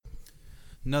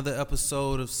Another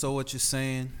episode of So What You're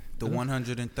Saying, the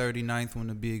 139th one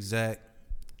to be exact.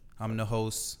 I'm the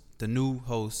host, the new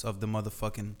host of the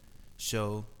motherfucking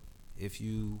show. If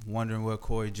you wondering where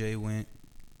Corey J went,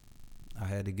 I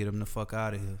had to get him the fuck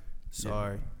out of here.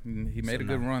 Sorry. Yeah. He made a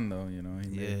good run though, you know.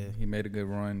 He made a good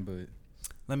run, but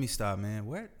let me stop, man.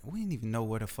 We didn't even know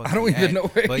where the fuck I don't even know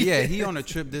where. But yeah, he on a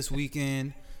trip this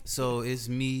weekend. So it's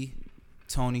me,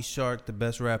 Tony Shark, the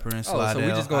best rapper in Slidell. So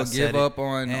we just gonna give up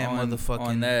on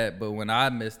that. But when I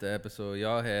missed the episode,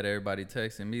 y'all had everybody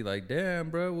texting me like, "Damn,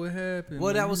 bro, what happened?"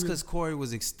 Well, that was because Corey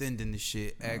was extending the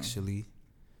shit, actually.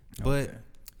 But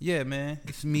yeah, man,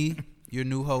 it's me, your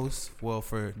new host. Well,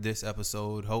 for this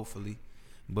episode, hopefully.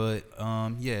 But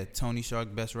yeah, Tony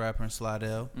Shark, best rapper in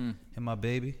Slidell, and my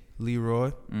baby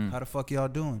Leroy. How the fuck y'all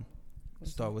doing?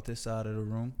 Start with this side of the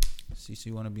room. CC,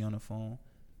 you want to be on the phone?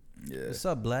 Yeah. What's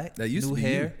up, Black? That used new to be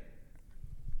hair.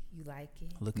 You like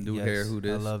it? Looking new hair. Who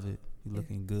this? I love it. You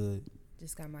looking good.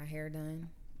 Just got my hair done.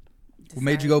 Who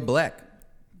made you go black?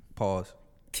 Pause.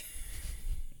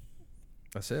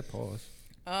 I said pause.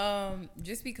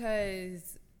 Just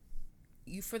because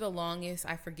for the longest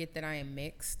I forget that I am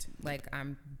mixed, like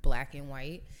I'm black and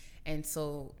white, and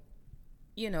so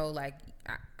like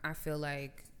I feel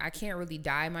like I can't really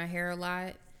dye my hair a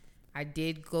lot. I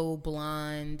did go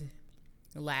blonde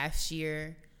last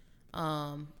year.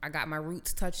 I got my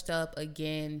roots touched up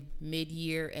again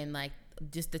mid-year, and like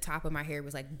just the top of my hair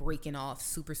was like breaking off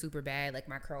super bad, like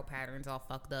my curl patterns all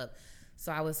fucked up.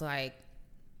 So I was like,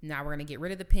 now we're gonna get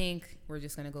rid of the pink, we're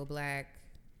just gonna go black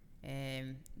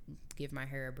and give my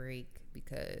hair a break,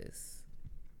 because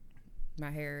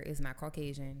my hair is not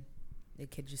Caucasian.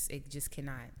 It just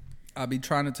cannot. I'll be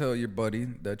trying to tell your buddy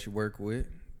that you work with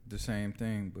the same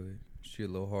thing, but she a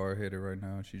little hard headed right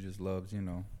now. She just loves,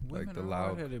 Women like the are loud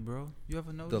hard-headed, bro. You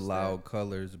ever noticed the loud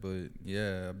colors. But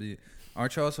yeah,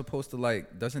 aren't y'all supposed to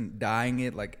like, doesn't dyeing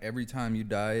it like every time you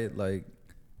dye it like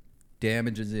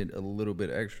damages it a little bit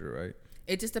extra, right?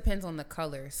 It just depends on the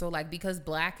color. So like, because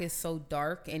black is so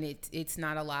dark and it's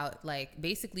not allowed, like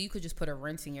basically you could just put a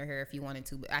rinse in your hair if you wanted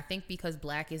to. But I think because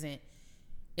black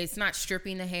it's not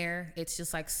stripping the hair, it's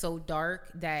just like so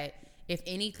dark that if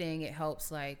anything it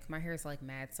helps. Like my hair is like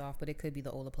mad soft, but it could be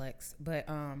the Olaplex. But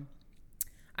I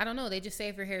don't know, they just say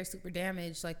if your hair is super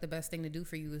damaged, like the best thing to do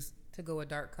for you is to go a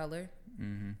dark color.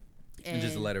 Mm-hmm. And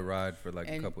just let it ride for like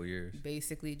a couple years.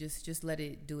 Basically, just let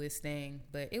it do its thing.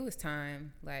 But it was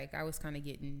time. Like I was kind of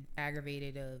getting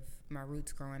aggravated of my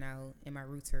roots growing out, and my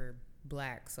roots are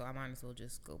black, so I might as well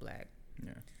just go black.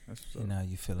 Yeah, that's so. Now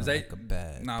you feeling like a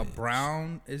bad. Now bitch.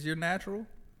 Brown is your natural?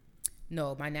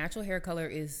 No, my natural hair color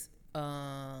is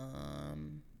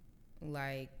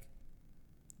like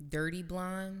dirty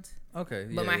blonde. Okay.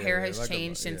 But my hair has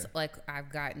changed since like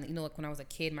I've gotten, like when I was a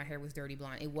kid, my hair was dirty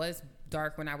blonde. It was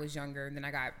dark when I was younger, and then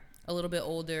I got a little bit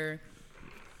older.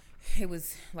 It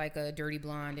was like a dirty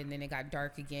blonde, and then it got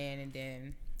dark again, and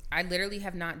then I literally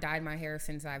have not dyed my hair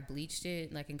since I bleached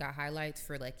it, like, and got highlights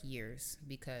for like years,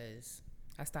 because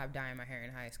I stopped dyeing my hair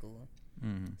in high school.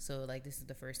 Mm-hmm. So like this is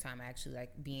the first time I actually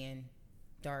like being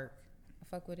dark. I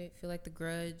fuck with it. Feel like The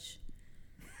Grudge,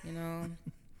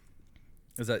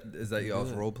 Is that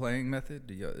y'all's role playing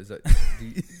method?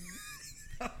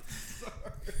 I'm sorry.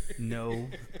 No.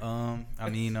 I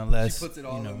mean, unless she puts it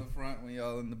all in the front when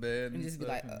y'all in the bed and just be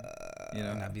like,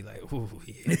 and I'd be like, ooh,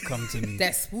 yeah, come to me.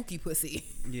 That spooky pussy.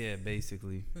 Yeah,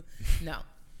 basically. No.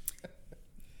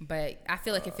 But I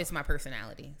feel like it fits my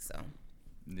personality, so.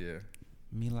 Yeah.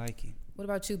 Me like it. What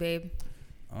about you, babe?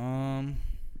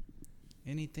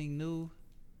 Anything new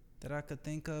that I could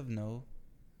think of? No.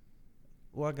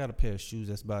 Well, I got a pair of shoes.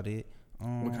 That's about it.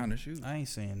 What kind of shoes? I ain't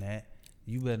saying that.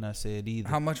 You better not say it either.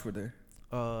 How much were they?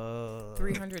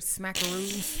 300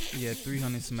 smackaroos. Yeah,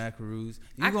 300 smackaroos.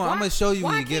 I'm gonna show you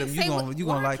when you get them. You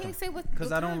gonna like them.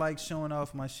 Because I don't like showing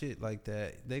off my shit like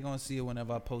that. They gonna see it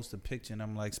whenever I post a picture and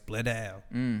I'm like, split out.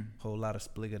 Whole lot of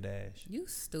spliggadash. You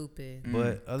stupid.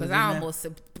 But other because than I that,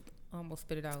 almost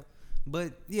spit it out.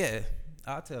 But yeah,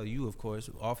 I'll tell you, of course,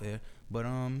 off air. But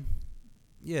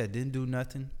yeah, didn't do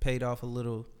nothing. Paid off a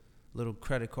little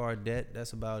credit card debt.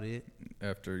 That's about it.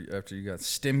 After you got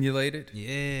stimulated?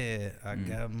 Yeah, I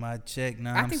got my check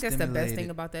now. I think that's the best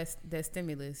thing about that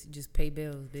stimulus. You just pay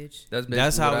bills, bitch.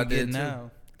 That's how I we get did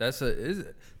now.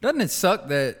 Doesn't it suck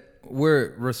that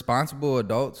we're responsible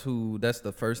adults who that's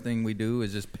the first thing we do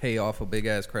is just pay off a big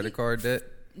ass credit card debt,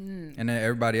 and then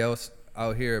everybody else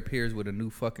out here appears with a new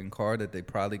fucking car that they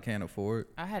probably can't afford?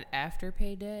 I had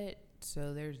afterpay debt.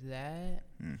 So there's that.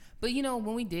 But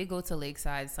when we did go to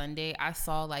Lakeside Sunday, I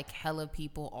saw like hella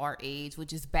people our age with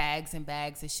just bags and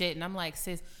bags of shit, and I'm like,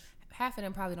 sis, half of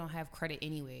them probably don't have credit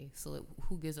anyway. So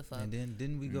who gives a fuck? And then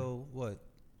didn't we go what?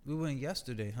 We went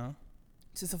yesterday, huh?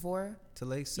 To Sephora? To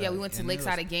Lakeside. Yeah, we went to And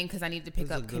Lakeside again because I needed to pick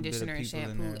there's a up good bit of conditioner and people in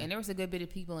shampoo. there. And there was a good bit of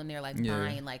people in there, like, Yeah.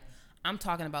 buying. Like, I'm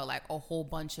talking about, like, a whole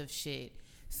bunch of shit.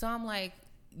 So I'm like,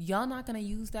 y'all not going to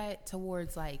use that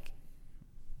towards, like,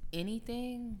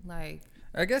 anything? Like,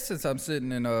 I guess since I'm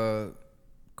sitting in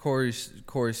Corey's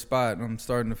spot, I'm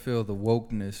starting to feel the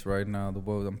wokeness right now.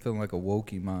 I'm feeling like a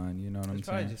wokey mind. You know what I'm It's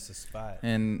probably saying? just a spot.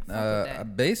 And Fuck with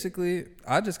that. basically,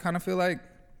 I just kind of feel like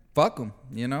fuck them.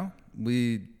 You know,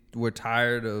 we're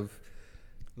tired of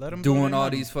Let them doing all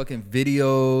these fucking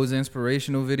videos,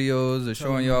 inspirational videos, or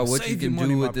showing y'all what you Save your can money,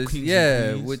 do my with this. kings and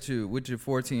Yeah, queens. with your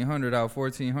 1400 out.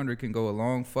 1400 can go a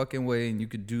long fucking way, and you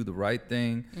could do the right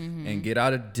thing and get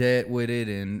out of debt with it,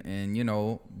 and you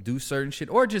know, do certain shit,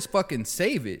 or just fucking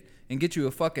save it and get you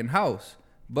a fucking house.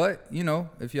 But you know,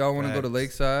 if y'all want to go to Facts.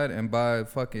 Lakeside and buy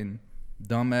fucking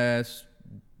dumbass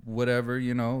whatever,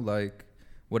 you know, like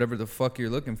whatever the fuck you're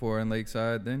looking for in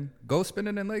Lakeside, then go spend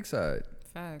it in Lakeside.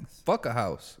 facts. Fuck a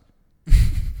house.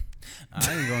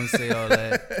 I ain't gonna say all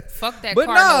that. Fuck that But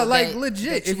car no, note like that-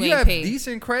 legit, that if you ain't have paid.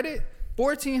 decent credit,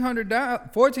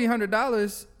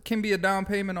 $1,400 can be a down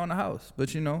payment on a house.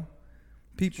 But you know,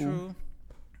 True.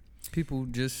 people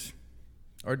just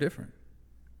are different.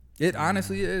 It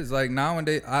honestly is. Like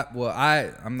nowadays,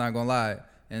 I'm not gonna lie.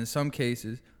 In some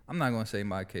cases, I'm not gonna say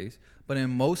my case, but in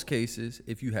most cases,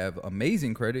 if you have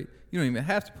amazing credit, you don't even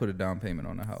have to put a down payment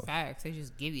on a house. Facts. They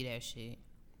just give you that shit.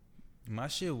 My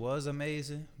shit was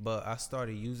amazing, but I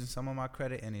started using some of my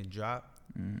credit and it dropped.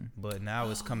 But now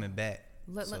it's coming back.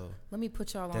 Let so me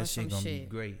put y'all on that some shit gonna be shit.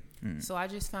 great. So I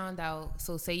just found out.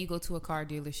 So say you go to a car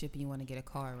dealership and you want to get a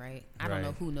car, right? I don't know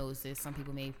Right. who knows this. Some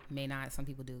people may not. Some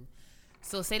people do.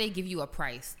 So say they give you a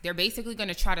price. They're basically going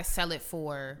to try to sell it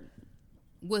for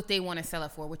what they want to sell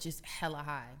it for, which is hella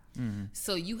high.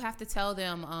 So you have to tell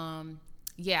them,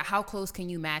 yeah, how close can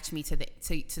you match me to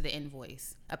the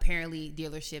invoice? Apparently,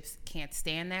 dealerships can't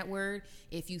stand that word.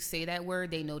 If you say that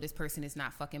word, they know this person is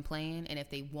not fucking playing. And if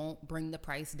they won't bring the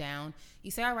price down,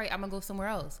 you say, all right, I'm gonna go somewhere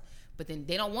else. But then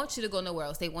they don't want you to go nowhere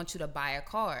else. They want you to buy a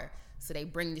car. So they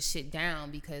bring the shit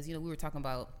down because, you know, we were talking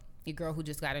about your girl who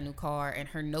just got a new car and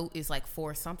her note is like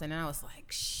 4 something. And I was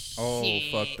like, shit, Oh,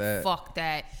 fuck that. Fuck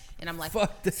that. And I'm like,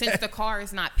 Fuck that. since the car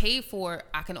is not paid for,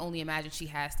 I can only imagine she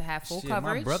has to have full Shit,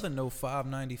 coverage. my brother know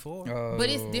 $594. But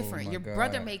it's Oh, different. my Your God.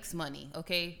 brother makes money,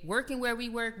 okay? Working where we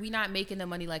work, we not making the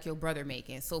money like your brother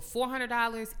making. So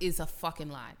 $400 is a fucking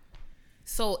lot.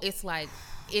 So it's like,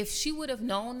 if she would have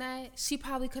known that, she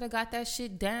probably could have got that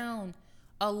shit down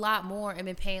a lot more and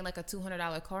been paying like a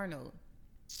 $200 car note.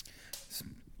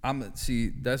 See,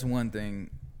 that's one thing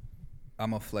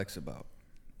I'm a flex about.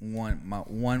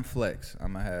 One flex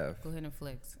I'm gonna have Go ahead and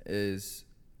flex. is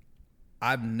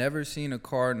I've never seen a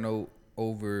car note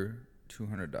over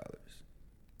 $200,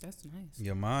 That's nice.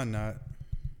 Your mine not.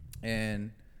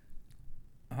 and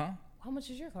How much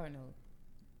is your car note?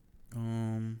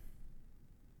 You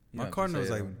My have car to note's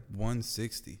say like it on-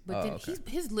 160. But Oh, then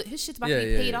okay. his shit's about Yeah, to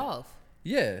be yeah, paid yeah. off.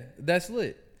 Yeah, that's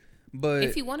lit. But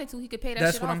If he wanted to, he could pay that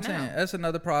that's shit what off I'm now. saying. That's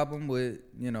another problem with,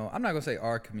 you know, I'm not gonna say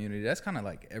our community. That's kind of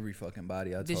like every fucking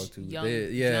body I This talk to. young-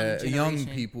 Young young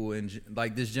generation. people and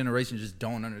like this generation just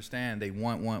don't understand. They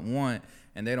want,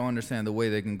 and they don't understand the way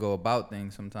they can go about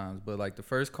things sometimes. But like the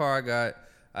first car I got,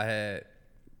 I had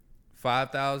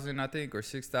 5,000, I think, or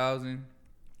 6,000,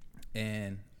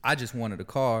 and I just wanted a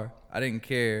car. I didn't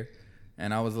care,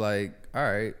 and I was like, all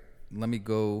right, let me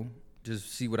go just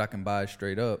see what I can buy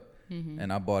straight up.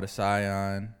 And I bought a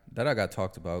Scion that I got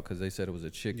talked about because they said it was a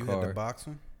chick You car. had the box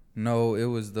one? No, it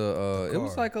was it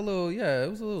was car. like a little, it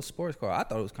was a little sports car. I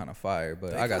thought it was kind of fire,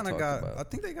 but I got kinda talked about. I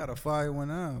think they got a fire one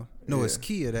now. No, it's Yeah.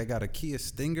 Kia. They got a Kia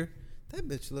Stinger. That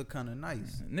bitch look kind of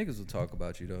nice. Niggas will talk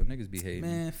about you though. Niggas be hating.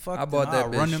 Man, fuck I bought them. that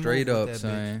I'll run bitch them straight over up, with that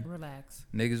son. Relax.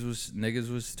 Niggas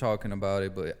was talking about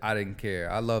it, but I didn't care.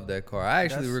 I love that car. I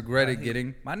actually That's regretted what I hate.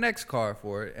 getting my next car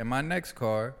for it. And my next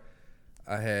car,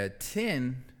 I had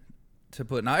 10 to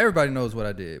put. Now everybody knows what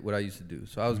I did, what I used to do.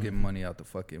 So I was getting money out the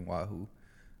fucking wahoo.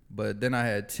 But then I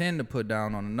had 10 to put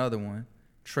down on another one.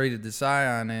 Traded the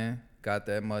Scion in, got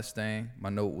that Mustang. My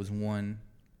note was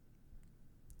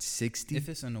 160. If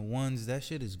it's in the ones, that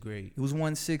shit is great. It was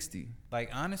 160. Like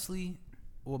honestly,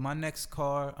 with my next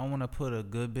car, I want to put a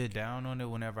good bit down on it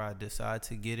whenever I decide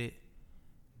to get it.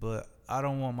 But I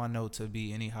don't want my note to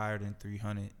be any higher than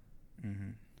 300. Mm-hmm.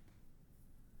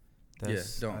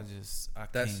 That's, don't. I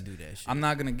That's- can't do that shit. I'm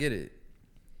not gonna get it.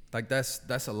 Like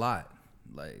that's a lot.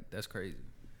 Like that's crazy.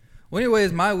 Well,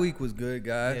 anyways, my week was good,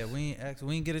 guys. Yeah, we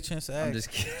ain't get a chance to ask. I'm just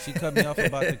kidding. She cut me off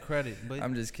about the credit, but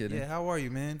I'm just kidding. yeah, how are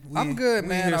you, man? I'm good, we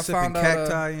man. Here I sipping found out,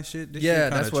 cacti and shit. This Yeah,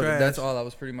 shit that's kinda what. trash. That's all I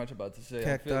was pretty much about to say.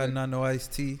 Cacti, not no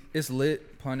iced tea. It's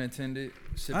lit, pun intended.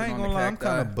 Sipping I ain't on gonna the lie, I'm cacti.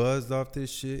 kind of buzzed off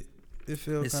this shit. It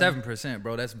feels It's 7%,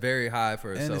 bro. That's very high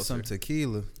for a and it's seltzer. some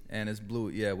tequila, And it's blue.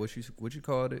 Yeah, what you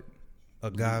called it?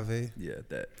 agave. Yeah,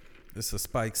 that. It's a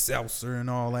spiked seltzer and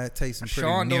all that. Tasting pretty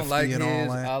Sean nifty don't like his. and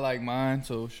all that. I like mine.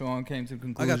 So Sean came to the I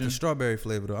conclusion. got the strawberry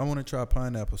flavor though. I want to try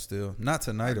pineapple still. Not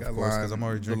tonight, of course, because I'm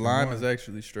already drinking. The lime one. is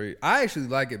actually straight. I actually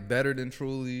like it better than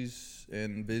Truly's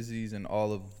and Busy's and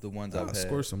all of the ones I've I'll had.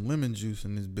 squirt some lemon juice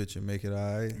in this bitch and make it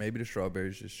alright. Maybe the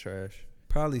strawberry's just trash.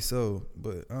 Probably so,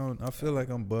 but I feel like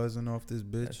I'm buzzing off this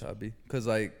That's bitch. how I be. Cause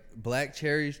like black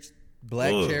cherry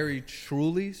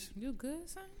Truly's. You good,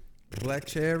 son? Black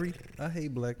cherry? I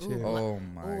hate black cherry. Oh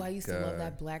my god. Oh, I used to love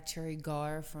that black cherry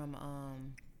gar from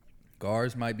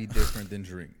Gars might be different than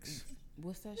drinks.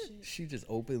 what's that shit? She just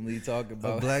openly talking A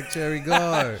about black cherry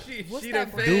guard. What's she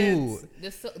that the brand?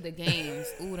 Dude. The games.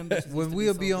 Ooh, them bitches. When used to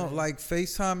we'll so be on good. like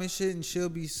FaceTime and shit, and she'll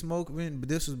be smoking, but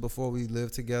this was before we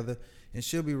lived together, and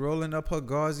she'll be rolling up her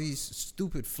gauzy,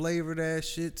 stupid flavored ass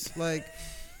shits. Like,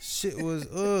 shit was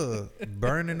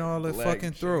burning all the black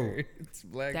fucking throat. cherry. It's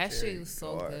black that cherry shit was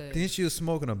so Gar. good. Then she was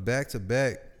smoking a back to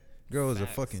back. Girl was a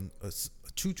Facts. fucking a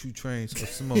choo-choo train of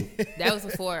smoke. That was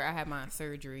before I had my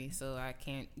surgery, so I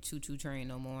can't choo-choo train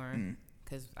no more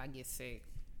because I get sick.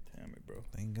 Damn it, bro.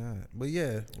 Thank God. But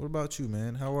yeah, what about you,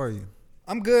 man? How are you?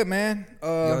 I'm good, man.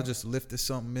 Y'all just lifted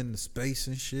something into space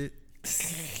and shit.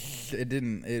 It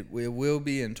didn't. It will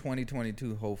be in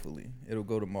 2022. Hopefully, it'll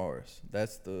go to Mars.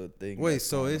 That's the thing. Wait, that's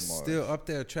so going to it's Mars. still up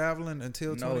there traveling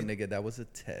until No, 20? nigga, that was a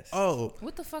test. Oh,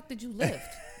 What the fuck did you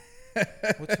lift?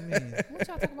 what you mean? What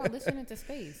y'all talking about listening into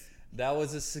space? That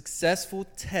was a successful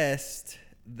test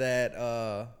that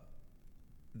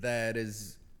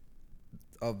is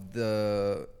of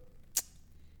the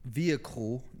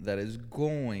vehicle that is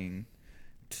going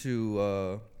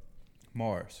to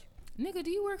Mars. Nigga,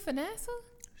 do you work for NASA?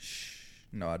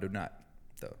 No, I do not.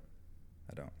 Though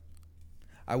I don't.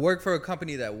 I work for a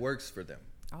company that works for them.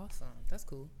 Awesome. That's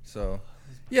cool. So,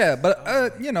 yeah,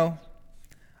 but you know,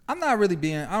 I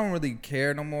don't really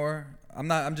care no more.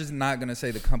 I'm just not gonna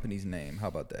say the company's name. How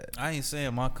about that? I ain't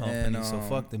saying my company, And, so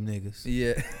fuck them niggas.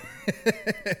 Yeah.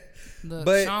 Look,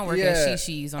 But Sean work yeah, at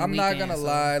Shishi's on I'm the not weekend, gonna so-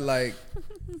 lie. Like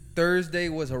Thursday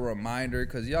was a reminder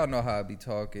because y'all know how I be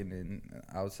talking, and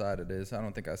outside of this, I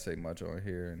don't think I say much on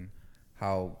here and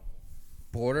how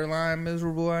borderline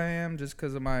miserable I am just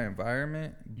because of my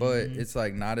environment. But it's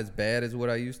like not as bad as what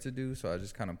I used to do, so I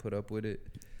just kind of put up with it.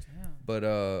 Yeah.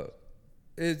 But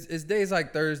it's days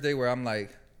like Thursday where I'm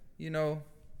like, you know,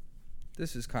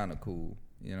 this is kind of cool.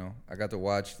 You know, I got to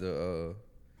watch the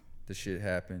shit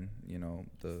happen. You know,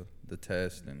 the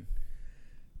test, and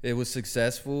it was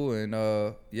successful.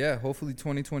 And yeah, hopefully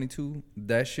 2022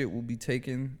 that shit will be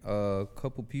taking a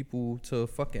couple people to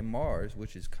fucking Mars,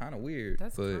 which is kind of weird,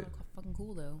 That's but kind of fucking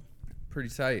cool though. pretty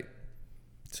tight.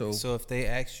 So So if they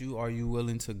ask you, are you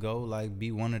willing to go, like,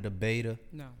 be one of the beta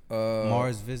No.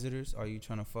 Mars visitors? Are you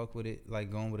trying to fuck with it,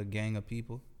 like going with a gang of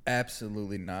people?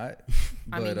 absolutely not.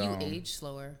 I But mean, you age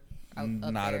slower. Up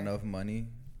not there. enough money.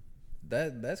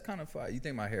 That's kind of fine. You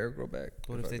think my hair will grow back?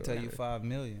 What if I they go tell out you there? 5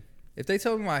 million? If they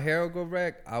tell me my hair will go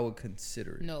back, I would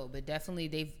consider it. No, but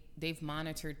definitely they've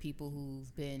monitored people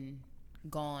who've been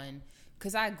gone.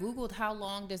 Cause I googled how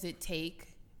long does it take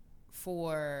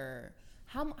for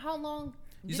how long?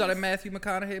 You did saw it- that Matthew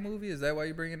McConaughey movie? Is that why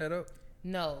you're bringing that up?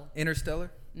 No,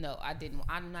 Interstellar? no, I didn't.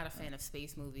 I'm not a fan of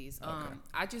space movies. Okay.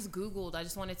 I just googled. I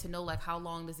just wanted to know like how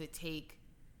long does it take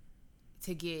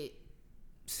to get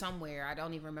somewhere. I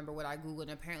don't even remember what I googled.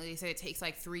 And apparently they said it takes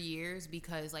like 3 years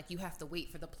because like you have to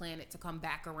wait for the planet to come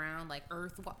back around, like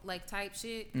Earth like type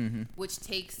shit, which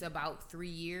takes about 3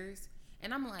 years.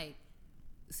 And I'm like,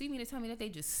 so you mean to tell me that they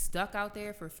just stuck out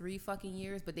there for 3 fucking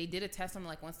years? But they did a test on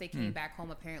like once they came back home,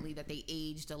 apparently that they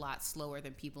aged a lot slower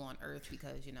than people on Earth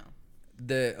because you know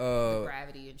The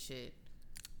gravity and shit.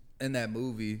 in that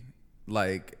movie,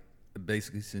 like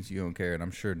basically since you don't care, and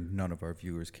I'm sure none of our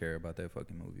viewers care about that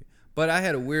fucking movie. But I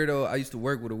had a weirdo. I used to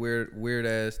work with a weird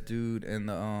ass dude in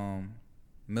the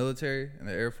military, in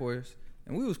the Air Force,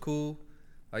 and we was cool.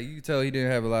 Like you could tell he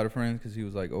didn't have a lot of friends because he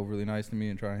was like overly nice to me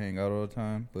and trying to hang out all the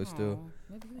time. But still, Aw,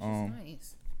 maybe he was just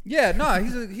nice. yeah, nah,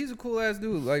 he's a cool ass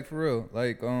dude, like for real.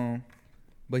 Like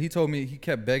but he told me he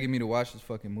kept begging me to watch this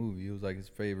fucking movie. It was like his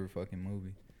favorite fucking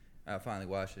movie. I finally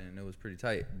watched it and it was pretty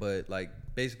tight. But like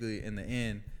basically in the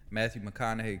end, Matthew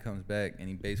McConaughey comes back and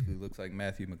he basically looks like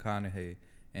Matthew McConaughey,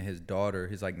 and his daughter,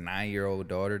 his like 9-year-old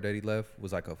daughter that he left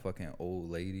was like a fucking old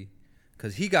lady.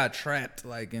 Cause he got trapped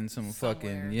like in some Somewhere.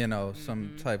 fucking, you know,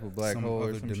 some type of black Some hole or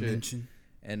other some dimension. shit.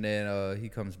 And then he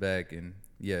comes back and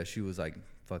yeah, she was like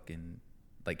fucking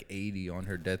like 80 on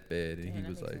her deathbed, and he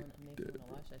was like, makes me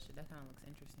wanna watch that shit. That kind of looks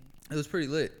interesting. it was pretty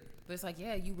lit. But it's like,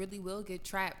 yeah, you really will get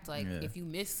trapped. Like, Yeah. if you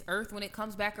miss Earth when it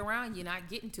comes back around, you're not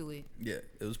getting to it. Yeah,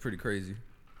 it was pretty crazy.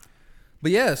 But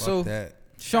yeah, so that.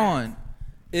 Sean,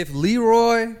 if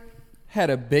Leroy had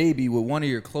a baby with one of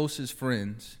your closest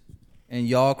friends and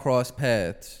y'all crossed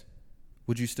paths,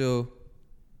 would you still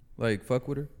like fuck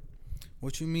with her?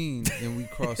 What you mean? And we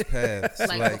cross paths?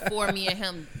 Like before me and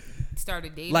him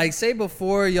started dating. Like, say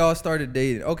before y'all started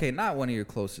dating. Okay, not one of your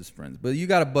closest friends, but you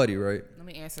got a buddy, right? Let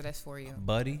me answer this for you.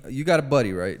 buddy. You got a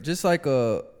buddy, right? Just like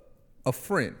a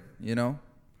friend, you know?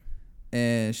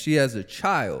 And she has a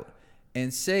child.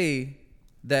 And say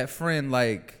that friend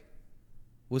like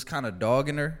was kind of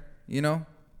dogging her, you know?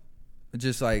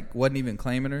 Just like wasn't even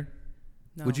claiming her.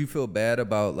 No. Would you feel bad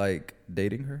about like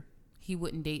dating her? He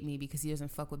wouldn't date me because he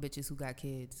doesn't fuck with bitches who got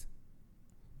kids.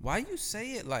 Why you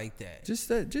say it like that? Just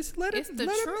let It's him the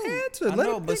let him truth. answer. I Let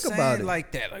know, him but think about it.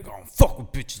 like that, like I don't fuck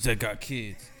with bitches that got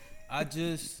kids.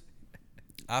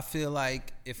 I feel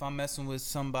like if I'm messing with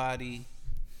somebody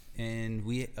and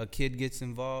a kid gets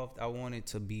involved, I want it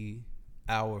to be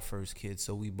our first kid,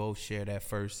 so we both share that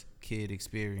first kid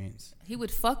experience. He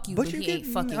would fuck you, but he ain't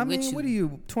fucking I mean, with you. what are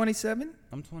you, 27?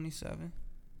 I'm 27.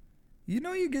 You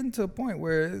know you're getting to a point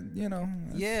where, you know.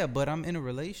 Yeah, but I'm in a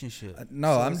relationship.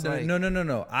 No, So I'm it's like,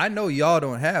 no. I know y'all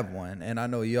don't have one, and I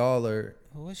know y'all are.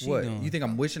 What's she What? doing? You think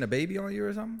I'm wishing a baby on you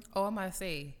or something? Oh, I might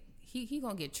say he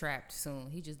gonna get trapped soon.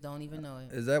 He just don't even know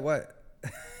it. Is that what?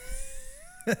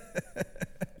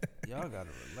 Y'all gotta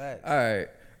relax. All right,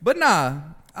 but nah.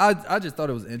 I just thought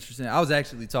it was interesting. I was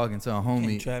actually talking to a homie.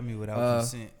 Can't trap me without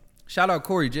consent. Shout out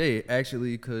Corey J,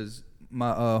 actually, because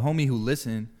my homie who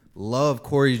listened loved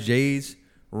Corey J's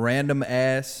random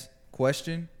ass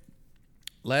question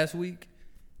last week.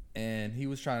 And he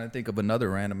was trying to think of another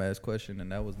random ass question,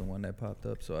 and that was the one that popped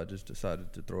up. So I just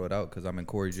decided to throw it out because I'm in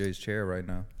Corey J's chair right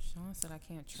now. Sean said I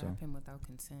can't trap him without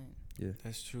consent. Yeah.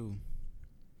 That's true.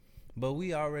 But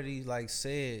we already like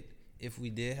said if we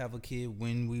did have a kid,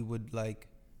 when we would like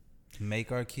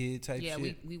make our kid type Yeah,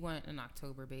 shit. we want an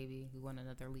October baby. We want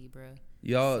another Libra.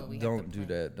 Y'all So we have don't to do plan.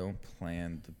 that. Don't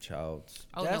plan the child's.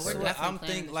 Oh That's no, we're what definitely I'm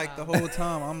planning thinking. Like the child. whole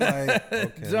time, I'm like,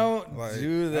 okay, Don't like,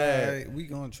 do that. all right, we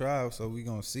gonna try, so we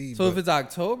gonna see. So if but it's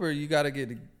October, you got to get.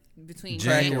 Between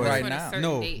January. Right between now. a certain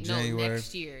No, date. January.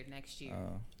 next year,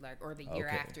 like or the year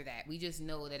Okay. after that. We just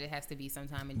know that it has to be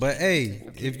sometime in. but January.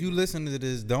 hey, if you listen to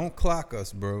this, don't clock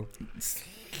us, bro.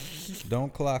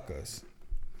 Don't clock us.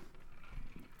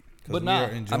 'Cause But we nah, are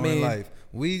enjoying I mean- life.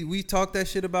 We talk that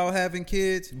shit about having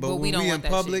kids, but But we when don't we in want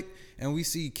that public and we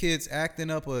see kids acting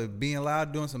up or being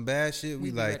loud doing some bad shit,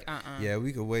 we be like, like, yeah,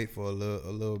 we could wait for a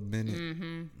little minute.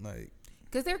 Mm-hmm. Like,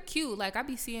 Cause they're cute. Like I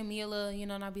be seeing Mila, you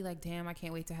know, and I be like, damn, I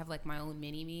can't wait to have like my own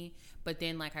mini me. But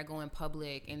then like I go in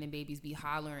public and then babies be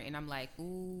hollering, and I'm like,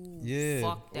 ooh, Yeah.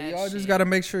 fuck that. Y'all shit. just got to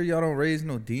make sure y'all don't raise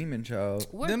no demon child.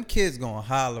 We're- them kids gonna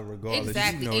holler regardless.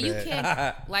 exactly, You know and you that.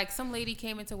 can't. Like some lady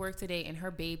came into work today, and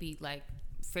her baby like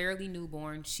fairly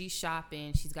newborn. She's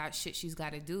shopping. She's got shit she's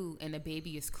got to do, and the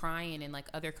baby is crying, and like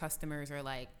other customers are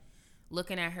like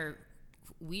looking at her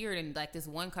weird, and like this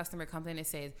one customer comes in and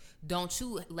says, don't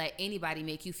you let anybody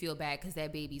make you feel bad because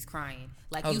that baby's crying.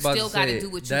 Like I was you about still to got to say, do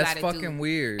what you that's got to do. fucking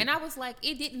weird. And I was like,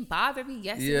 it didn't bother me.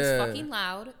 Yes, it Yeah. was fucking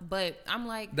loud, but I'm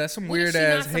like, That's some what is weird she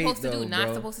ass not supposed hate, to do? though, Not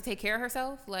bro. supposed to take care of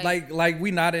herself? Like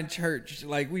we not in church.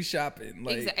 Like we shopping.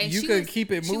 Like And you she could was-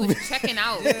 keep it She moving. was checking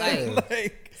out.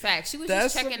 Like, Fact. She was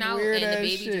That's just checking some out, and weird the ass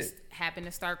baby shit. just happened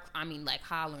to start, like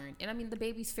hollering. And I mean, the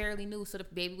baby's fairly new, so the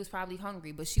baby was probably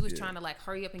hungry, but she was trying to like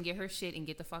hurry up and get her shit and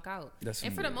get the fuck out. That's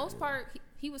and some for the weird, most part,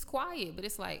 he was quiet, but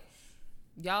it's like,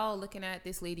 y'all looking at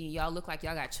this lady and y'all look like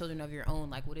y'all got children of your own.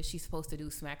 Like, what is she supposed to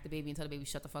do? Smack the baby and tell the baby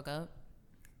shut the fuck up?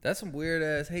 that's some weird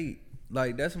ass hate.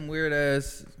 Like that's some weird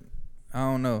ass. I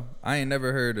don't know. I ain't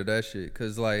never heard of that shit.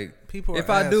 Cause like People are if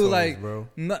I do assholes, like, bro.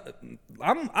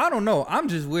 I don't know. I'm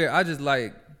just weird. I just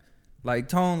like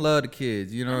Tone love the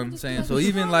kids. You know what I'm just be saying? like, So "What's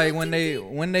even wrong like with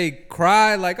when they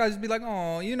cry, like I just be like,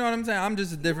 oh, you know what I'm saying? I'm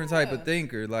just a different type of Yeah.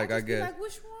 thinker. Like I just be guess. like,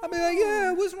 what's wrong? I'll be like,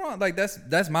 yeah, what's wrong? Like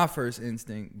that's my first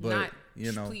instinct. But Not,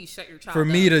 you know, please shut your child for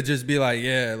me up. to just be like,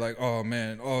 yeah, like, oh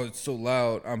man, oh it's so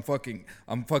loud. I'm fucking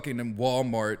in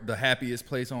Walmart, the happiest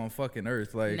place on fucking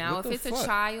earth. Like Now, what if the it's fuck? a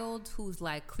child who's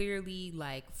like clearly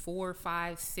like 4,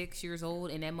 5, 6 years old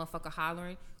and that motherfucker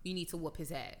hollering, you need to whoop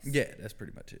his ass. Yeah, that's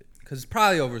pretty much it. Cause it's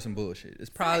probably over some bullshit. It's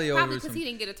probably over because some. he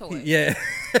didn't get a toy. Yeah,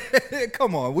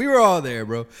 come on, we were all there,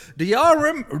 bro. Do y'all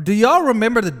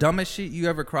remember the dumbest shit you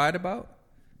ever cried about?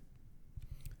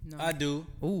 No. I do.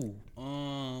 Ooh.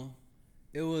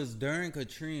 It was during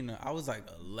Katrina. I was like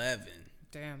 11.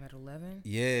 Damn, at 11?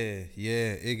 Yeah.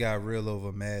 It got real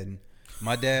over Madden.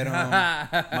 My dad,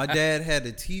 my dad had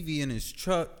a TV in his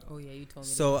truck. Oh yeah, you told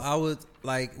me. So I was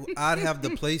like, I'd have the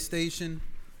PlayStation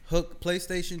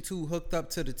 2 hooked up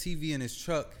to the TV in his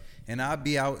truck, and I'd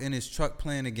be out in his truck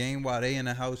playing the game while they in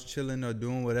the house chilling or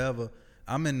doing whatever.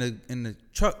 I'm in the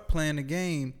truck playing the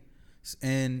game,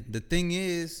 and the thing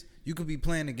is, you could be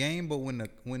playing the game, but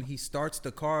when he starts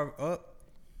the car up,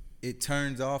 it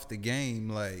turns off the game,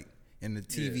 like, in the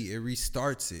TV, it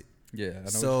restarts it. Yeah, I know what you're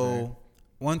saying. So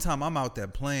one time I'm out there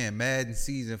playing Madden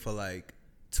season for like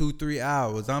 2-3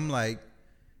 hours. I'm like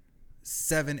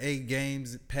 7-8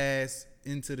 games past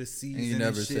into the season. And you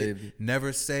never saved it.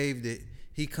 Never saved it.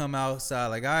 He come outside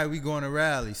like, all right, we going to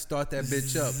rally. Start that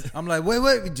bitch up. I'm like, wait,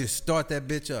 we just start that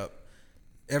bitch up.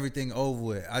 Everything over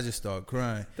with. I just start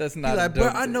crying. That's not He a like, dumb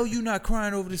bro, I thing. know you not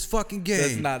crying over this fucking game.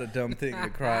 That's not a dumb thing to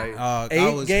cry. I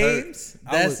 8 was games?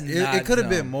 hurt. That's not It could have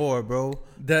been dumb. more, bro.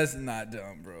 That's not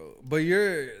dumb, bro. But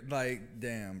you're like,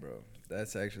 damn, bro.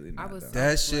 That's actually I not was dumb.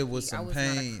 That shit was I some was not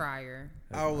a pain. crier.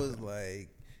 I was like,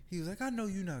 he was like, I know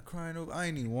you not crying over. I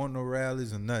ain't even want no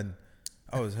rallies or nothing.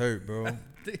 I was hurt, bro.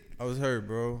 I was hurt,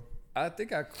 bro. I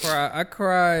think I cried. I've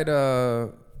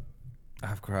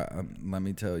cried. Let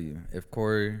me tell you, if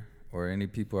Corey or any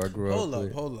people I grew up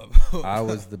with, Hold up. I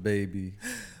was the baby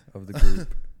of the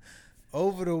group.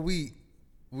 Over the week,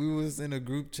 we was in a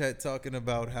group chat talking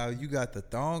about how you got the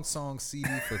Thong Song CD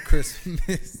for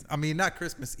Christmas. I mean, not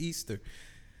Christmas, Easter.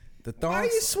 The Thong. Why are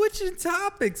you switching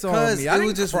topics on 'Cause me? it I was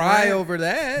didn't just cry ran- over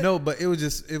that. No, but it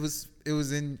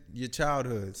was in your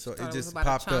childhood, so Thought it it was just about a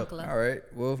popped up. chancla. All right.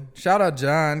 Well, shout out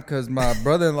John, because my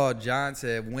brother-in-law John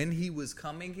said when he was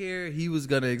coming here, he was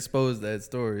gonna expose that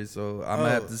story. So I'm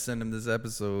gonna have to send him this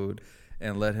episode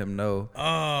and let him know. Oh,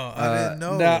 I didn't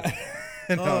know.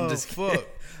 No, I'm just fuck.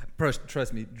 kidding.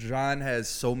 Trust me, John has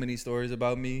so many stories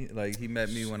about me. Like, he met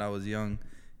me when I was young,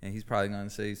 and he's probably gonna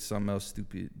say something else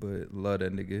stupid, but love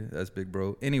that nigga. That's big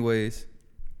bro. Anyways,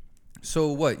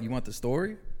 so what? You want the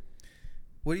story?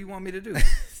 What do you want me to do?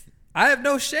 I have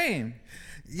no shame.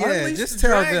 Yeah, Unleash just the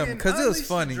tell Dragon- them because it was Unleash the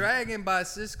funny. Dragon by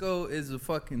Cisco is a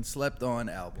fucking slept on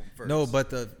album. First. No,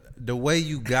 but the way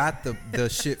you got the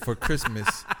shit for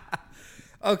Christmas.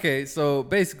 Okay, so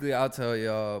basically, I'll tell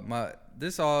y'all.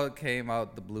 This all came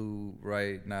out the blue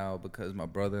right now because my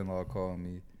brother-in-law called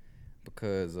me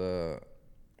because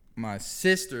my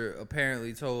sister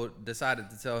apparently decided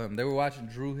to tell him they were watching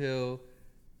Drew Hill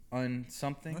on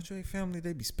something. What's your family?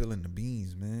 They be spilling the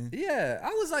beans, man. Yeah, I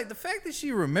was like, the fact that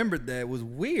she remembered that was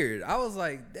weird. I was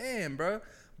like, damn, bro.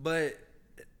 But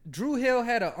Drew Hill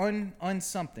had a un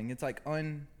something. It's like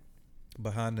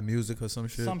Behind the music or some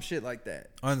shit. some shit like that.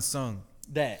 Unsung.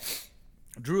 That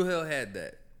Drew Hill had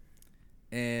that,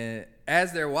 and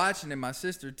as they're watching it, my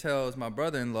sister tells my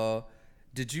brother-in-law,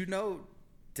 "Did you know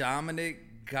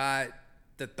Dominic got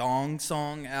the Thong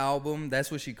Song album?"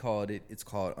 That's what she called it. It's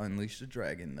called Unleash the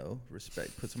Dragon, though.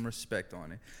 Respect, put some respect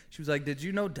on it. She was like, "Did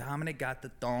you know Dominic got the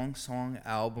Thong Song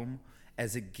album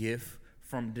as a gift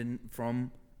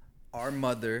from our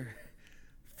mother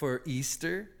for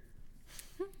Easter?"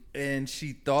 And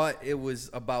she thought it was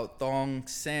about thong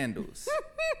sandals.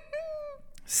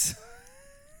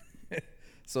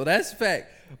 So that's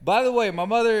fact. By the way, my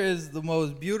mother is the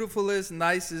most beautifulest,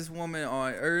 nicest woman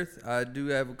on earth. I do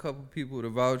have a couple people to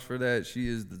vouch for that. She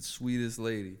is the sweetest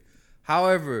lady.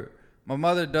 However, my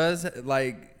mother does,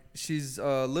 like, she's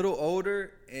a little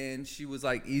older and she was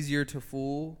like easier to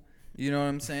fool. You know what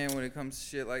I'm saying? When it comes to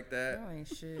shit like that. That ain't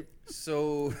shit.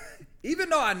 So, even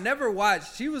though I never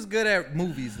watched, she was good at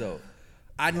movies though.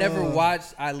 I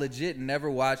legit never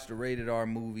watched a rated R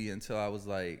movie until I was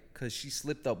like, cause she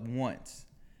slipped up once,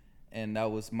 and that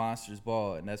was Monsters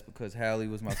Ball, and that's because Halle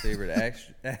was my favorite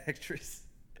actress.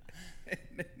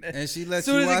 And she let as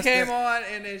soon you as watch it came that?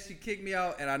 on, and then she kicked me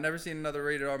out, and I never seen another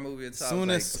rated R movie until I was Soon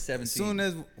like as 17. soon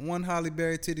as one Holly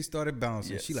Berry titty started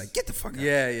bouncing, Yes. she like, get the fuck out.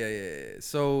 Yeah.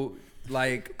 So,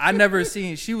 like, I never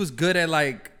seen. She was good at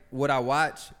like what I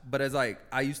watch, but as like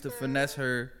I used to finesse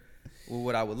her with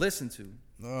what I would listen to.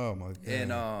 Oh my god.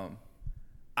 And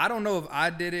I don't know if I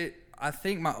did it. I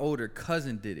think my older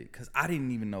cousin did it because I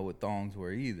didn't even know what thongs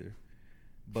were either.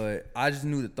 But I just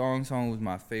knew the thong song was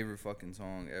my favorite fucking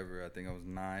song ever. I think I was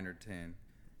 9 or 10.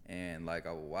 And like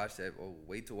I would watch that,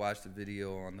 wait to watch the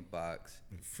video on the box.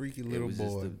 Freaky It little was just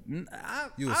boy. I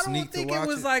You would don't sneak to think it watch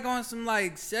was it? like on some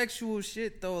like sexual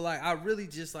shit though. Like I really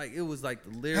just like it was like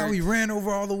the lyrics. How he ran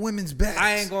over all the women's backs.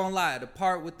 I ain't gonna lie. The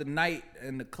part with the night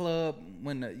in the club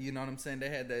when you know what I'm saying, they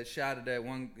had that shot of that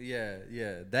one. Yeah.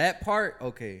 That part.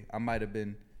 Okay, I might have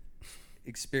been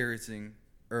experiencing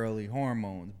early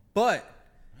hormones. But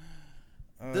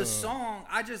the song,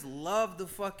 I just love the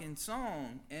fucking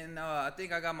song. And I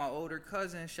think I got my older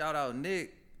cousin, shout out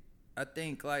Nick. I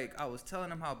think like I was telling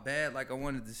him how bad like I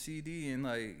wanted the CD, and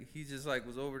like he just like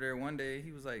was over there one day.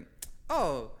 He was like,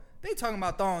 "Oh, they talking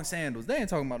about thong sandals. They ain't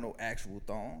talking about no actual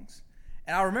thongs."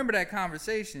 And I remember that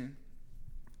conversation,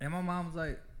 and my mom was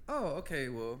like, "Oh, okay,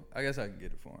 well, I guess I can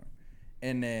get it for him."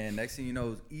 And then next thing you know,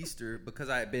 it was Easter, because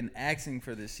I had been asking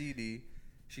for the CD.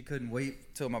 She couldn't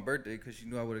wait till my birthday because she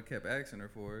knew I would have kept asking her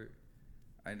for it.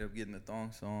 I ended up getting the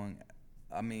thong song.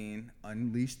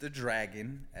 Unleash the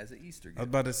Dragon as an Easter gift. I was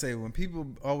about to say, when people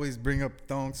always bring up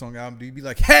thong song album, you be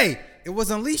like, "Hey, it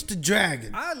was Unleash the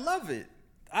Dragon." I love it.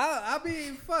 I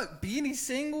mean, fuck. Beanie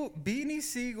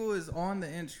Siegel is on the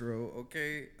intro,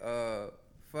 okay?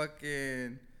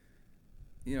 Fucking,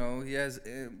 you know, he has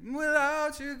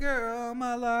 "Without You, Girl,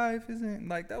 My Life Isn't,"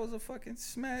 like, that was a fucking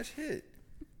smash hit.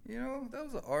 You know, that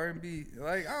was an R&B.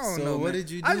 Like, I don't know. So what man.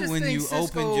 did you I do just when think you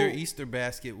Cisco, opened your Easter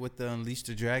basket with the Unleash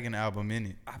the Dragon album in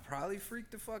it? I probably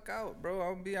freaked the fuck out, bro.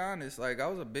 I'll be honest. Like, I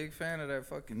was a big fan of that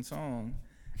fucking song.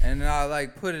 And I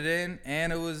like put it in,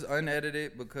 and it was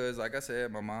unedited because, like I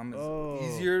said, my mom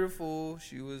is easier to fool.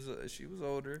 She was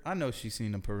older. I know she's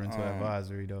seen the parental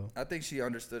advisory though. I think she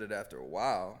understood it after a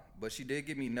while, but she did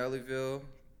give me Nellyville,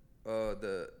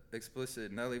 the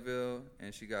explicit Nellyville,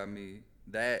 and she got me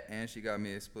that, and she got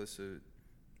me explicit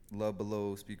Love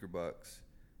Below speaker box.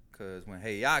 Cause when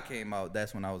Hey Ya came out,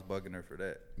 that's when I was bugging her for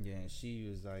that. Yeah, and she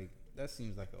was like, "That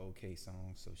seems like an okay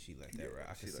song," so she let that rock.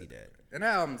 I can see that. And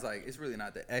that album's like, it's really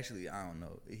not that. Actually, I don't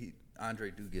know.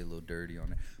 Andre do get a little dirty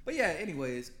on it. But yeah,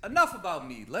 anyways, enough about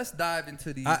me. Let's dive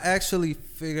into these. I actually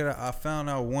I found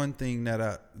out one thing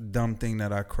dumb thing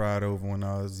that I cried over when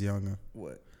I was younger.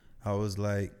 What? I was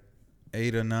like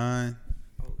 8 or 9.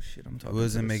 Oh shit, I'm talking.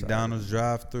 Was in McDonald's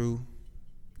drive-through,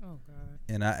 Oh God.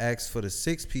 and I asked for the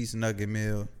 6-piece nugget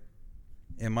meal,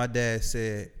 and my dad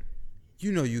said,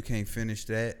 "You know you can't finish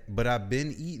that," but I've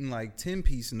been eating like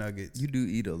 10-piece nuggets. You do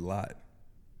eat a lot.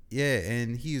 Yeah,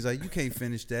 and he was like, "You can't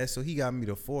finish that," so he got me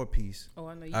the 4-piece. Oh,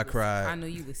 I know you. I cried. I know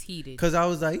you was heated. Cause I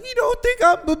was like, "He don't think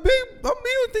I'm a big. He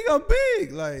don't think I'm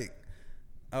big." Like,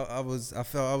 I was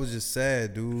just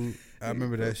sad, dude. I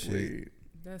remember that shit.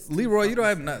 That's too Leroy, you don't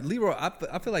have fucking not. Leroy,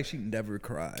 I feel like she never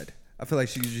cried. I feel like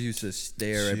she just used to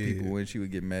stare at Shit. people when she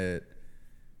would get mad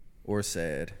or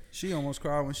sad. She almost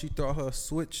cried when she thought her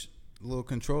Switch little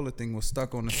controller thing was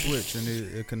stuck on the Switch and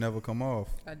it could never come off.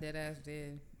 I dead ass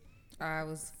did. I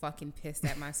was fucking pissed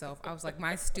at myself. I was like,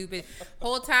 my stupid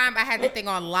whole time I had the thing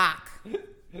on lock.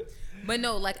 But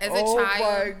no, like as a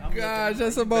child, my gosh,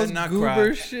 that's the You better most not goober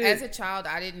cry. shit. as a child,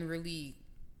 I didn't really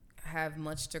have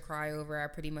much to cry over. I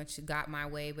pretty much got my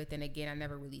way, but then again, I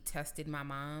never really tested my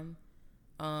mom.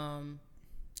 I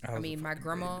mean, my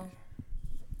grandma.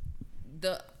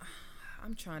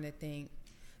 I'm trying to think.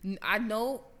 I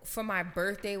know for my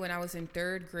birthday when I was in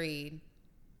 3rd grade,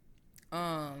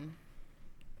 I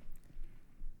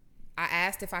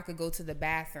asked if I could go to the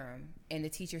bathroom, and the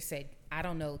teacher said, "I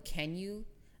don't know, can you?"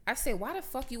 I said, "Why the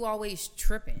fuck you always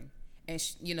tripping?" And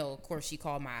you know, of course, she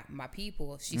called my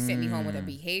people. She sent me home with a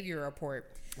behavior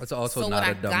report. That's also So not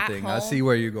when a I dumb got thing. I home- see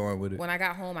where you're going with it. When I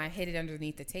got home, I hid it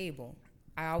underneath the table.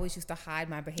 I always used to hide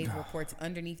my behavior reports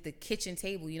underneath the kitchen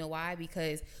table. You know why?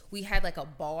 Because we had like a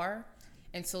bar.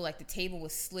 And so like the table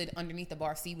was slid underneath the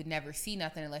bar, so you would never see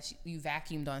nothing unless you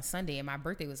vacuumed on Sunday. And my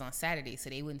birthday was on Saturday, so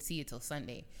they wouldn't see it till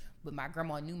Sunday. But my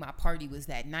grandma knew my party was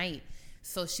that night.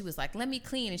 So she was like, "Let me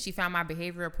clean." And she found my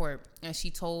behavior report. And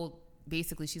she told,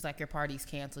 basically, she's like, "Your party's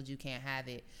canceled. You can't have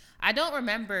it." I don't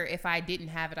remember if I didn't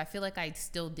have it. I feel like I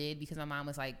still did because my mom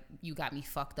was like, "You got me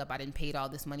fucked up. I didn't pay all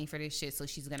this money for this shit, so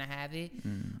she's going to have it."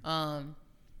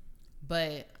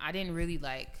 But I didn't really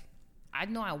like... I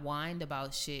know I whined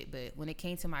about shit, but when it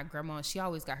came to my grandma, she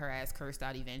always got her ass cursed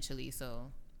out eventually,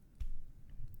 so...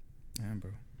 Damn,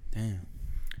 bro. Damn.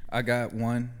 I got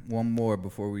one more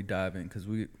before we dive in, because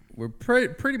we're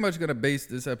pretty much going to base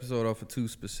this episode off of 2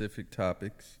 specific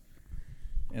topics,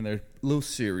 and they're a little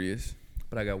serious,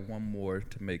 but I got one more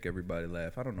to make everybody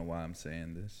laugh. I don't know why I'm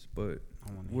saying this, but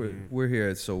we're here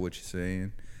at So What You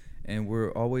Saying, and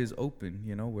we're always open,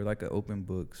 you know? We're like an open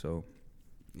book, so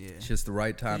Yeah. it's just the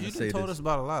right time You to say told this. us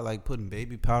about a lot, like putting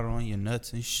baby powder on your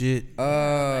nuts and shit.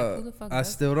 Like, who the fuck I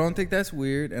does still don't think that's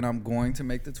weird, and I'm going to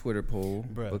make the Twitter poll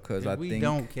Bruh, because and I we think...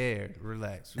 don't care.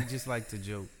 Relax. We just like to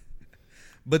joke.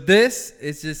 But this,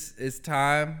 it's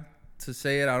time to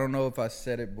say it. I don't know if I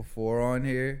said it before on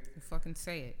here, Fucking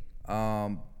say it.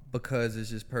 because it's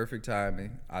just perfect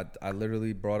timing. I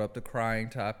literally brought up the crying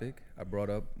topic. I brought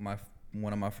up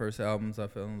one of my first albums I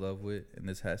fell in love with, and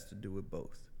this has to do with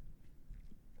both.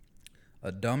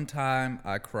 A dumb time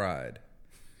I cried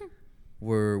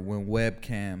were when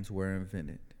webcams were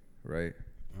invented, right?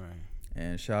 Right.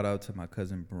 And shout out to my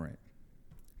cousin Brent,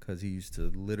 because he used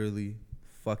to literally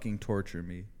fucking torture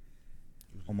me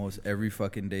almost every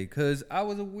fucking day, because I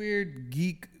was a weird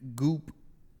geek goop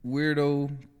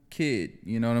weirdo kid,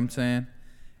 you know what I'm saying?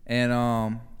 And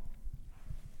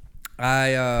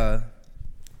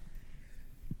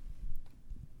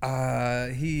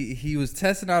he was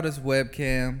testing out his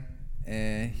webcam,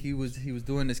 and he was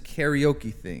doing this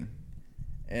karaoke thing,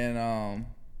 and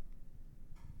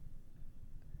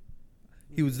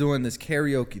he was doing this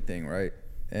karaoke thing, right?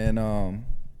 And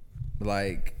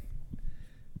like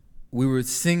we would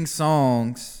sing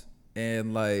songs,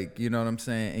 and like, you know what I'm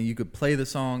saying, and you could play the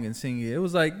song and sing it. It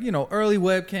was like, you know, early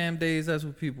webcam days. That's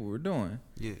what people were doing.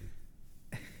 Yeah.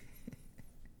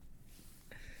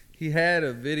 He had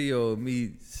a video of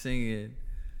me singing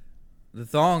the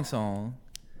thong song,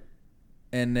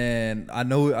 and then I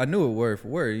knew it word for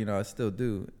word. You know, I still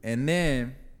do. And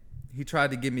then he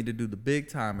tried to get me to do the big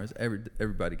timers.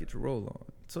 Everybody get your roll on.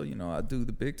 So, you know, I do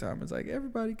the big timers, like,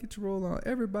 everybody get your roll on.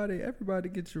 Everybody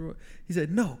get your roll. He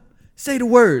said, no, say the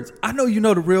words. I know you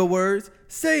know the real words.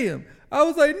 Say them. I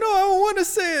was like, no, I don't want to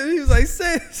say it. He was like,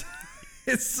 say it.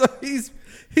 And so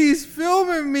he's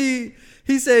filming me.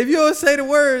 He said, if you don't say the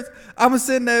words, I'm going to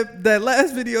send that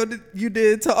last video that you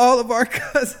did to all of our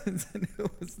cousins. And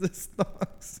it was this song.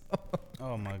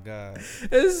 Oh, my God.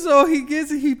 And so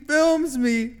he films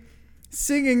me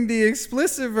singing the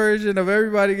explicit version of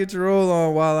Everybody Get Your Roll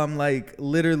On, while I'm like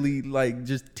literally like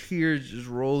just tears just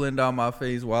rolling down my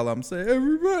face while I'm saying,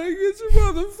 everybody get your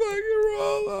motherfucking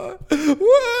roll on.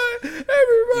 What?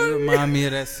 Everybody. You remind me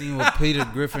of that scene with Peter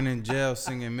Griffin in jail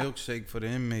singing Milkshake for the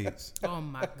inmates. Oh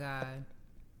my God.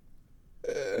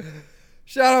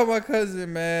 Shout out my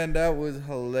cousin, man. That was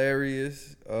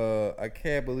hilarious. I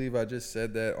can't believe I just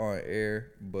said that on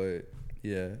air, but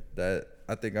yeah, that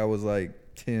I think I was like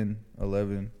 10,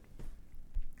 11.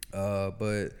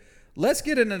 But let's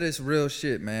get into this real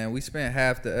shit, man. We spent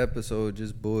half the episode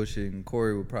just bullshitting.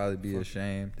 Corey would probably be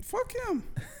ashamed. Fuck him.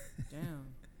 Damn.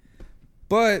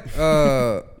 But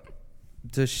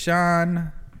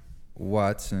Deshaun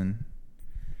Watson.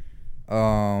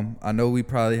 I know we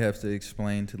probably have to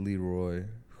explain to Leroy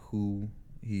who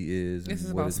he is This and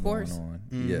is what about is sports? going on.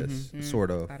 Mhm. Yes,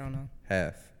 sort of. I don't know.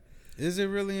 Half. Is it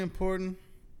really important?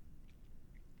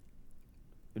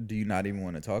 Do you not even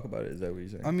want to talk about it? Is that what you're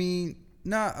saying? I mean,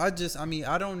 nah, I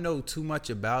don't know too much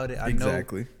about it. I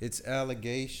Exactly. know it's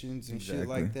allegations and shit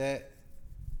Exactly. like that.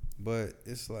 But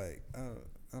it's like, I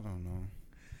don't know.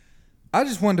 I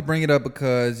just wanted to bring it up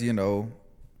because, you know,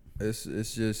 it's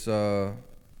just I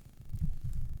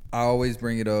always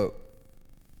bring it up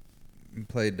and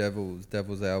play devil's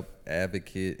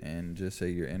advocate and just say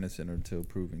you're innocent until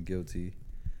proven guilty.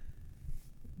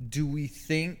 Do we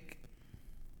think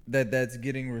that that's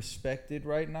getting respected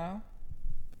right now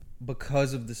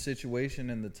because of the situation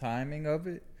and the timing of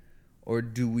it? Or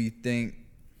do we think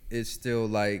it's still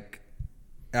like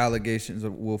allegations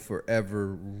will forever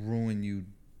ruin you?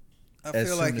 I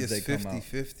feel like it's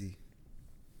 50-50.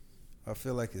 I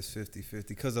feel like it's 50-50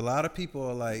 because a lot of people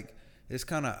are like, it's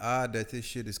kind of odd that this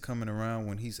shit is coming around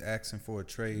when he's asking for a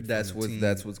trade. That's from the team.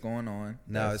 that's what's going on.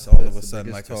 Now That's- it's all of a that's the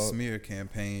sudden biggest like a talk. smear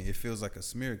campaign. It feels like a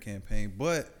smear campaign,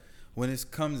 but when it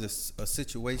comes to a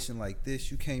situation like this,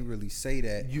 you can't really say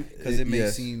that because it may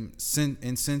yes. seem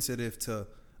insensitive to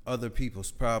other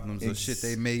people's problems or shit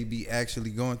they may be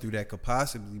actually going through that could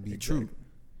possibly be true.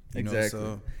 You know, Exactly.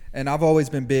 so And I've always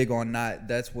been big on not.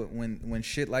 That's what when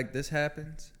shit like this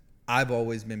happens, I've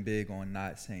always been big on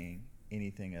not saying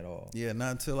anything at all. yeah,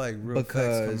 not until like real facts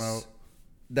Because come out.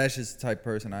 that's just the type of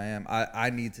person I am. I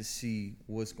need to see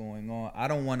what's going on. I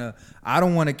don't want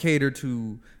to cater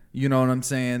to, you know what I'm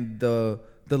saying, the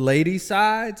lady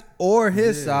sides or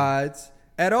his sides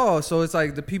at all. So it's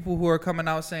like the people who are coming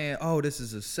out saying, "Oh, this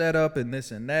is a setup and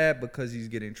this and that because he's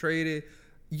getting traded."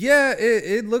 Yeah,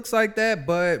 it looks like that,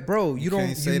 but bro, you can't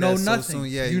don't say know that so nothing. soon.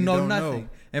 Yeah, you you know don't nothing. know.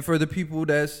 And for the people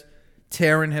that's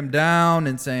tearing him down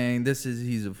and saying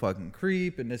he's a fucking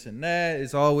creep and this and that,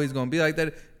 it's always gonna be like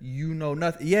that. You know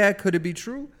nothing. Yeah, could it be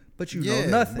true? But you know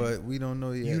nothing. But we don't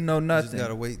know yet. You know nothing. Just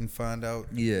gotta wait and find out.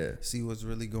 Yeah. See what's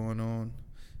really going on.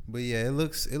 But yeah, it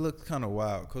looks kind of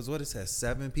wild. Cause what is that?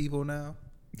 7 people now.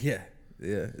 Yeah.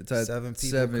 It's at 7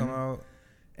 people come out.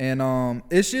 And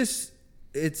it's just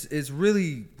it's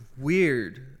really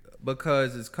weird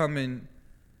because it's coming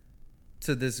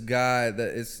to this guy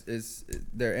that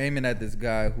they're aiming at this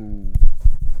guy who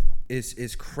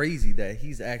is crazy that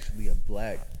he's actually a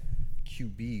black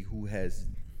QB who has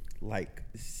like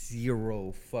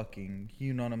zero fucking,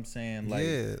 you know what I'm saying? Like,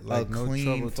 Yeah, like a no clean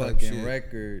trouble type fucking shit.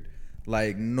 record.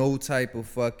 Like no type of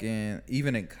fucking,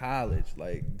 even in college,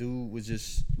 like dude was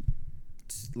just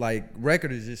like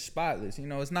record is just spotless. You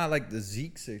know, it's not like the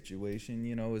Zeke situation.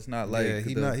 You know, it's not like yeah,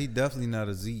 he definitely not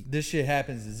a Zeke. this shit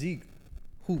happens to Zeke.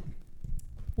 Who?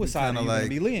 What We side kinda are you gonna like-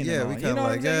 be leaning yeah, on? we You kinda know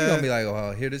what I'm like, saying? You gonna yeah. be like,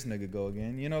 oh, here this nigga go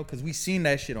again. You know, because we seen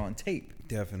that shit on tape.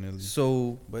 Definitely.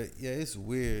 So But yeah, it's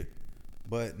weird.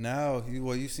 But now,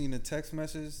 you seen the text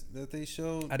message that they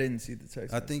showed? I didn't see the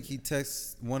text. I think he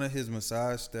texted one of his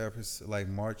massage therapists like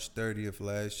March 30th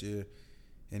last year,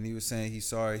 and he was saying he's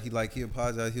sorry. He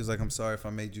apologized. He was like, "I'm sorry if I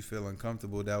made you feel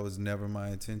uncomfortable. That was never my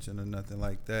intention or nothing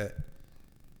like that,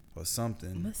 or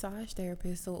something." Massage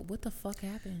therapist. So what the fuck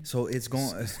happened? So it's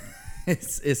going.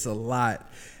 It's a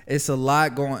lot. It's a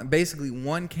lot going. Basically,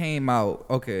 one came out.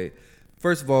 Okay,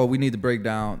 first of all, we need to break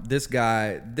down this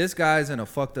guy. This guy's in a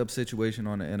fucked up situation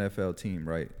on the NFL team,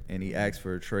 right? And he asked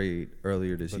for a trade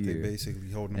earlier this But year. they basically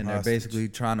holding him and hostage. they're basically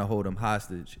trying to hold him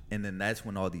hostage. And then that's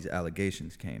when all these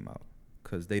allegations came out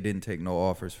because they didn't take no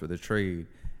offers for the trade,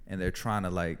 and they're trying to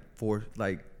like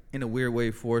in a weird way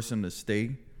force him to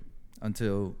stay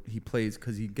until he plays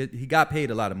because he got paid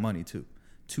a lot of money to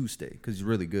stay because he's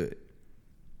really good.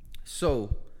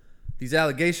 So these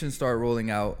allegations start rolling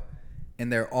out,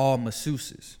 and they're all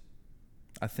masseuses.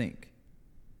 I think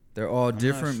they're all I'm not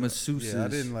different sure. masseuses Yeah, I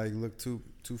didn't like look too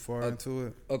far into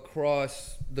it.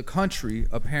 across the country.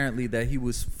 Apparently, that he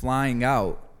was flying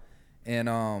out,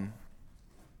 and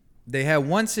they had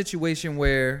one situation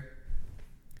where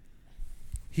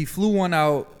he flew one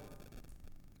out.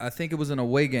 I think it was an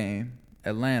away game,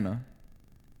 Atlanta,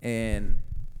 and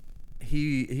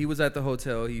he was at the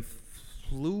hotel. He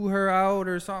flew her out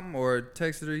or something, or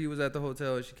texted her he was at the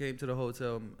hotel. She came to the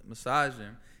hotel, massaged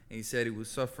him, and he said he was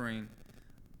suffering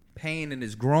pain in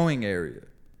his growing area.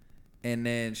 And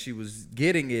then she was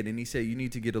getting it, and he said, you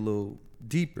need to get a little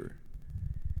deeper.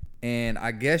 And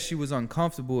I guess she was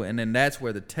uncomfortable, and then that's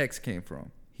where the text came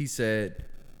from. He said,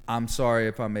 I'm sorry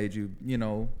if I made you,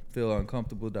 feel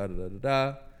uncomfortable,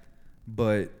 da-da-da-da-da.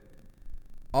 But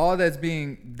all that's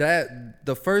being,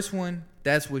 the first one,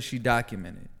 that's what she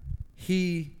documented.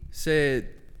 He said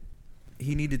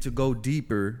he needed to go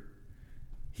deeper.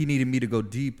 He needed me to go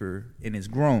deeper in his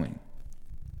growing.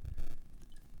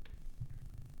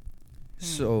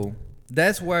 So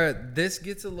that's where this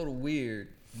gets a little weird,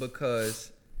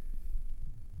 because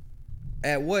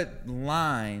at what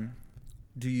line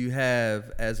do you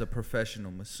have as a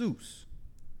professional masseuse?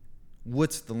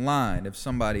 What's the line if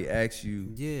somebody asks you,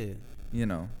 Yeah.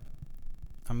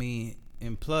 I mean,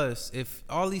 and plus, if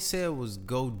all he said was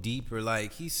go deeper,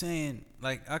 like he's saying,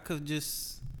 like I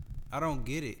don't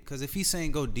get it. Because if he's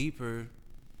saying go deeper,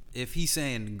 if he's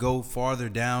saying go farther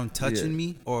down touching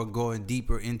me, or going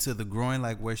deeper into the groin,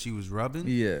 like where she was rubbing.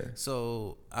 Yeah.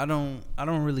 So I don't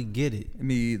really get it.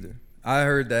 Me either. I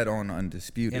heard that on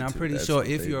Undisputed. And I'm too. pretty That's sure what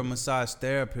if they you're a do. massage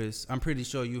therapist, I'm pretty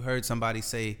sure you heard somebody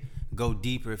say go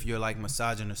deeper. If you're like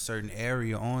massaging a certain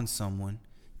area on someone,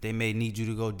 they may need you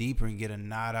to go deeper and get a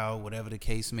knot out, whatever the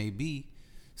case may be.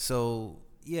 So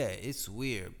yeah, it's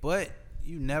weird, but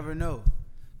you never know,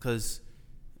 because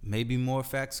maybe more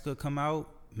facts could come out.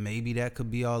 Maybe that could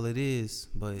be all it is.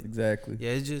 But Exactly. yeah,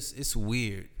 it's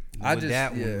weird. I With just-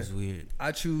 that one yeah. was weird.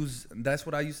 That's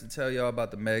what I used to tell y'all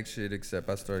about the Meg shit, except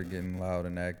I started getting loud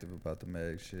and active about the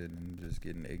Meg shit and just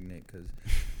getting ignorant because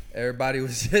everybody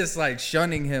was just like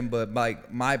shunning him. But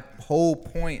like my whole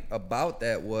point about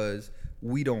that was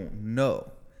we don't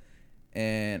know.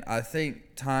 And I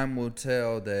think time will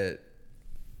tell that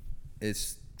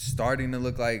it's starting to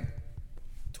look like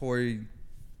Tory,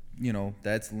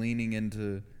 that's leaning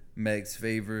into Meg's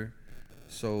favor.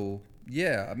 So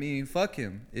yeah, I mean, fuck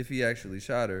him if he actually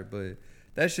shot her. But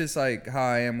that's just like how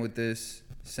I am with this.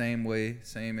 Same way,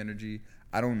 same energy.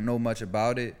 I don't know much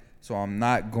about it, so I'm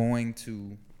not going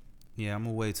to. Yeah, I'm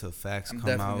gonna wait till facts I'm come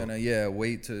definitely out. gonna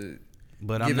wait to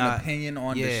but give I'm an not opinion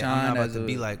on yeah, Deshaun I'm not about as to a,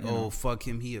 be like, you know. oh fuck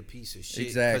him, he a piece of shit.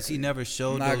 Exactly. Because he never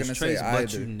showed I'm not those gonna say traits. But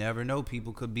either. you never know.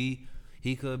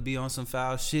 He could be on some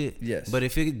foul shit. Yes. But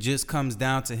if it just comes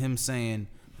down to him saying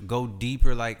go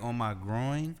deeper, like on my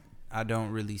groin, I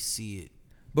don't really see it.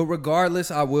 But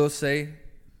regardless, I will say,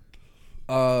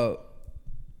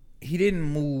 he didn't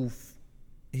move.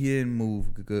 He didn't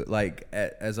move good. Like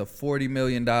as a $40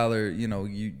 million,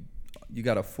 you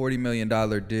got a $40 million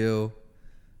deal.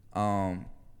 I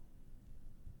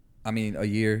mean, a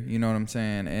year. You know what I'm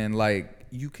saying? And like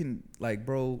you can, like,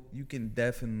 bro, you can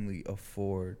definitely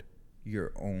afford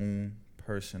your own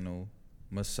personal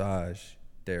massage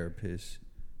therapist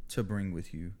to bring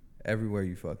with you everywhere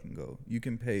you fucking go. You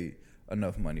can pay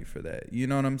enough money for that. You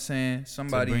know what I'm saying? To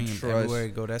Somebody bring you him trust. everywhere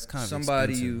you go, that's kind of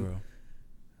somebody expensive, you- bro.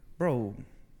 Bro,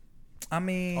 I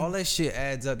mean, All that shit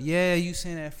adds up. Yeah, you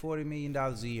saying that $40 million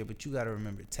a year, but you got to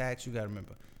remember tax. You got to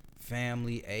remember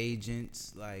family,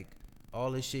 agents, like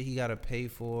all this shit he got to pay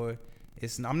for.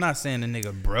 I'm not saying the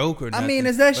nigga broke or nothing. I mean,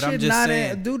 is that but I'm shit just not?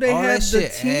 saying, Do they all have that the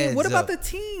shit team? What adds about up. the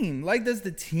team? Like, does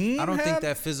the team? I don't think have-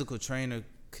 that physical trainer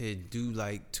could do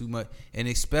like too much, and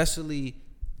especially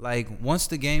like once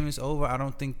the game is over, I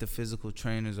don't think the physical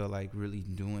trainers are like really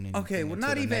doing anything. Okay, well, until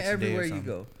not the even next day or everywhere you something.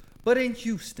 go, but in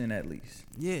Houston at least.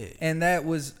 Yeah, And that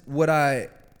was what I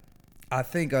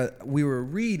think we were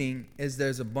reading is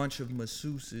there's a bunch of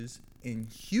masseuses in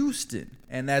Houston,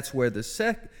 and that's where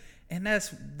and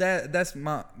that's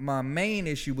my main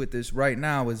issue with this right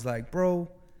now is like, bro,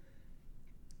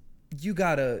 you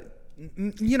gotta,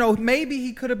 you know, maybe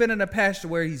he could have been in a patch to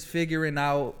where he's figuring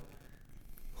out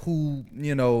who,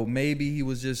 you know, maybe he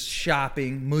was just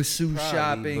shopping, masseuse Probably,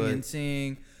 shopping but- and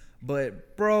seeing,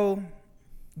 but bro,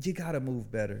 you gotta move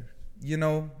better. You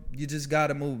know, you just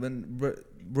gotta move, and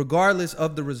regardless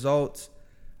of the results,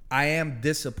 I am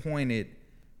disappointed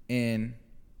in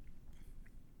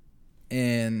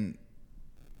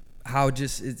how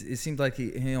just it seems like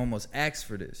he almost asked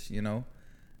for this. You know,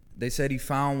 they said he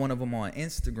found one of them on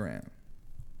Instagram.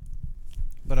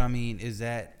 but I mean, is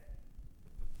that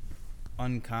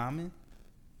uncommon?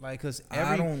 Like, cause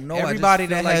I don't know. I just everybody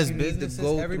feel that like has you need to businesses,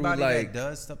 go through, everybody like- that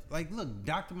does stuff, like, look,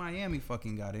 Dr. Miami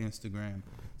fucking got an Instagram,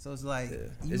 so it's like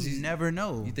Yeah. Is you he- never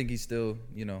know. You think he's still,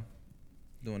 you know,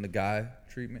 doing the guy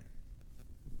treatment,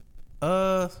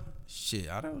 Shit,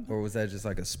 I don't know. or was that just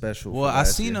like a special? Well, for I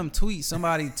last seen year? him tweet.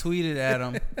 Somebody tweeted at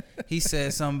him. He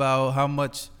said something about how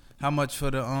much for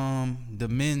the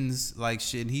men's like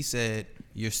shit. And he said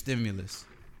your stimulus.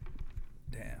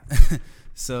 Damn,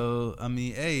 So I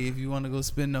mean, hey, if you want to go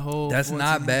spend the whole, that's 14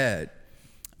 not bad.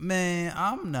 Man,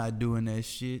 I'm not doing that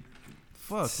shit.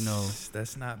 Fuck no.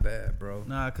 That's not bad, bro.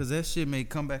 Nah, cause that shit may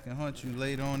come back and haunt you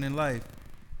later on in life.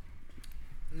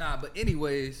 Nah, but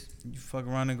anyways, You fuck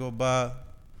around and go buy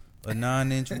a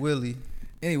 9-inch Willie.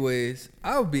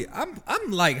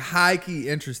 I'm like high key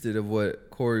interested of what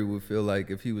Corey would feel like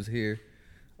if he was here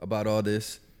about all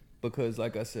this, because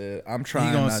like I said, I'm He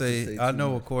trying gonna not to say, say I too know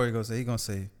much. what Corey gonna say. He gonna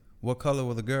say, what color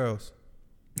were the girls?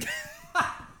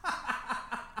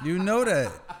 You know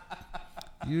that.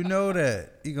 You know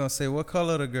that. He gonna say, what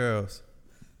color the girls?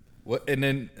 What, and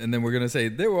then we're gonna say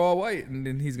they were all white, and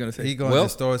then he's gonna say, He gonna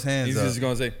just throw his hands he's up. just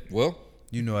gonna say, well,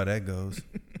 You know how that goes.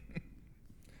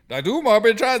 I do, I've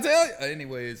been trying to tell you.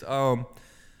 Anyways, bruh,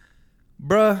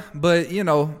 but you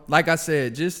know, like I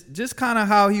said, just kind of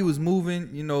how he was moving,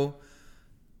 you know.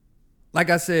 Like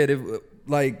I said, if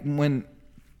like when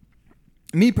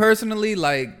me personally,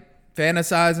 like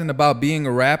fantasizing about being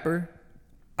a rapper,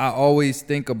 I always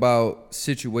think about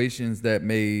situations that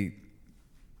may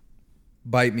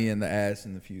bite me in the ass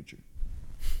in the future.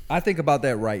 I think about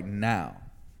that right now.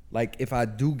 Like if I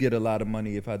do get a lot of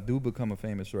money, if I do become a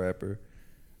famous rapper,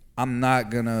 I'm not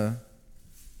gonna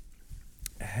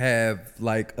have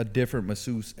like a different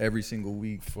masseuse every single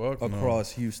week Fuck no.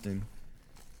 across Houston.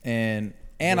 And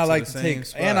Go I to like the to same take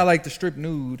spot. and I like to strip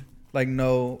nude. Like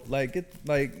no,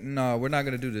 we're not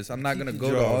gonna do this. I'm not Keep gonna your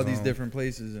go to all drawers these on. different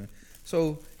places. And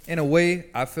so in a way,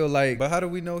 I feel like But how do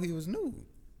we know he was nude?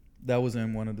 that was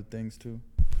in one of the things too.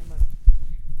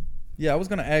 Yeah, I was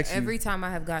gonna ask you. Every time I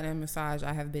have gotten a massage,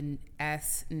 I have been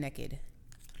ass naked.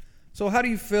 So how do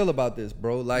you feel about this,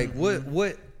 bro? Like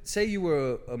what say you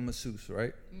were a masseuse,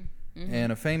 right?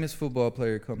 And a famous football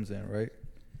player comes in, right?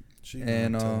 She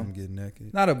And, gonna tell him get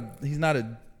naked. He's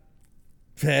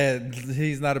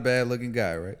not a bad looking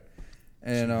guy, right?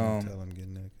 She And gonna tell him get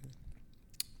naked.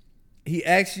 he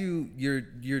asks you,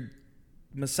 you're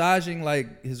massaging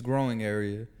like his growing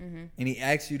area, and he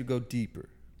asks you to go deeper.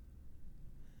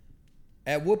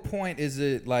 At what point is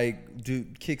it like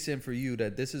kicks in for you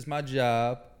that this is my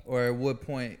job, or at what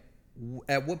point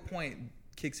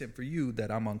kicks in for you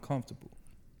that I'm uncomfortable?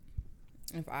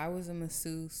 If I was a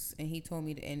masseuse and he told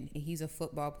me to, and he's a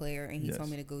football player and he Yes. told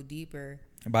me to go deeper,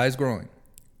 By his growing.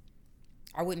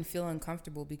 I wouldn't feel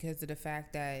uncomfortable because of the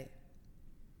fact that,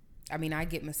 I mean, I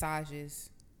get massages.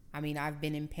 I mean, I've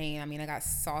been in pain. I mean, I got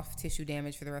soft tissue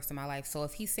damage for the rest of my life. So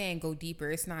if he's saying go deeper,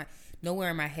 it's not, nowhere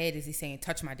in my head is he saying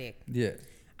touch my dick. Yeah.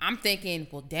 I'm thinking,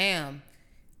 well, damn,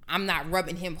 I'm not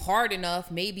rubbing him hard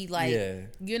enough. Maybe like, Yeah.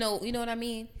 you know what I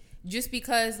mean? Just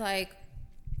because like,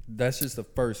 That's just the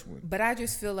first one. but I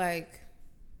just feel like,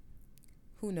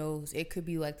 who knows? It could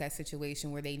be like that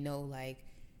situation where they know, like,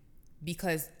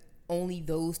 because only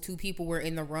those two people were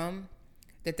in the room,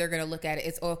 that they're gonna look at it.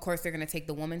 It's of course they're gonna take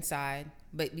the woman's side,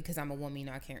 but because I'm a woman, you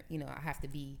know, I can't, you know, I have to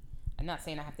be. I'm not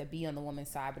saying I have to be on the woman's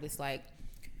side, but it's like,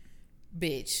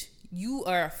 bitch, you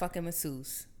are a fucking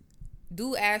masseuse.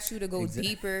 Dude asked you to go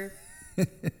deeper.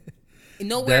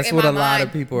 Nowhere That's in what my a lot mind,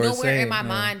 of people are nowhere saying. in my yeah.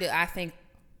 mind do I think,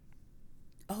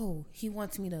 oh, he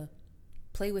wants me to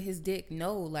play with his dick.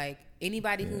 No, like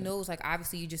anybody who knows, like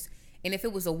obviously you just, and if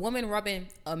it was a woman rubbing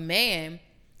a man,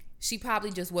 she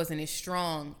probably just wasn't as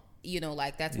strong. You know,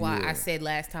 like that's why I said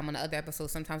last time on the other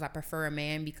episode, sometimes I prefer a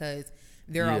man because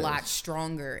they're a lot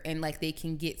stronger and like they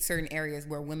can get certain areas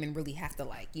where women really have to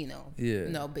like, you know,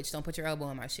 no, bitch, don't put your elbow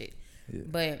in my shit. Yeah.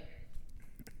 But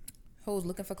hoes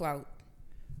looking for clout.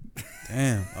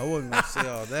 Damn, I wasn't gonna say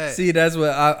all that. See, that's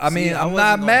what I mean. I'm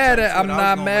not mad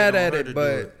at it,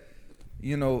 but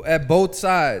you know, at both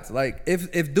sides. Like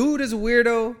if dude is a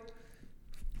weirdo,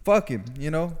 fuck him,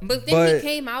 you know. But then he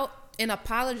came out and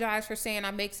apologized for saying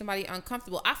I make somebody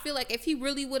uncomfortable. I feel like if he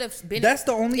really would have been, that's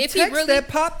the only text that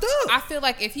popped up. I feel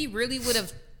like if he really would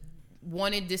have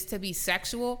wanted this to be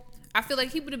sexual, I feel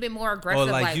like he would have been more aggressive.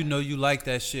 Or like you know you like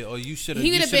that shit, or you should have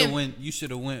went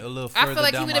a little further. I feel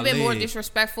like he would have been more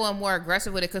disrespectful and more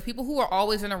aggressive with it because people who are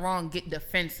always in the wrong get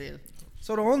defensive.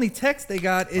 So the only text they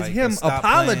got is like, him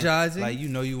apologizing, like you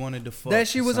know you wanted to fuck that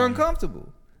she was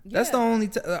uncomfortable. Yeah. That's the only.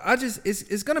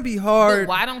 It's gonna be hard.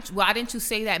 But why didn't you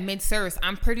say that mid-service?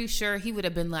 I'm pretty sure he would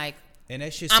have been like, and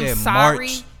that shit I'm said sorry.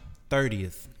 March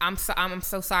 30th. I'm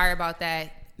so sorry about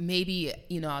that. Maybe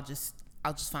you know I'll just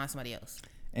find somebody else.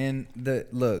 And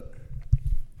look,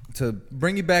 to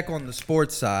bring you back on the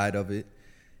sports side of it,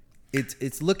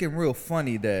 it's looking real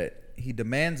funny that he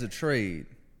demands a trade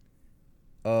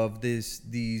of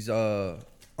these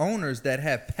owners that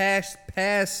have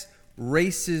past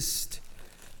racist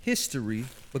history,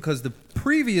 because the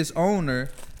previous owner,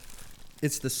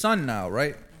 it's the son now,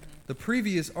 right? The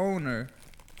previous owner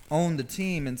owned the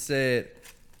team and said,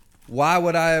 why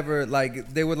would I ever,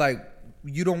 like, they were like,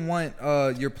 you don't want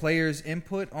your players'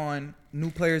 input on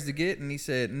new players to get? And he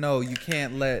said, no, you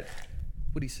can't let,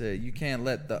 what he said, you can't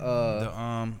let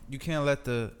you can't let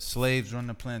the slaves run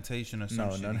the plantation or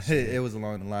something. No, it was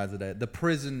along the lines of that. The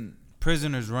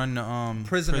prisoners run the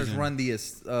prisoners run the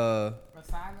asylum?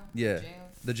 Yeah,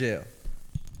 the jail.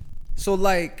 So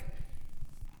like,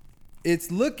 it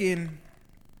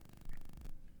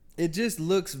just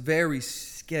looks very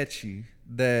sketchy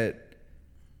that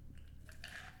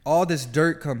all this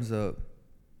dirt comes up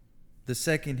the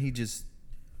second he just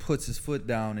puts his foot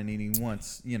down and he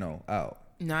wants, you know, out.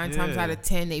 9 times out of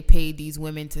 10, they paid these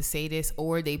women to say this,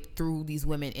 or they threw these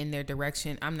women in their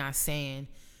direction. I'm not saying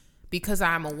because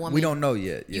I'm a woman. We don't know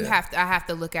yet. Yeah. I have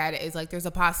to look at it as like there's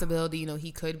a possibility, you know,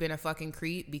 he could have been a fucking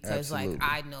creep because Absolutely. like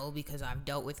I know because I've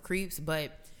dealt with creeps.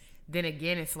 But then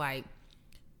again, it's like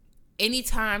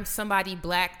anytime somebody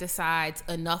black decides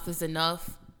enough is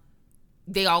enough,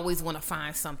 they always want to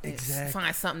find something. Exactly.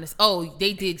 Find something that's, oh,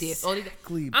 they did this.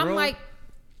 Exactly, I'm bro. like,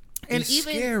 and it's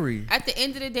even scary. At the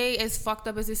end of the day, as fucked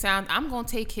up as it sounds, I'm gonna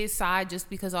take his side just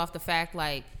because off the fact,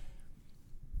 like,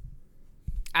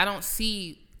 I don't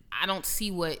see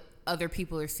what other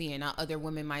people are seeing. Now, other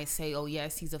women might say, oh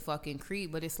yes, he's a fucking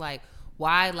creep, but it's like,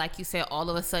 why, like you said, all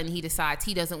of a sudden he decides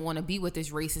he doesn't want to be with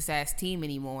this racist ass team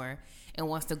anymore and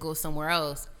wants to go somewhere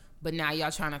else, but now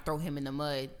y'all trying to throw him in the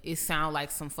mud. It sounds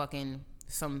like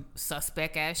some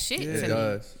suspect ass shit to me. It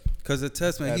does. Because the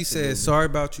testament, he said, sorry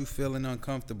about you feeling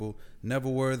uncomfortable. Never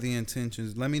were the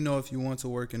intentions. Let me know if you want to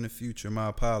work in the future. My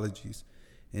apologies.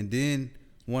 And then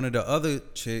one of the other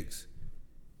chicks,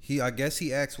 I guess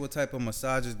he asked what type of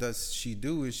massages does she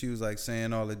do, and she was like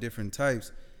saying all the different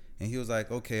types. And he was like,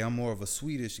 okay, I'm more of a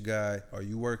Swedish guy. Are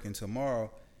you working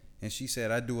tomorrow? And she said,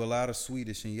 I do a lot of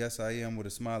Swedish, and yes, I am, with a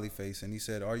smiley face. And he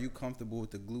said, are you comfortable with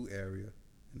the glute area?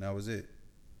 And that was it.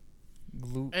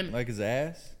 Glute, And like his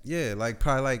ass? Yeah, like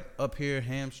probably like up here,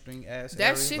 hamstring, ass That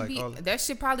area, should like be all that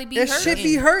should probably be That hurting. should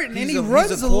be hurting, and he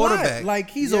runs a lot. Like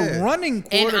he's a running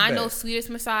quarterback. And I know Swedish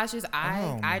massages.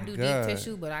 I do God. deep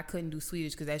tissue, but I couldn't do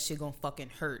Swedish because that shit gonna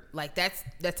fucking hurt. Like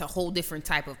that's a whole different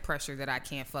type of pressure that I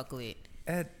can't fuck with.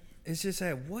 It's just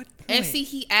at what point? And see,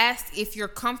 he asked if you're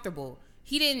comfortable.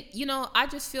 He didn't. You know, I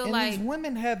just feel and like these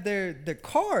women have their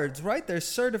cards, right? Their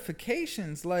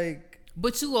certifications, like.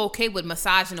 But you okay with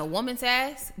massaging a woman's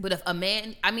ass? But if a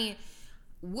man, I mean,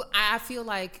 I feel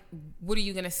like, what are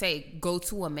you going to say? Go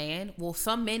to a man? Well,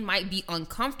 some men might be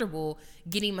uncomfortable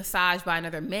getting massaged by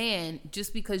another man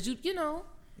just because you know.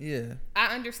 Yeah.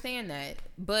 I understand that.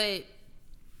 But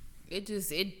I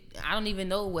don't even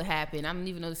know what happened. I don't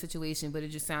even know the situation, but it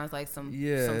just sounds like some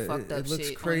fucked up shit. It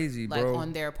looks crazy, like bro.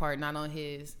 on their part, not on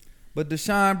his. But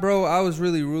Deshaun, bro, I was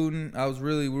really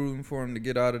rooting for him to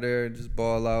get out of there and just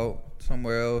ball out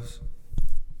somewhere else.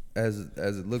 As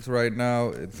it looks right now,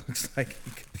 it looks like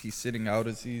he could be sitting out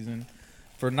a season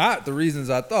for not the reasons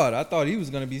I thought. I thought he was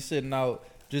gonna be sitting out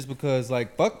just because,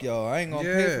 like, fuck y'all, I ain't gonna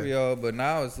pay for y'all. But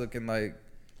now it's looking like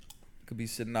could be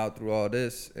sitting out through all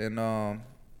this. And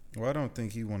well, I don't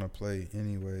think he want to play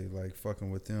anyway. Like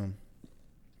fucking with them.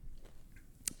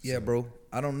 Yeah, bro.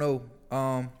 I don't know.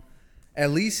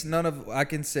 At least none of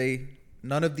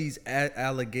these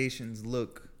allegations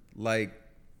look like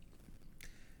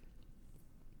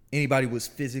anybody was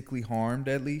physically harmed,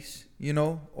 at least, you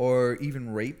know, or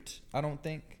even raped. I don't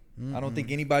think. I don't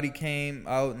think anybody came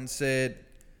out and said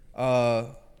there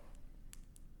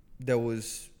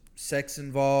was sex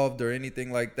involved or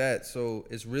anything like that. So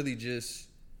it's really just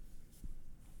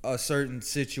a certain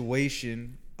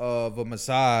situation of a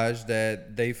massage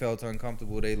that they felt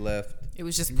uncomfortable. They left. It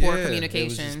was just poor communication. It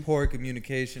was just poor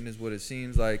communication is what it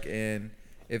seems like. And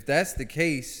if that's the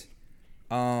case,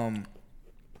 I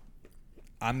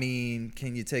mean,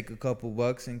 can you take a couple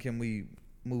bucks and can we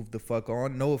move the fuck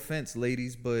on? No offense,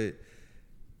 ladies, but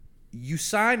you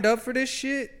signed up for this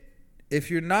shit.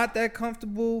 If you're not that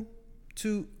comfortable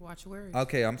to watch your words.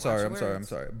 Okay, I'm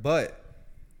sorry. But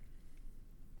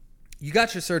you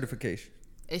got your certification.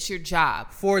 It's your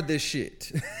job for this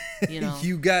shit. You know,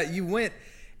 you went,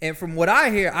 and from what I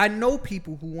hear, I know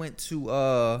people who went to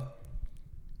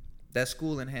that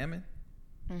school in Hammond.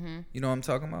 Mm-hmm. You know what I'm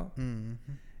talking about?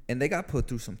 Mm-hmm. And they got put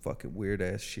through some fucking weird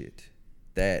ass shit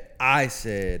that I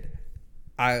said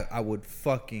I would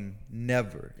fucking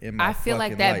never in my. I feel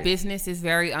like that life. Business is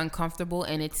very uncomfortable,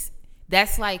 and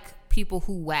that's like people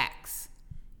who wax.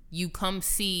 You come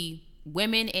see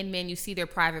women and men, you see their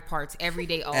private parts every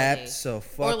day, all day.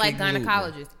 Or like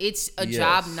gynecologists. It's a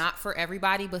job not for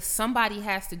everybody, but somebody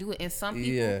has to do it. And some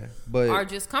people are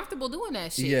just comfortable doing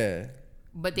that shit. Yeah.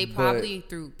 But they probably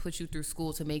put you through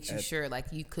school to make you sure like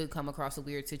you could come across a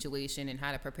weird situation and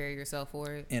how to prepare yourself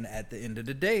for it. And at the end of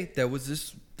the day, there was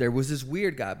this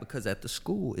weird guy, because at the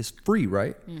school it's free,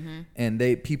 right? Mm-hmm.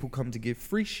 And people come to get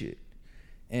free shit.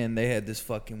 And they had this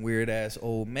fucking weird ass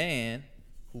old man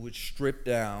who would strip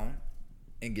down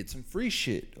and get some free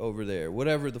shit over there,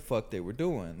 whatever the fuck they were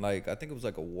doing. Like, I think it was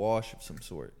like a wash of some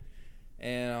sort.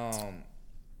 And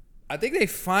I think they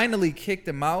finally kicked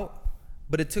him out,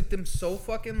 but it took them so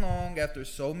fucking long after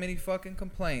so many fucking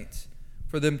complaints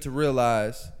for them to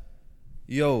realize,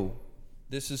 yo,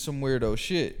 this is some weirdo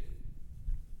shit.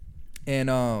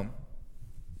 And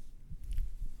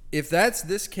if that's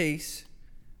this case,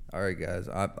 all right, guys,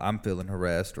 I'm feeling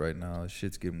harassed right now.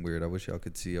 Shit's getting weird. I wish y'all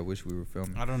could see. I wish we were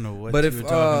filming. I don't know what you were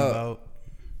talking about.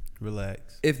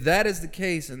 Relax. If that is the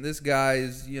case and this guy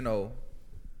is, you know,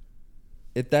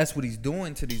 if that's what he's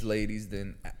doing to these ladies,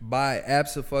 then by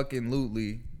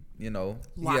abso-fucking-lutely, you know,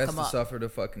 lock he has to up. suffer the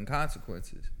fucking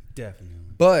consequences.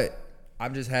 Definitely.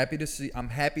 I'm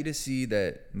happy to see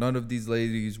that none of these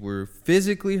ladies were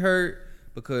physically hurt,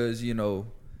 because, you know,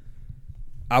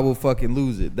 I will fucking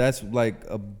lose it. That's like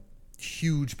a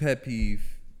huge pet peeve,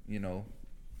 you know,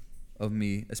 of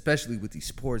me, especially with these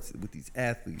sports, with these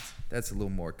athletes. That's a little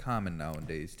more common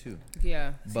nowadays too.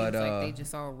 Yeah, but seems like they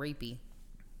just all rapey.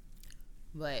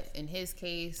 But in his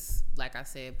case, like I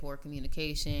said, poor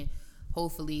communication.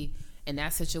 Hopefully, in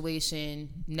that situation,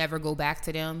 never go back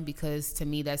to them, because to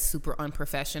me that's super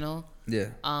unprofessional. Yeah.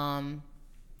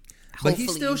 But he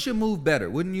still should move better.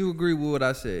 Wouldn't you agree with what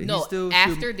I said? No, he still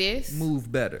after this,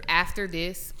 move better. After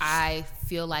this, I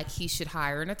feel like he should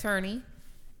hire an attorney,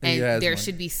 and there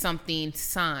should be something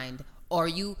signed. Or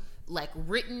you like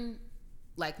written,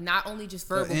 like not only just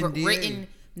verbal, but written.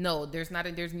 No, there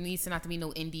needs to not to be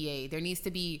no NDA. There needs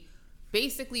to be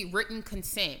basically written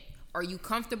consent. Are you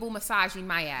comfortable massaging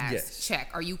my ass? Yes. Check.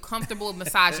 Are you comfortable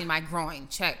massaging my groin?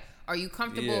 Check. Are you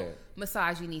comfortable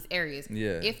massaging these areas?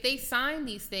 Yeah. If they sign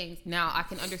these things, now I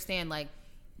can understand, like,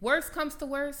 worst comes to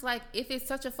worst, like, if it's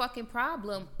such a fucking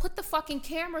problem, put the fucking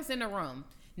cameras in the room.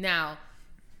 Now,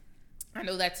 I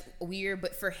know that's weird,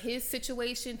 but for his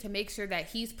situation, to make sure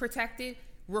that he's protected,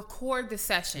 record the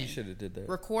session. You should have did that.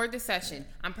 Record the session.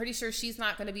 I'm pretty sure she's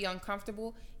not going to be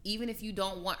uncomfortable. Even if you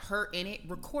don't want her in it,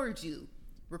 record you.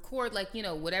 Record, like, you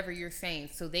know, whatever you're saying,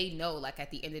 so they know, like,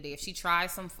 at the end of the day, if she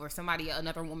tries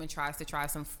another woman tries to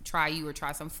try you or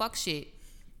try some fuck shit,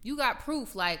 you got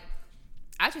proof. Like,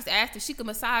 I just asked if she could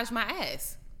massage my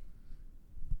ass.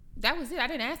 That was it. I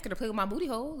didn't ask her to play with my booty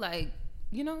hole. Like,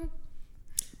 you know.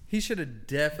 He should have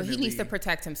definitely. But he needs to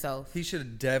protect himself. He should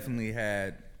have definitely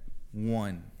had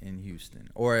one in Houston,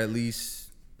 or at least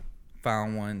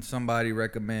found one. Somebody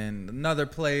recommend another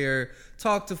player.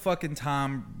 Talk to fucking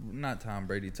not Tom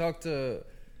Brady. Talk to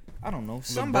I don't know,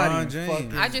 somebody LeBron in James.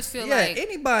 fucking, I just feel yeah, like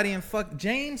anybody in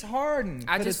James Harden.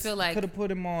 I just feel like could have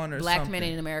put him on or black something. men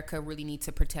in America really need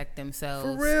to protect themselves.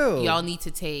 For real. Y'all need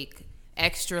to take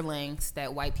extra lengths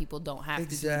that white people don't have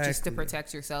to do just to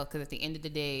protect yourself. Because at the end of the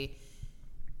day,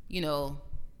 you know,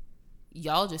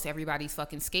 y'all just everybody's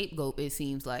fucking scapegoat, it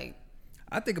seems like.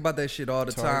 I think about that shit all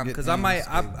the time Target because and I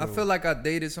scapegoat. feel like I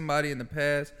dated somebody in the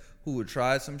past who would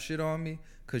try some shit on me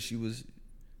because she was,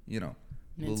 you know,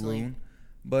 Mentally balloon.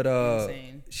 But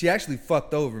insane. she actually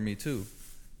fucked over me too.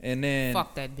 And then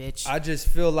Fuck that bitch. I just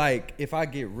feel like if I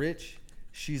get rich,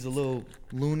 she's a little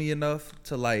loony enough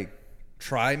to like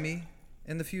try me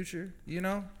in the future, you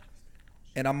know?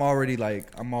 And I'm already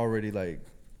like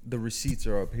the receipts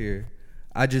are up here.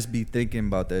 I just be thinking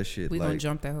about that shit. We like, gonna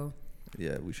jump that hoe.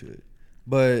 yeah, we should.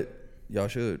 But y'all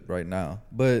should right now.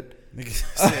 But Nigga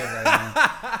said right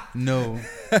now. No.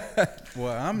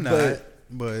 Well, I'm not.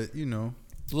 But you know.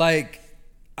 like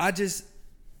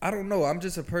I don't know. I'm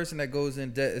just a person that goes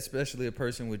in debt, especially a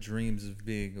person with dreams of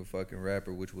being a fucking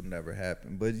rapper, which would never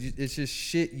happen. But it's just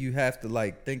shit you have to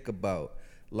like think about.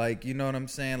 Like, you know what I'm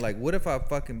saying? Like, what if I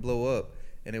fucking blow up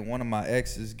and then one of my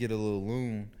exes get a little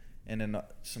loon and then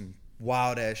some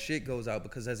wild ass shit goes out?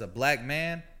 Because as a black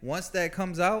man, once that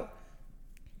comes out,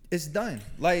 it's done.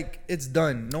 Like, it's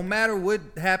done. No matter what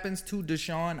happens to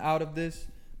Deshaun out of this,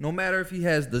 no matter if he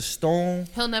has the stone,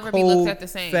 He'll never be looked at the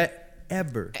same.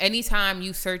 Ever. Anytime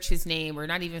you search his name, or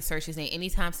not even search his name,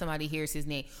 anytime somebody hears his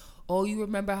name, oh, you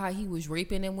remember how he was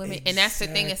raping them women? And that's the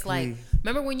thing. It's like,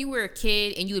 remember when you were a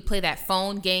kid and you would play that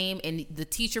phone game and the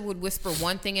teacher would whisper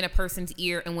one thing in a person's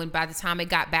ear, and when by the time it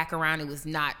got back around, it was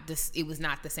not the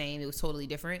same. It was totally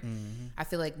different. Mm-hmm. I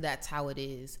feel like that's how it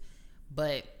is,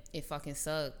 but it fucking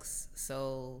sucks.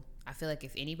 So I feel like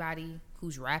if anybody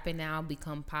who's rapping now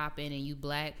become popping and you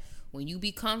black, when you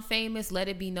become famous, let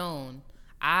it be known.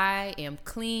 I am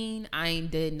clean. I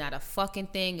ain't did not a fucking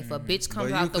thing. If a bitch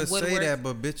comes out the woodwork, you could say that,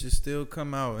 but bitches still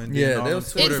come out and Yeah, then all they'll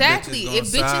them Twitter exactly. Bitches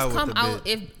If bitches come out,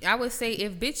 bitch. if I would say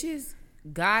if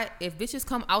bitches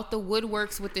come out the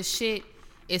woodworks with the shit,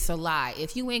 it's a lie.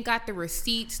 If you ain't got the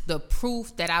receipts, the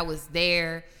proof that I was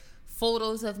there,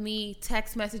 photos of me,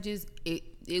 text messages,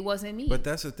 it wasn't me. But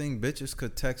that's the thing, bitches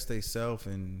could text theyself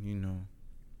and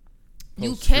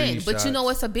You post can, but you know screenshots.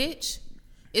 what's a bitch?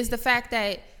 Is the fact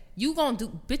that you gonna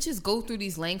do, bitches go through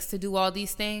these lengths to do all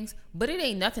these things, but it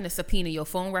ain't nothing to subpoena your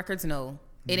phone records. No,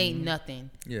 it ain't nothing.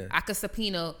 Yeah. I could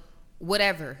subpoena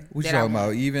whatever. What you that I talking want.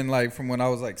 about? Even like from when I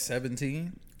was like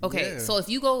 17? Okay, Yeah. so if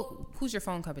you go, who's your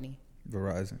phone company?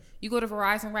 Verizon. You go to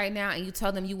Verizon right now and you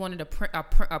tell them you wanted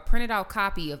a printed out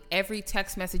copy of every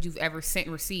text message you've ever sent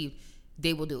and received,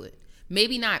 they will do it.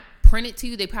 Maybe not print it to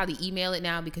you. They probably email it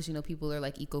now because, you know, people are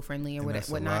like eco-friendly or And that's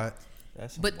a whatnot. lot.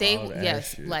 That's some But they, wild ass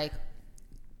yes, shit. like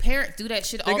parents do that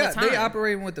shit all the time. They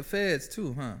operating with the feds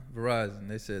too, huh? Verizon.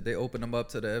 They said they opened them up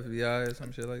to the FBI or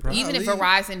some shit like that. Even if Probably.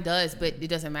 Verizon does, but it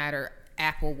doesn't matter.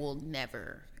 Apple will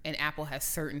never. And Apple has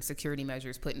certain security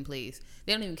measures put in place.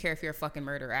 They don't even care if you're a fucking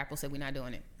murderer. Apple said we're not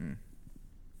doing it.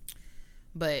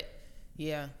 But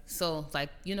yeah, so like,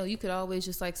 you know, you could always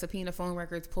just like subpoena phone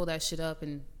records, pull that shit up,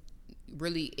 and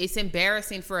really, it's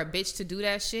embarrassing for a bitch to do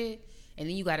that shit, and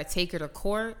then you got to take her to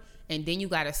court, and then you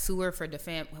got to sue her for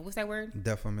what's that word?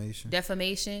 Defamation.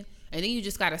 And then you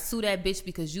just got to sue that bitch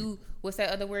because what's that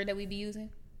other word that we be using?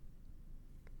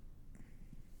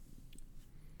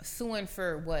 Suing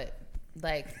for what?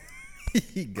 Like,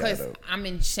 He got because up. I'm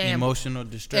in shambles.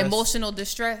 Emotional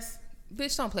distress.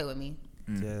 Bitch, don't play with me.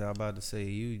 Yeah, I'm about to say,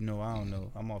 I don't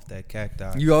know. I'm off that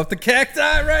cacti. You off the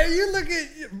cacti, right? You look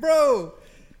at, bro.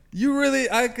 You really,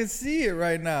 I could see it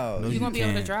right now. No, You gonna be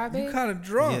able to can't. drive, babe? You kind of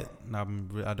drunk. Yeah,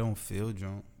 I don't feel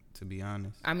drunk, to be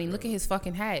honest. I mean, look at his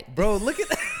fucking hat. Bro, look at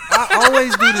that. I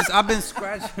always do this. I've been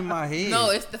scratching my head. No,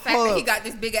 it's the fact Hold that he up. got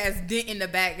this big ass dent in the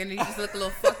back and he just look a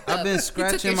little fucked up. I've been He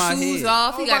scratching took my his shoes head.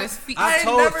 off. He Oh got my- his feet. I ain't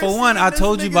I never seen I this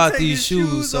told you nigga about take these his shoes.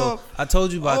 shoes So off. I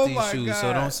told you about Oh these my shoes. So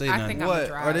God. don't say I nothing. think I'm What?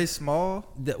 dry. Are they small?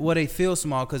 Well, they feel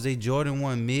small because they Jordan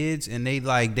 1 mids and they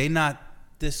not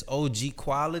this OG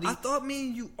quality. I thought me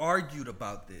and you argued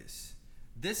about this.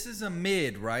 This is a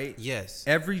mid, right? Yes.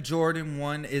 Every Jordan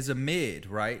 1 is a mid,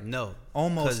 right? No.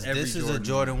 Almost 'Cause every this is a Jordan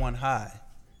Jordan 1 high.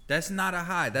 That's not a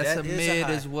high. That's That a is mid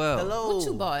high. as well. Hello. What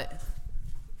you bought?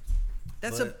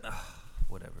 That's But-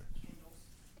 whatever.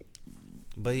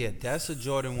 But yeah, that's a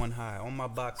Jordan 1 high. On my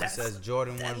box it says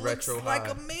Jordan 1 that retro looks high.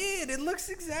 like a mid. It looks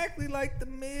exactly like the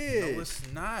mid. No, it's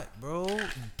not, bro.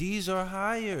 These are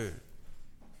higher.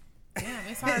 Damn,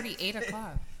 it's already 8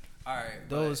 o'clock. All right.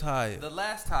 Those higher. The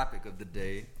last topic of the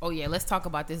day. Oh yeah, let's talk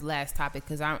about this last topic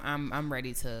because I'm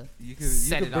ready to You could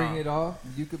set it bring off. it off.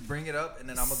 You could bring it up, and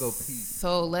then I'm gonna go pee.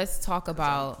 So let's talk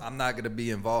about. I'm not gonna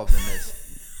be involved in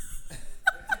this.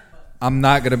 I'm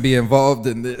not gonna be involved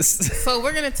in this. So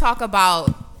we're gonna talk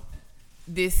about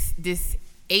this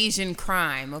Asian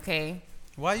crime, okay?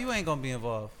 Why you ain't gonna be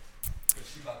involved?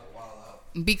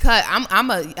 Because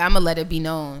I'm a let it be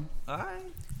known. All right.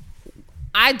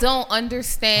 I don't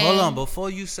understand. Hold on, before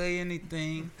you say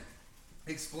anything,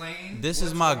 Explain. this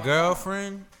is my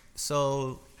girlfriend,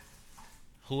 so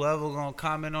whoever gonna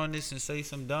comment on this and say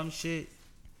some dumb shit,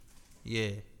 yeah.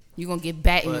 You gonna get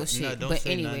back in But your shit. no, don't But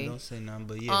say anyway, nothing, don't say nothing.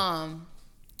 But yeah,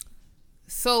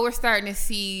 so we're starting to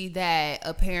see that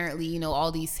apparently, you know,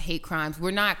 all these hate crimes.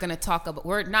 We're not gonna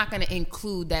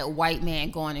include that white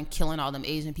man going and killing all them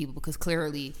Asian people because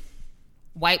clearly,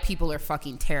 white people are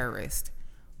fucking terrorists.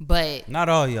 But not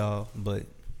all y'all, but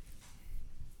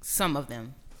some of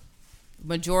them,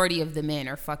 majority of the men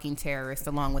are fucking terrorists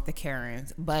along with the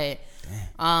Karens. But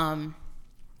I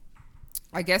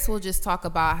guess we'll just talk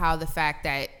about how the fact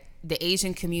that the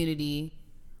Asian community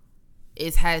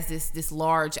has this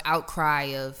large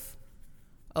outcry of,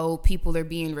 oh, people are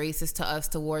being racist to us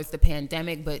towards the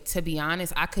pandemic. But to be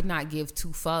honest, I could not give two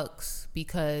fucks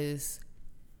because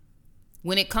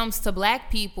when it comes to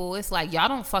black people, it's like y'all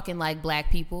don't fucking like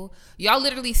black people. Y'all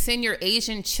literally send your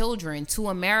Asian children to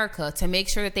America to make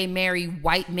sure that they marry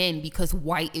white men because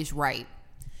white is right.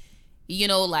 You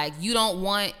know, like you don't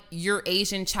want your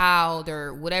Asian child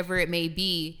or whatever it may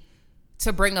be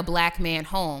to bring a black man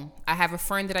home. I have a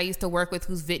friend that I used to work with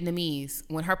who's Vietnamese.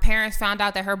 When her parents found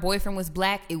out that her boyfriend was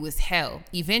black, it was hell.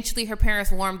 Eventually her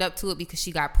parents warmed up to it because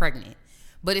she got pregnant.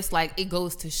 But it's like, it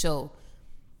goes to show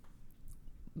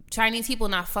Chinese people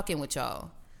not fucking with y'all.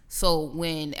 So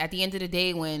when at the end of the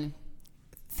day, when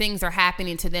things are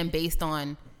happening to them based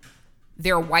on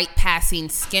their white passing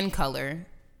skin color,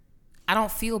 I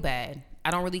don't feel bad.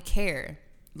 I don't really care.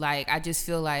 Like, I just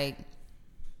feel like,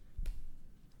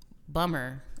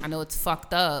 bummer. I know it's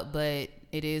fucked up, but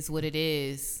it is what it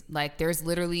is. Like, there's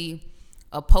literally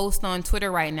a post on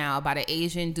Twitter right now about an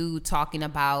Asian dude talking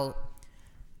about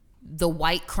the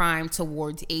white crime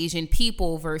towards Asian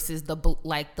people versus the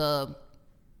black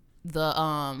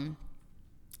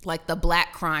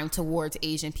crime towards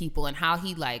Asian people, and how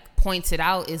he like points it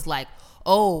out is like,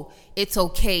 oh, it's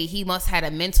okay, he must had a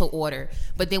mental order.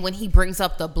 But then when he brings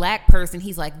up the black person,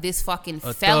 he's like, this fucking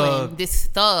felon, this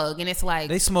thug. And it's like,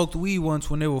 they smoked weed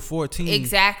once when they were 14.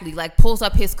 Exactly. Like, pulls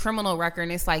up his criminal record,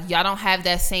 and it's like, y'all don't have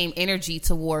that same energy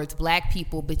towards black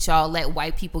people, but y'all let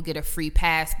white people get a free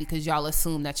pass because y'all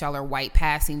assume that y'all are white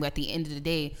passing. But at the end of the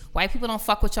day, white people don't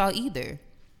fuck with y'all either.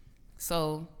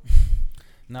 So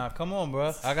nah, come on,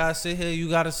 bro. I gotta sit here. You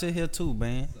gotta sit here too,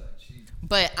 man.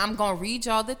 But I'm gonna read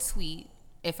y'all the tweet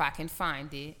if I can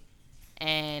find it,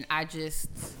 and I just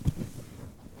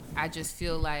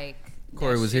feel like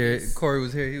Corey was here.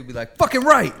 He would be like, "Fucking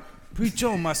right, preach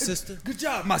on, my sister. Good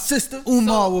job, my sister."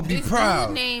 Umar will be this proud.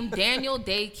 Dude named Daniel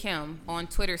Day Kim on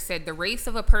Twitter said, "The race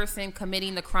of a person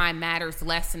committing the crime matters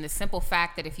less than the simple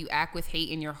fact that if you act with hate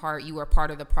in your heart, you are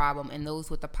part of the problem, and those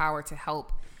with the power to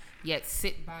help yet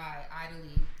sit by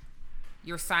idly,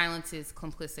 your silence is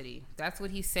complicity." That's what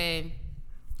he said.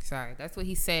 That's what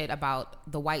he said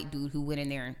about the white dude who went in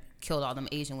there and killed all them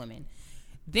Asian women.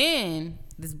 Then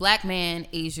this black man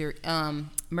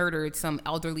murdered some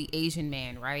elderly Asian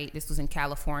man, right? This was in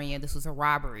California. This was a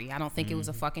robbery. I don't think it was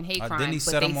a fucking hate crime. Didn't he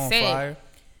set him on fire?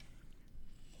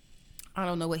 I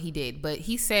don't know what he did, but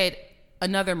he said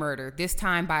another murder, this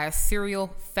time by a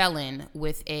serial felon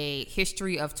with a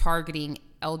history of targeting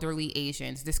elderly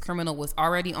Asians. This criminal was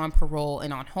already on parole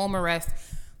and on home arrest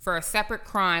for a separate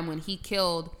crime when he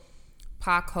killed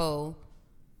Pak Ho.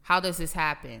 How does this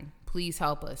happen? Please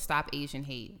help us. Stop Asian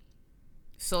hate.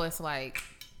 So it's like,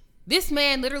 this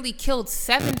man literally killed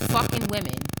 7 fucking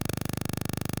women.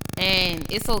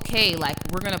 And it's okay. Like,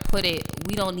 we're going to put it,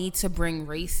 we don't need to bring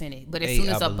race in it. But as soon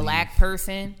as a black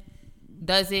person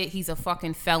does it, he's a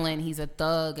fucking felon. He's a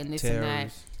thug and this and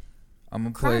that. I'm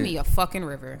going to Cry me a fucking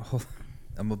river.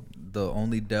 The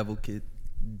only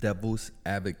devil's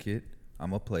advocate I'm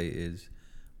going to play is,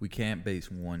 we can't base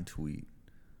one tweet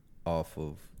off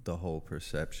of the whole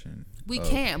perception. We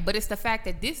can't, but it's the fact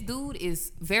that this dude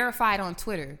is verified on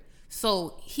Twitter.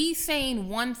 So he's saying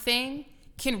one thing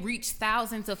can reach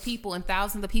thousands of people, and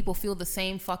thousands of people feel the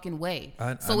same fucking way.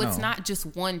 So it's not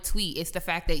just one tweet. It's the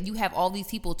fact that you have all these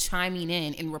people chiming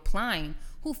in and replying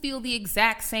who feel the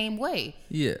exact same way.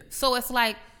 Yeah. So it's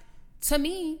like, to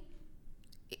me,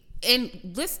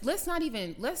 And let's not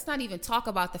even talk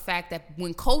about the fact that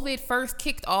when COVID first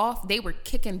kicked off, they were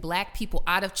kicking black people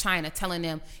out of China, telling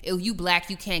them, if you black,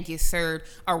 you can't get served,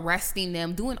 arresting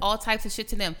them, doing all types of shit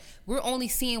to them. We're only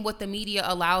seeing what the media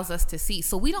allows us to see.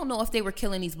 So we don't know if they were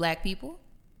killing these black people.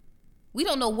 We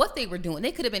don't know what they were doing.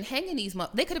 They could have been hanging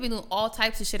they could have been doing all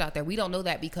types of shit out there. We don't know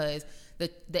that because the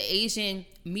Asian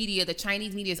media, the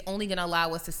Chinese media is only going to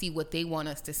allow us to see what they want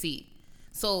us to see.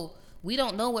 So we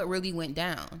don't know what really went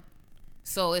down.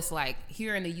 So it's like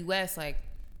here in the U.S., like,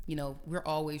 you know, we're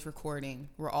always recording,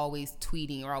 we're always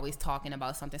tweeting, we're always talking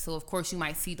about something. So of course you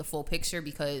might see the full picture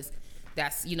because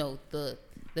that's, you know, the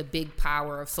big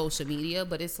power of social media.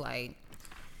 But it's like,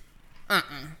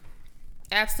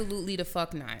 absolutely the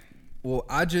fuck not. Well,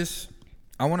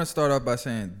 I want to start off by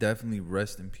saying definitely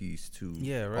rest in peace to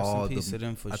rest in peace to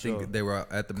them for sure. I think they were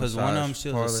at the because one of them,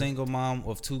 she was a single mom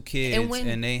of 2 kids,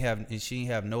 and she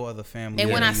have no other family.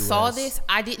 And when I US. saw this,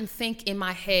 I didn't think in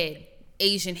my head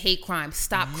Asian hate crime,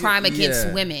 stop crime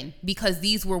against women, because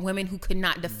these were women who could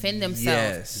not defend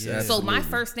themselves. Yes, so my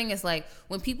first thing is like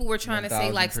when people were trying to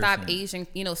say like stop Asian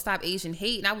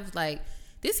hate, and I was like,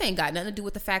 this ain't got nothing to do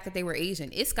with the fact that they were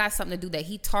Asian. It's got something to do that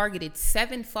he targeted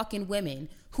 7 fucking women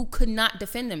who could not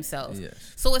defend themselves.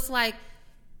 Yes. So it's like,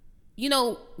 you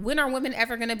know, when are women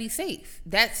ever gonna be safe?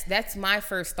 That's my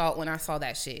first thought when I saw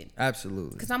that shit.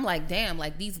 Absolutely. Because I'm like, damn,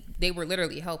 like they were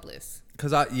literally helpless.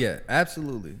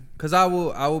 Absolutely. Because I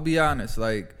will be honest,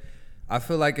 like, I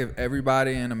feel like if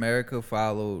everybody in America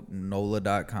followed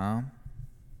NOLA.com,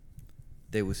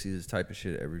 they would see this type of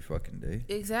shit every fucking day.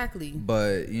 Exactly.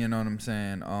 But you know what I'm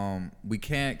saying? We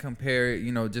can't compare it,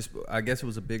 you know, just, I guess it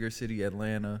was a bigger city,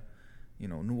 Atlanta. You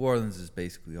know, New Orleans is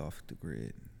basically off the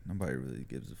grid. Nobody really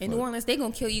gives a fuck. In New Orleans, they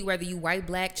gonna kill you whether you white,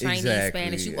 black, Chinese,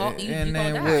 Spanish. You gonna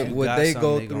die. What they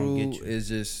go through is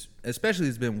just, especially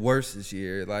it's been worse this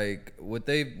year. Like what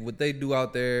they do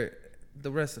out there,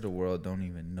 the rest of the world don't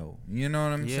even know. You know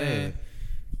what I'm saying?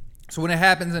 So when it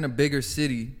happens in a bigger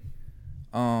city,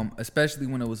 especially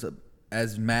when it was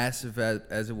as massive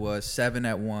as it was, 7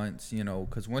 at once, you know,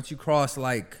 because once you cross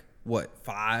like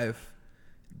 5,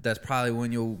 that's probably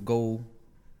when you'll go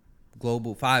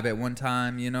global. 5 at one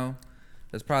time, you know,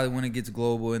 that's probably when it gets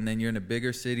global. And then you're in a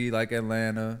bigger city like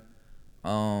Atlanta,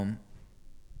 and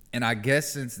I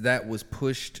guess since that was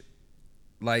pushed,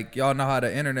 like, y'all know how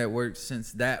the internet works,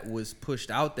 since that was pushed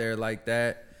out there like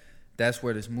that, that's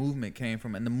where this movement came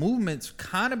from. And the movement's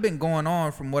kind of been going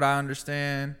on, from what I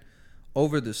understand,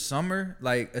 over the summer,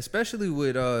 like especially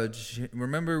with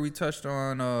remember we touched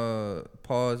on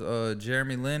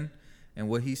Jeremy Lin and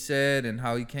what he said and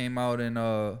how he came out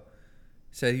and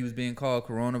said he was being called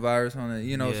coronavirus on it,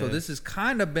 you know. So this has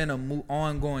kind of been a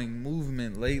ongoing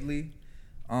movement lately.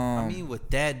 I mean, with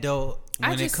that though,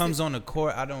 when it comes on the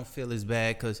court, I don't feel as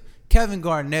bad because Kevin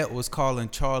Garnett was calling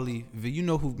Charlie.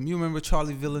 You remember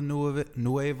Charlie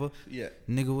Villanueva? Yeah,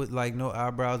 nigga with like no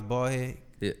eyebrows, bald head.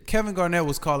 Yeah. Kevin Garnett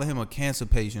was calling him a cancer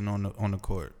patient on the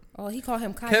court. Oh, he called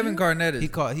him Caillou? Kevin Garnett is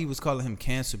he was calling him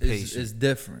cancer patient. Is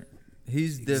different.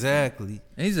 He's different. Exactly.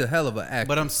 And he's a hell of an actor.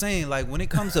 But I'm saying, like, when it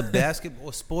comes to basketball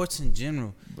or sports in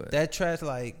general, that trash,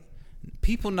 like,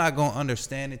 people not gonna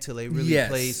understand it till they really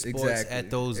play sports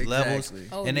at those levels,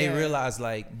 and they realize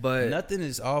like, but nothing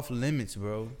is off limits,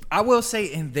 bro. I will say,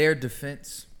 in their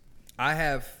defense, I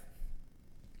have.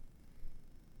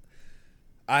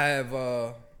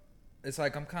 It's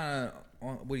like I'm kind of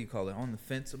on, what do you call it, on the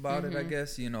fence about it. I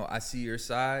guess, you know, I see your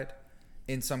side.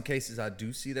 In some cases, I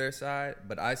do see their side,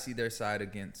 but I see their side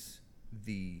against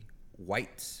the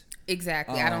whites.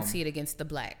 Exactly. I don't see it against the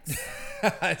blacks.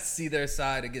 I see their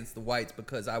side against the whites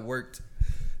because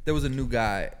there was a new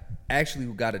guy actually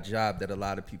who got a job that a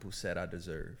lot of people said I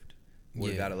deserved. Would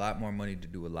have got a lot more money to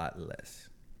do a lot less.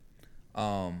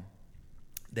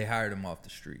 They hired him off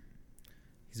the street.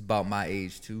 He's about my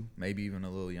age too, maybe even a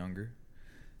little younger.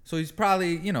 So he's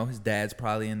probably, you know, his dad's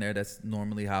probably in there. That's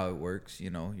normally how it works. You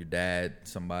know, your dad,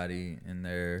 somebody in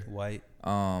there. White.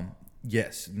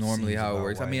 Yes, normally how it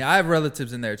works. White. I mean, I have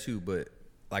relatives in there too, but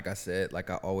like I said, like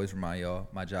I always remind y'all,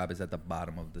 my job is at the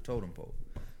bottom of the totem pole,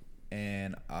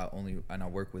 and I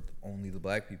work with only the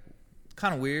black people. It's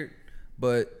kind of weird,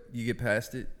 but you get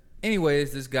past it.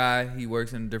 Anyways, this guy, he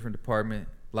works in a different department,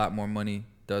 a lot more money,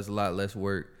 does a lot less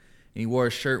work, and he wore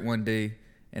a shirt one day,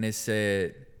 and it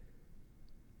said,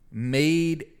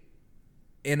 "Made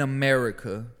in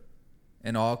America,"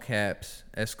 in all caps,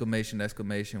 exclamation,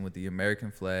 exclamation, with the American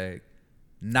flag.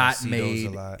 Not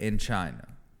made in China.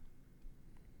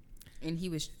 And he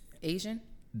was Asian?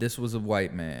 This was a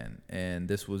white man. And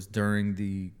this was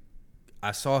during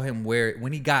I saw him wear it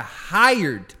when he got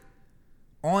hired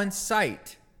on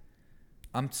site.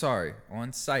 I'm sorry,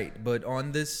 on site, but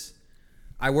on this,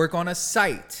 I work on a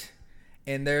site,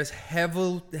 and there's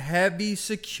heavy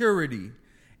security,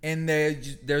 and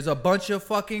there's a bunch of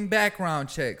fucking background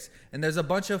checks, and there's a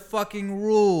bunch of fucking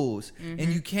rules,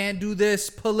 and you can't do this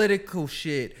political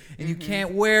shit, and you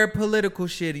can't wear political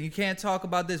shit, and you can't talk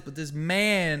about this. But this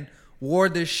man wore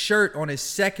this shirt on his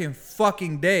second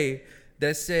fucking day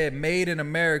that said "Made in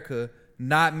America,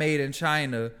 not made in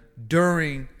China"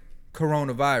 during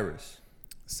coronavirus.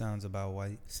 Sounds about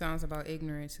white. Sounds about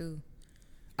ignorant too.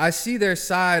 I see their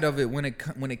side of it when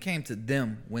it came to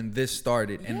them when this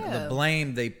started, and Yeah. the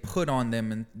blame they put on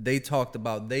them, and they talked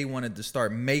about they wanted to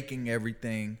start making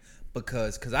everything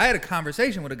because I had a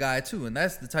conversation with a guy too, and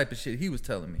that's the type of shit he was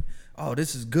telling me. Oh,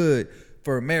 this is good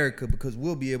for America because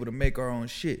we'll be able to make our own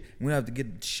shit. We don't have to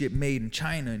get shit made in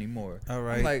China anymore. All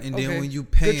right, I'm like, and okay, then when you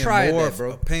good paying try at more, that,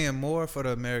 bro. paying more for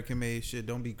the American made shit,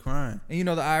 don't be crying. And you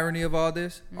know the irony of all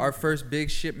this? Our first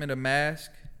big shipment of masks.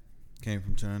 Came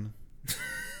from China.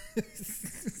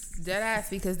 Dead ass,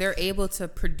 because they're able to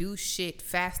produce shit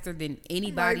faster than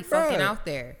anybody Like, fucking bruh. out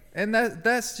there. And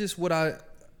that's just what I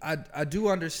do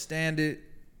understand it.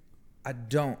 I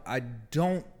don't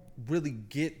really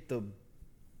get the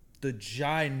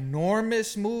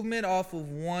ginormous movement off of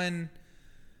one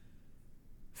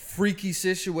freaky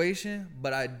situation,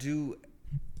 but I do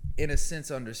in a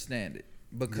sense understand it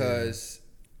because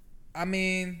I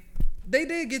mean, they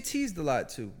did get teased a lot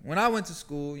too. When I went to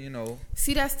school, you know.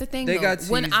 See, that's the thing. They though. got teased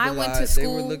when I a went lot. to They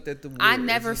were school, looked at the I weird-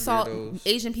 never as saw weirdos.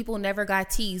 Asian people never got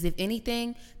teased. If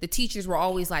anything, the teachers were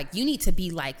always like, "You need to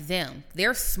be like them.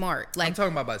 They're smart." I'm Like,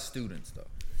 talking about students though.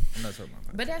 I'm not talking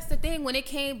about. but that's the thing.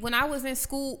 When I was in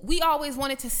school, we always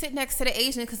wanted to sit next to the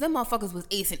Asian because them motherfuckers was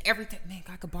acing everything. Man,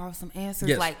 I could borrow some answers.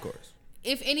 Yes, like, of course.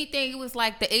 if anything, it was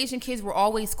like the Asian kids were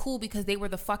always cool because they were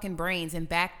the fucking brains. And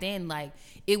back then, like,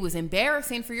 it was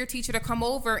embarrassing for your teacher to come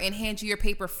over and hand you your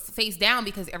paper face down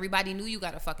because everybody knew you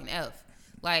got a fucking F.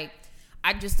 Like,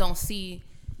 I just don't see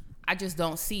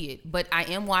it. But I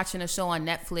am watching a show on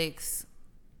Netflix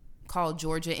called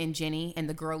Georgia and Jenny, and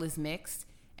the girl is mixed.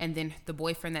 And then the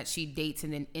boyfriend that she dates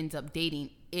and then ends up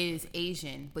dating is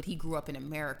Asian, but he grew up in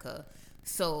America.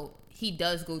 So he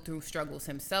does go through struggles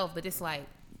himself. But it's like,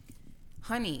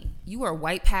 honey, you are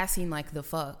white passing like the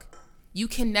fuck. You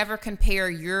can never compare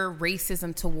your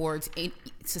racism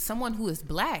to someone who is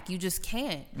black. You just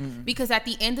can't. Mm-hmm. Because at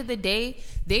the end of the day,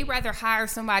 they rather hire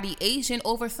somebody Asian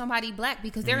over somebody black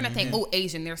because they're gonna think, oh,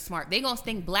 Asian, they're smart. They're gonna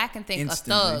think black and think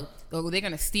Instantly. a thug. Oh, they're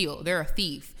gonna steal. They're a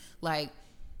thief. Like,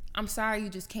 I'm sorry, you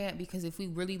just can't, because if we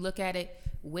really look at it,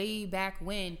 way back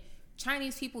when,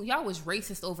 Chinese people, y'all was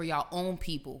racist over y'all own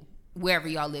people wherever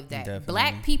y'all lived at. Definitely.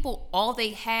 Black people, all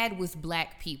they had was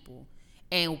black people.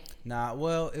 And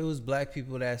It was black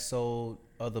people that sold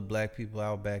other black people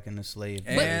out back in the slave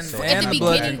And- days. at and the the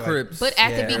Bloods beginning, and Crips. but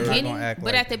at Yeah, the everybody beginning, gonna act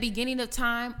but like at the beginning of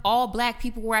time, all black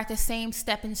people were at the same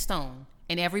stepping stone,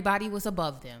 and everybody was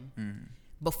above them. Mm-hmm.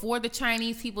 Before the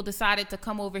Chinese people decided to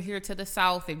come over here to the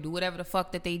South and do whatever the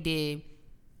fuck that they did,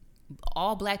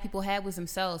 all black people had was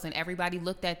themselves, and everybody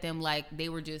looked at them like they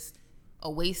were just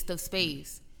a waste of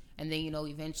space. And then, you know,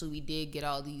 eventually we did get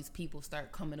all these people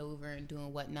start coming over and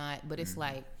doing whatnot, but it's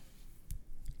like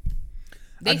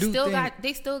they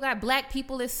still got black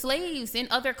people as slaves in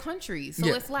other countries. So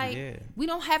Yeah. it's like, Yeah. we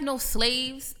don't have no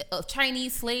slaves,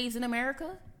 Chinese slaves in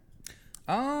America.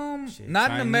 Shit,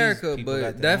 Not in Chinese America, people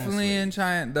got but their own definitely in slaves.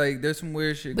 China. Like, there's some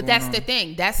weird shit But going that's on. the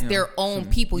thing. That's You know, their own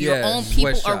some- people. Your yeah, own people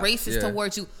are sweatshops, racist yeah.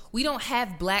 towards you. We don't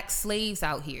have black slaves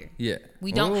out here. Yeah.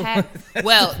 We don't Ooh, have. that's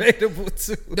Well, debatable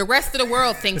too. the rest of the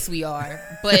world thinks we are,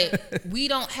 but we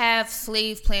don't have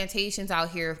slave plantations out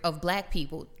here of black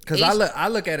people. Because I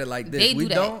look at it like this. They We do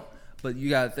that. don't, but you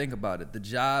got to think about it. The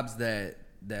jobs that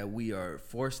we are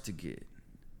forced to get,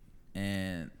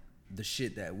 and the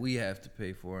shit that we have to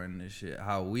pay for, and the shit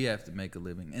how we have to make a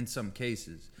living. In some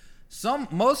cases,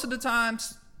 most of the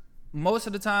times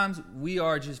we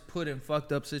are just put in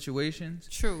fucked up situations.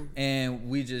 True. And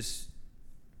we just,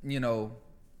 you know,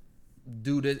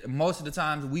 do this. Most of the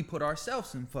times we put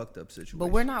ourselves in fucked up situations. But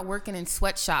we're not working in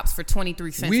sweatshops for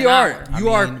 23 cents We an are. hour. You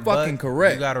are but fucking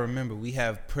correct. You got to remember, we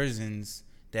have prisons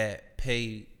that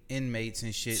pay inmates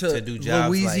and shit To to do jobs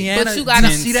Louisiana. But you gotta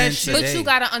 10 see that cents shit. a But day. you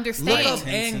gotta Look understand. up 10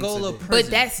 cents Angola a day. prison.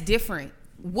 But that's different.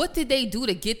 What did they do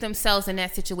to get themselves in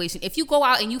that situation? If you go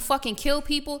out and you fucking kill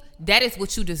people, that is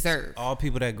what you deserve. All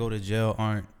people that go to jail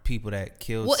aren't people that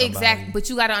killed Well, somebody. exactly. But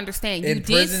you got to understand, you In did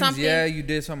prisons, something. yeah, you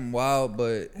did something wild,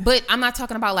 but I'm not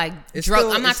talking about like It's drug.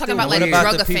 still- I'm not it's talking still about like what weird. about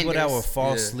drug the offenders. people that were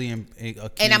falsely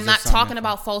accused? And I'm of not something talking from-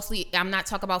 about falsely. I'm not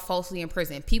talking about falsely in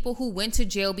prison. People who went to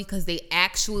jail because they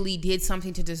actually did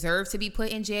something to deserve to be put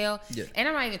in jail. Yeah. And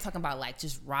I'm not even talking about like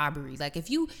just robbery. Like if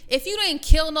you didn't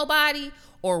kill nobody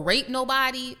or rape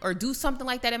nobody or do something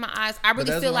like that, in my eyes, I really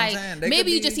that's feel what I'm like saying. They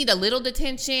maybe could you just be- need a little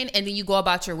detention and then you go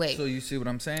about your way. so you see what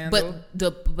I'm saying? though?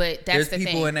 But that's There's the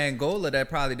people thing. in Angola that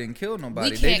probably didn't kill nobody.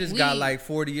 We They can't- just we- got like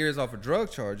 40 years off of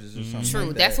drug charges or something. True.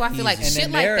 like That's that. why I feel like Easy. shit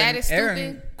And like then that is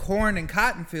stupid. corn and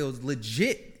cotton fields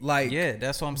legit. Like Yeah,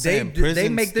 that's what I'm they saying. they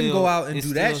Prison make them still- go out and it's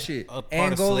do that still shit. a part of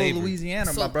Angola, slavery.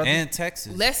 Louisiana, So- my brother. And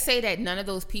Texas. Let's say that none of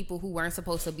those people who weren't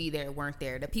supposed to be there weren't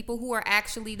there. The people who are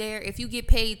actually there, if you get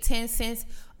paid 10 cents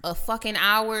a fucking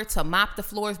hour to mop the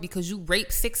floors because you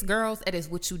raped 6 girls, that is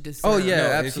what you deserve. Oh yeah, No,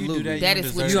 if you do absolutely. that, you That don't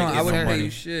is what deserve you to don't- get I no wouldn't pay money.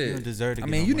 you shit. You don't deserve to I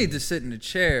get mean, no you money. need to sit in the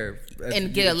chair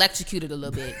And get electrocuted a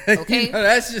little bit, You okay? know,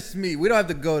 that's just me. We don't have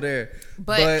to go there.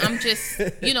 But I'm just,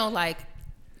 like,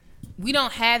 we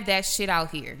don't have that shit out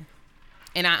here.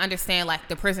 And I understand, like,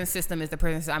 the prison system is the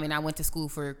prison system. I mean, I went to school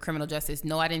for criminal justice.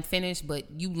 No, I didn't finish, but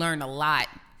you learn a lot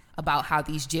about how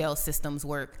these jail systems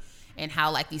work and how,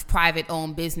 like, these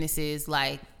private-owned businesses,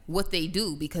 like, what they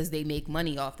do because they make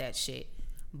money off that shit.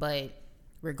 But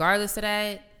regardless of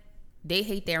that, they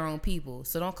hate their own people.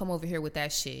 So don't come over here with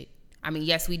that shit. I mean,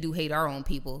 yes, we do hate our own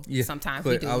people. Yeah, Sometimes but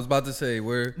we do. I was about to say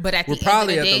we're But at we're the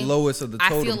probably end of at the the day, lowest of the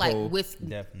totem I feel like pole. with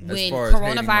Definitely. when As far as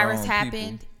hating our coronavirus own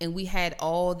happened people. and we had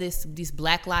all these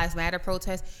Black Lives Matter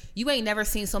protests, you ain't never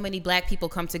seen so many black people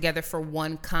come together for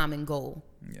one common goal.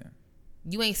 Yeah,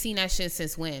 You ain't seen that shit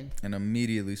since when? and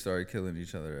immediately started killing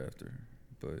each other after.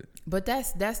 But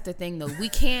that's the thing though. We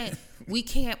can't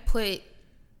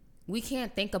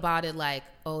think about it like,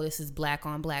 oh, this is black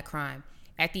on black crime.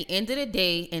 At the end of the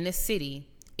day, in the city,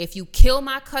 if you kill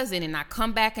my cousin and I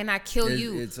come back and I kill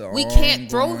you, it's a we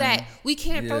can't throw ongoing- that. We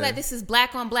can't throw Yeah. that. This is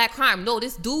black on black crime. No,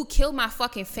 this dude killed my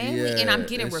fucking family, and I'm Yeah,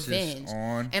 getting it's just revenge.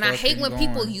 on And I hate when fucking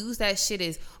people going. use that shit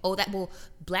as, oh, that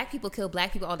black people kill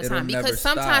black people all the It'll time never because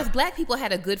sometimes stop. black people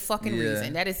had a good fucking Yeah.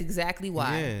 reason. That is exactly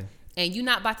why. Yeah. And you're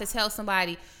not about to tell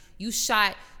somebody you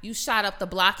shot up the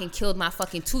block and killed my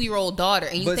fucking 2-year-old daughter,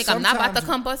 and you But think I'm not about to sometimes-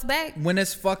 come bust back? When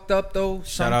it's fucked up though,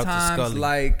 Shout out to sometimes Scully.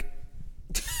 like,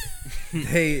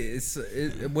 hey,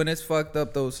 when it's fucked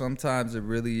up though, sometimes it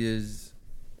really is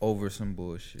over some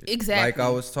bullshit. Exactly. Like I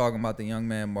was talking about the young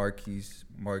man Marquise,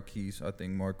 I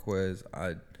think Marquez.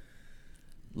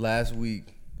 Last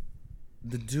week,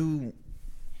 the dude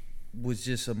was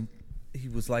just he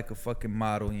was like a fucking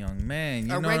model young man.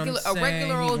 You A know regular- what I'm a saying?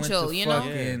 regular He old went Joe, to you know?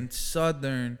 fucking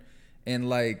Southern, and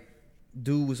like,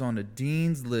 dude was on the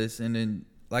dean's list, and then,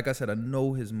 like I said, I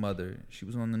know his mother. She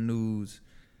was on the news,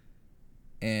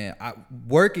 and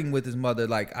working with his mother,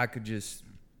 like I could just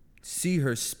see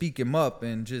her speak him up,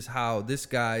 and just how this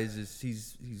guy is just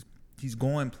he's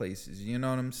going places. You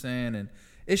know what I'm saying? And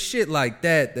it's shit like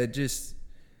that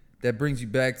that brings you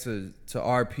back to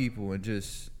our people, and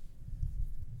just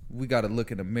we got to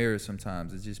look in the mirror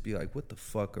sometimes and just be like, what the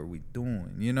fuck are we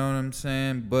doing? You know what I'm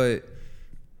saying? But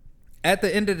at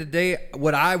the end of the day,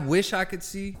 what I wish I could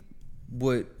see,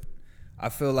 what I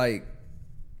feel like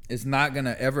it's not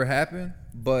gonna ever happen,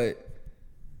 but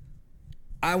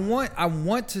I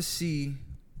want to see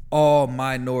all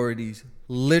minorities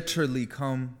literally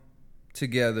come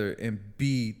together and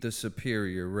be the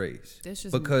superior race. This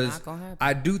just because not gonna happen.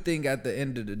 I do think at the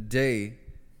end of the day,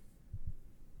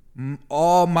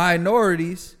 all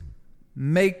minorities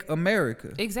make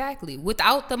America. Exactly.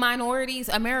 Without the minorities,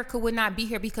 America would not be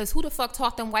here because who the fuck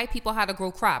taught them white people how to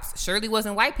grow crops? Surely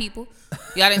wasn't white people.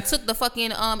 Y'all done took the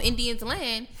fucking Indians'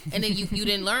 land and then you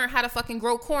didn't learn how to fucking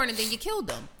grow corn and then you killed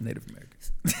them. Native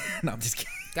Americans. No, I'm just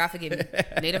kidding. God forgive me.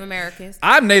 Native Americans.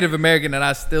 I'm Native American and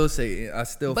I still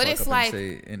fuck it's up like- and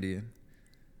say Indian.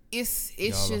 It's Y'all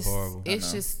are just horrible.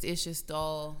 it's just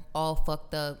all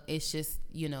fucked up. It's just,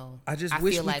 you know. I just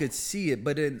wish feel we like, could see it,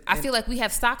 but I feel like we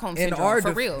have Stockholm in syndrome our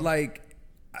for real. like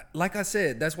I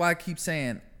said, that's why I keep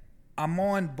saying I'm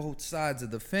on both sides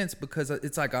of the fence, because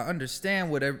it's like I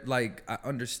understand I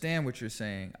understand what you're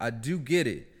saying. I do get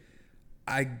it.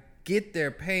 I get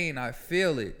their pain. I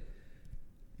feel it.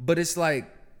 But it's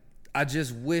like I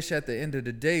just wish at the end of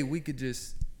the day we could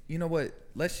just, you know what?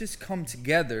 Let's just come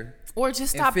together. Or just and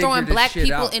stop figure throwing this black shit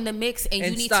people out. in the mix, and you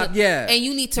And need stop- to yeah. and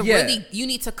you need to Yeah.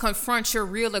 really confront your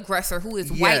real aggressor, who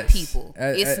is white Yes. people.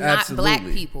 It's not black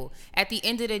Absolutely. people. At the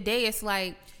end of the day, it's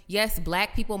like, yes,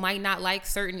 black people might not like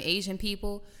certain Asian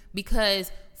people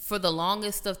because for the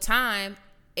longest of time,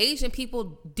 Asian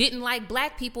people didn't like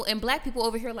black people, and black people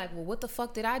over here like, well, what the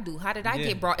fuck did I do? How did I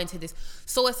get brought into this?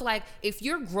 So it's like if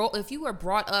you were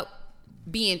brought up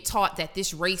being taught that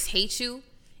this race hates you,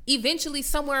 eventually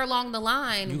somewhere along the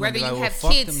line, whether you have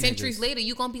kids centuries later,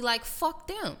 you're gonna be like, fuck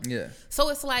them. Yeah. So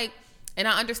it's like, and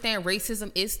I understand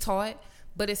racism is taught,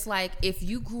 but it's like if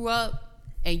you grew up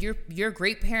and your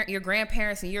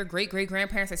grandparents and your great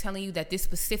grandparents are telling you that this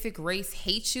specific race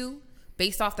hates you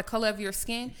based off the color of your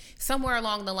skin, somewhere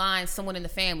along the line, someone in the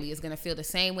family is going to feel the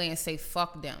same way and say,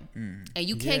 fuck them. And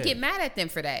you can't get mad at them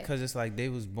for that. Because it's like they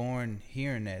was born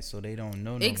hearing that, so they don't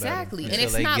know no exactly. better. And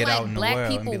it's not like black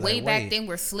people way like, back then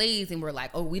were slaves and were like,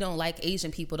 oh, we don't like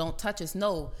Asian people, don't touch us.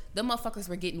 No, the motherfuckers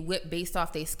were getting whipped based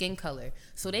off their skin color.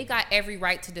 So they got every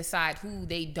right to decide who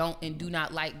they don't and do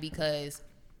not like, because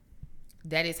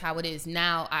that is how it is.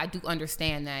 Now, I do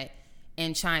understand that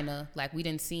in China, like we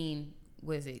didn't seen,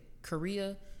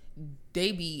 Korea,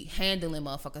 they be handling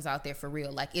motherfuckers out there for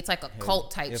real. Like it's like a cult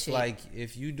type shit. Like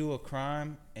if you do a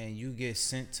crime and you get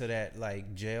sent to that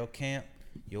like jail camp,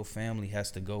 your family has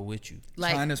to go with you.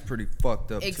 Like, China's pretty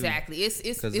fucked up. Exactly. Too.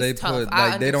 It's they tough.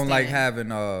 Like they don't like having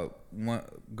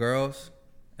girls.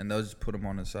 And they'll just put them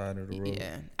on the side of the road.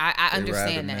 Yeah, I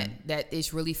understand that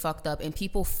it's really fucked up, and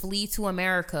people flee to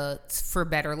America for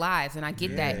better lives, and I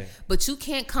get that. But you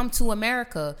can't come to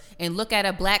America and look at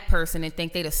a black person and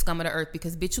think they the scum of the earth,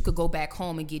 because bitch, you could go back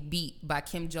home and get beat by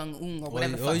Kim Jong-un or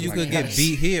whatever. Or you could get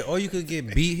beat here, or you could get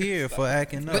beat here for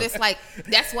acting up. But it's like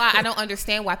that's why I don't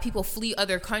understand why people flee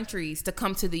other countries to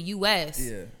come to the U.S.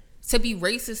 To be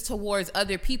racist towards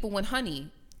other people when,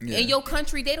 honey, in your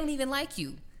country they don't even like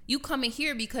you. You coming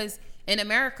here because in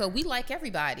America we like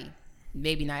everybody.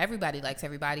 Maybe not everybody likes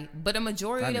everybody, but a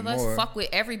majority of us fuck with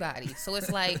everybody. So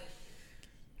it's like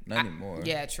not anymore.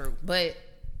 Yeah, true. But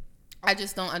I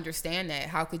just don't understand that.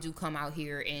 How could you come out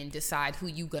here and decide who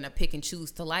you gonna pick and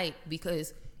choose to like?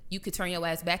 Because you could turn your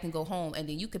ass back and go home, and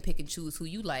then you can pick and choose who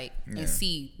you like and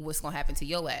see what's gonna happen to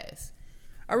your ass.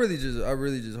 I really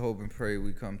just hope and pray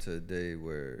we come to a day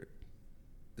where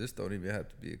this don't even have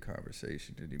to be a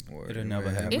conversation anymore. It'll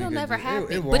never happen. It'll never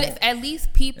happen. But if at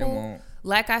least people,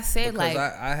 like I said, because like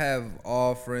I have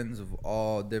all friends of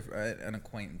all different and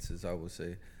acquaintances, I would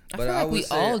say. But I feel like we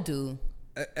all do.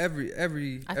 Every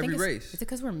race. Is it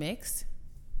because we're mixed?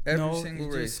 Every single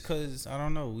race. Just because I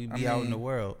don't know, we be out in the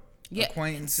world. Yeah,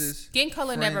 acquaintances. Skin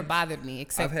color friends. Never bothered me,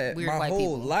 except I've had weird my white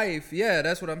whole people. life. Yeah,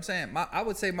 that's what I'm saying. I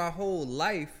would say my whole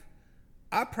life,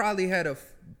 I probably had a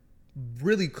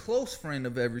really close friend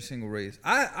of every single race.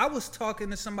 I was talking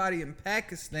to somebody in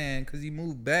Pakistan because he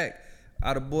moved back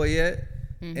out of Boyette,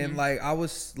 and like I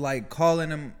was like calling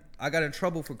him. I got in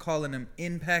trouble for calling him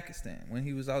in Pakistan when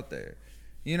he was out there.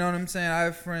 You know what I'm saying? I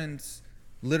have friends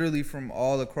literally from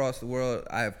all across the world.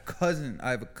 I have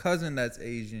a cousin that's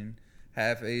Asian,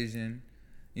 half Asian.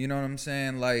 You know what I'm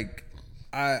saying? Like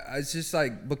it's just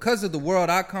like because of the world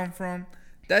I come from,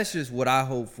 that's just what I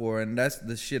hope for, and that's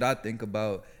the shit I think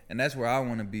about. And that's where I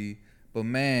want to be. But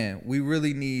man, we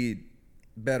really need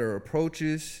better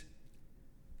approaches.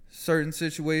 Certain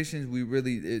situations,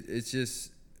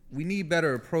 we need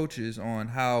better approaches on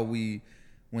how when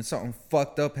something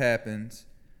fucked up happens,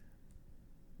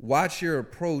 watch your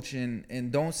approach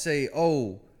and don't say,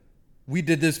 oh, we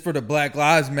did this for the Black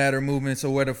Lives Matter movement,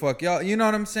 so where the fuck y'all? You know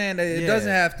what I'm saying? It doesn't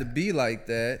have to be like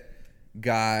that.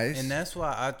 Guys, and that's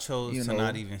why I chose to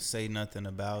not even say nothing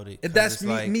about it. That's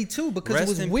me too, because it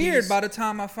was weird by the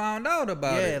time I found out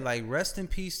about it. Yeah, like rest in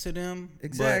peace to them.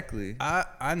 Exactly.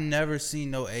 I never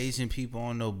seen no Asian people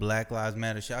on no Black Lives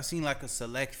Matter shit. I seen like a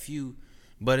select few,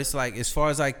 but it's like as far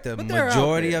as like the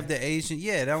majority of the Asian,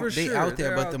 they out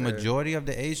there, but the majority of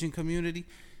the Asian community,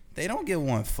 they don't give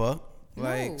one fuck.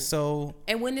 Like, so.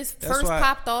 And when this first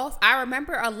popped off, I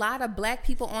remember a lot of black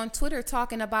people on Twitter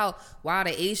talking about, wow,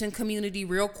 the Asian community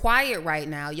real quiet right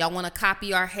now. Y'all want to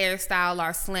copy our hairstyle,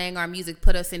 our slang, our music,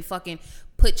 put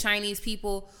Chinese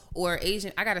people or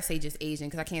Asian, I got to say just Asian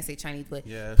because I can't say Chinese, but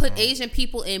put Asian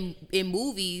people in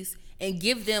movies and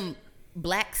give them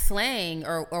black slang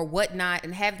or whatnot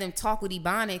and have them talk with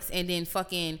Ebonics and then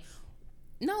fucking,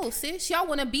 no, sis, y'all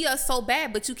want to be us so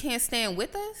bad, but you can't stand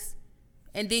with us?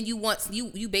 And then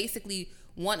you basically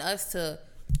want us to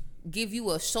give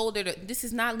you a shoulder to, this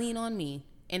is not lean on me.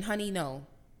 And honey, no.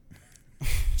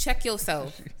 Check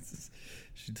yourself.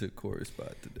 She took Corey's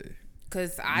spot today.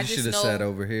 Cause I just should have sat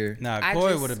over here. Nah,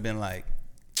 Corey would have been like,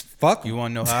 fuck 'em. You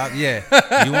want to know how? You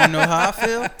want to know how I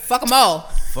feel? Fuck them all.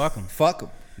 Fuck them. Fuck them.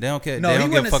 They don't care. No, they he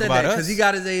don't give a fuck about us because he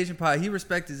got his Asian part. He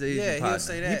respects his Asian part. He'll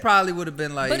say that. He probably would have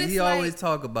been like, But he like, always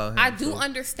talk about him. I do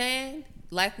understand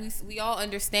like we all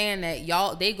understand that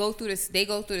y'all they go through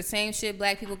the same shit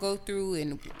black people go through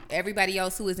and everybody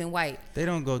else who isn't white. They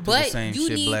don't go through But the same you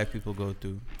shit need- black people go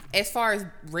through. As far as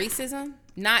racism,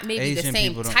 not maybe Asian the same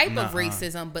people don't- type of nuh-uh.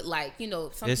 racism, but like, you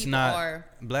know, some It's people not. are.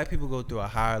 Black people go through a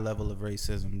higher level of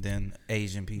racism than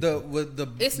Asian people.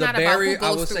 It's the not about who barrier. I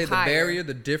goes would through say higher. the barrier,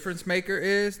 the difference maker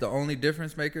is the only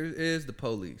difference maker is the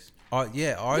police. Ours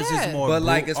Yeah. is more. But brute,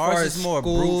 like as far ours as is more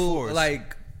brute school, force.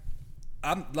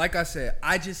 like I said,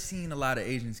 I just seen a lot of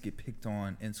Asians get picked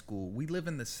on in school. We live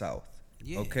in the South,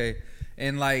 Yeah. okay,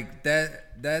 and like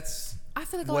that's I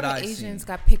feel like a what lot of I Asians seen.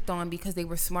 got picked on because they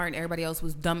were smart and everybody else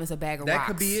was dumb as a bag of That rocks.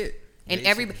 could be it. And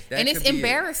Basically. That and it's could be it.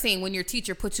 embarrassing when your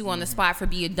teacher puts you on the spot for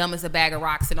being dumb as a bag of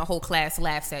rocks and the whole class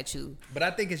laughs at you. But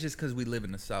I think it's just because we live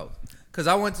in the South. Because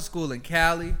I went to school in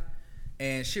Cali,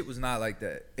 and shit was not like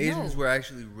that. Asians No. were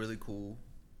actually really cool.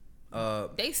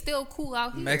 They still cool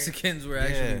out here. Mexicans were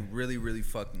actually really, really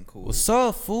fucking cool. What's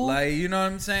up, fool? Like, you know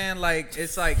what I'm saying? Like,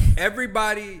 it's like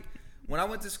everybody. When I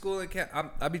went to school in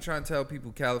I be trying to tell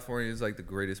people California is like the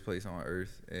greatest place on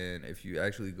earth, and if you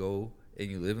actually go and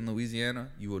you live in Louisiana,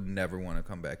 you will never want to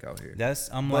come back out here.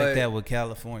 I'm But- like that with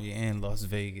California and Las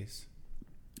Vegas.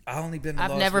 I only been. To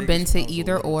I've Las never Vegas been when to I was a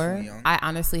either little or. too young. I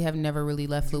honestly have never really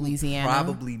left Louisiana.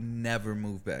 Probably never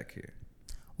move back here.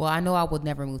 Well, I know I would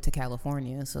never move to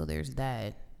California, so there's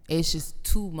that. It's just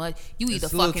too much. You either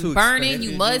It's a little fucking too burning,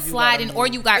 expensive. you gotta mudsliding, or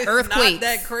move. you got It's earthquakes. not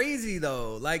that crazy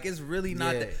though. Like it's really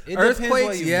not Yeah, that. it depends where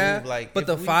Earthquakes, you yeah. move. Like, but if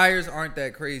the we- fires aren't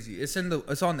that crazy. It's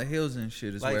on the hills and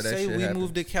shit. Is Like, where that say shit we happens.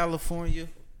 moved to California,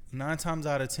 9 times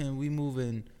out of 10 we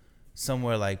moving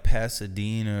somewhere like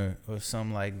Pasadena or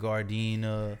some like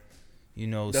Gardena, you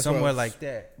know, That's where I somewhere was- like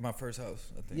that. My first house,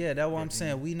 I think. Yeah, that's what I'm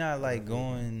saying. We not like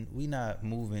we not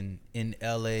moving in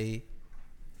LA.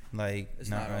 Like, It's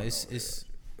nah, not on it's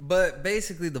But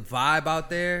basically, the vibe out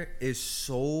there is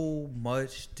so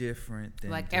much different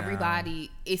than like down everybody,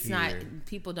 it's here. not.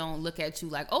 People don't look at you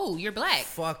like, oh, you're black.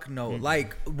 Fuck no.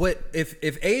 Like what if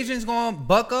Asians gonna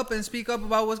buck up and speak up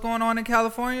about what's going on in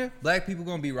California, black people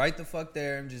gonna be right the fuck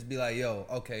there and just be like, yo,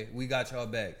 okay, we got y'all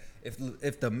back. If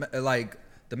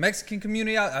the Mexican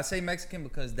community, I say Mexican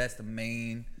because that's the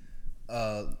main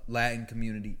Latin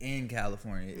community in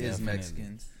California is Definitely.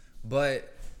 Mexicans.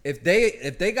 But if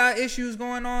they got issues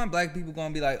going on, black people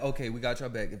gonna be like, okay, we got y'all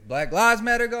back. If Black Lives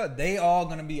Matter go, they all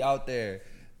gonna be out there.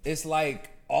 It's like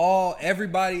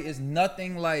everybody is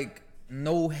nothing like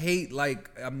no hate. Like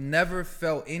I've never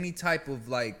felt any type of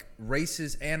like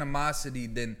racist animosity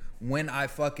than when I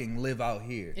fucking live out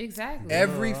here. Exactly.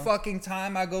 Every fucking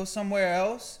time I go somewhere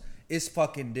else, it's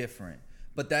fucking different.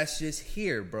 But that's just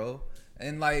here, bro.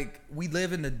 And like we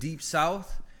live in the deep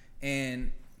South,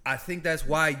 and I think that's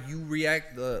why you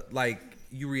reacted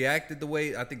the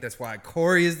way. I think that's why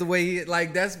Corey is the way he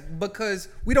like. That's because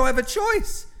we don't have a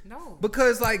choice. No.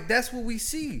 Because like that's what we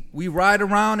see. We ride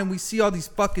around and we see all these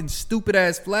fucking stupid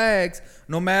ass flags.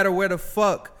 No matter where the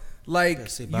fuck like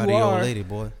say you bye to your are, old lady,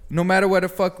 boy. no matter where the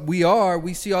fuck we are,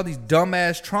 we see all these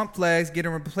dumbass Trump flags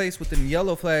getting replaced with them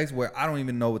yellow flags where I don't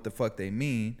even know what the fuck they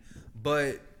mean.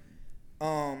 But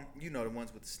you know the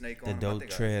ones with the snake on the them. I dope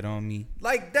think tread on me.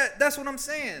 like that's what I'm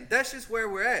saying. That's just where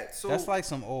we're at. So That's like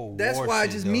some old that's war why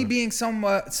shit, just though. me being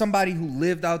somebody who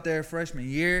lived out there freshman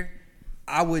year,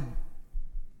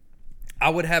 I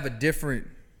would have a different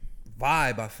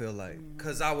vibe, I feel like,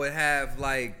 because I would have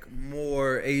like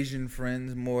more Asian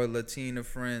friends, more Latina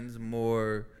friends,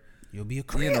 more, You'll be a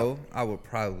crib. you know, I would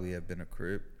probably have been a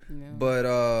crib. Yeah. But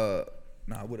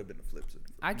I would have been a flip side.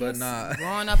 I But guess nah.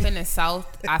 growing up in the South,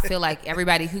 I feel like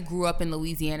everybody who grew up in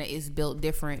Louisiana is built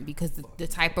different because the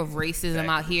type of racism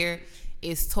out here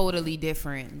is totally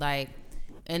different. Like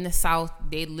in the South,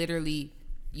 they literally,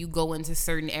 you go into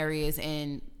certain areas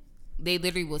and they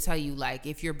literally will tell you, like,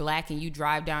 if you're black and you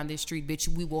drive down this street, bitch,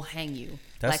 we will hang you.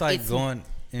 That's like it's- going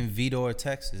in Vidor,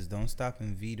 Texas. Don't stop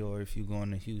in Vidor if you're going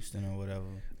to Houston or whatever.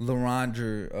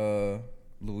 LaRondre,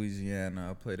 Louisiana,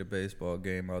 I played a baseball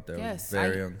game out there. Yes, it was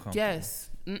very uncomfortable. Yes.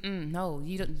 No,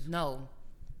 you don't. No.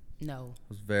 It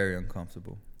was very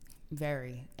uncomfortable.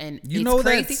 Very. And You it's know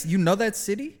crazy. you know that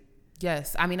city?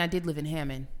 Yes. I mean, I did live in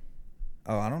Hammond.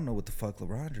 Oh, I don't know what the fuck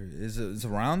LaRondre is. It's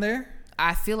around there?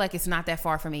 I feel like it's not that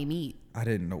far from a meet. I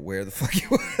didn't know where the fuck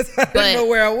it was. I But didn't know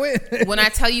where I went. When I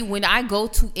tell you, when I go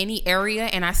to any area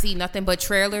and I see nothing but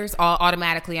trailers,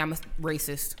 automatically I'm a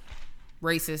racist.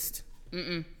 Racist.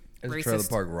 There's a Racist. trailer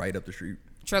park right up the street.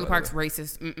 Trailer by the park's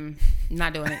racist.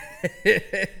 Not doing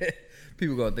it. way.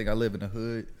 People gonna think I live in a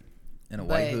hood, in a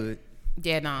white But- hood.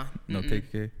 Yeah, nah. No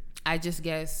KKK. I just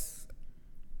guess,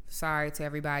 sorry to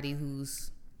everybody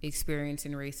who's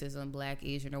experiencing racism, Black,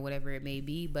 Asian, or whatever it may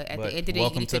be. But at the end of the day,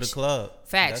 welcome you need to the club.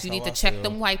 Facts. That's You need how to I check feel.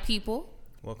 them white people,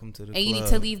 Welcome to the and club. you need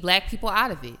to leave Black people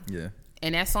out of it. Yeah.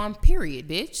 And that's on period,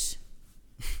 bitch.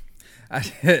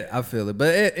 I feel it.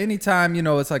 But anytime,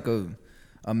 it's like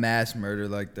a mass murder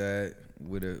like that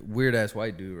with a weird ass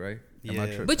white dude, right? Am I Yeah.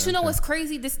 tripping? But you know Okay. what's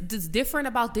crazy? This different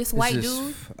about this It's white just-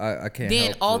 dude I can't than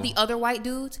help all to- the other white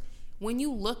dudes. When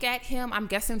you look at him, I'm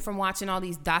guessing from watching all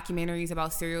these documentaries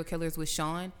about serial killers with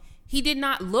Sean, he did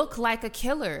not look like a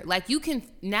killer. Like you can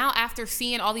now, after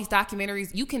seeing all these documentaries,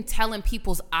 you can tell in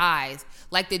people's eyes.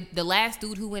 Like the last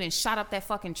dude who went and shot up that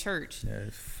fucking church. Yeah,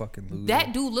 it's fucking loser.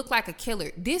 That dude looked like a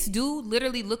killer. This dude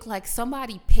literally looked like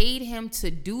somebody paid him to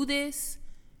do this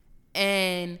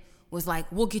and was like,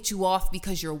 we'll get you off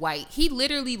because you're white. He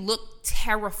literally looked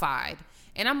terrified.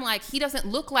 And I'm like, he doesn't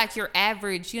look like your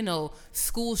average,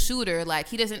 school shooter. Like,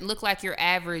 he doesn't look like your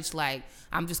average, like,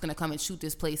 I'm just going to come and shoot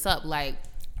this place up. Like,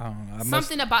 I don't know.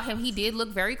 something about him, he did look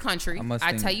very country.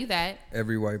 I tell you that.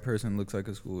 Every white person looks like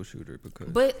a school shooter because.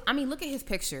 But, I mean, look at his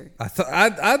picture. I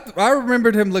thought I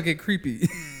remembered him looking creepy.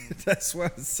 That's why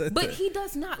I said But that. he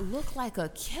does not look like a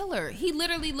killer. He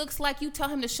literally looks like you tell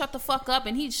him to shut the fuck up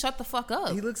and he'd shut the fuck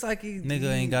up. He looks like he Nigga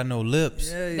ain't got no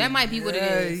lips. Yeah, That might be what it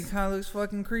is. He kind of looks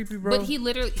fucking creepy, bro. But he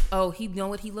literally, he know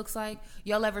what he looks like?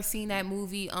 Y'all ever seen that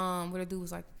movie where the dude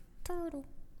was like, turtle.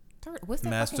 What's that?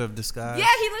 Master fucking... of Disguise. Yeah,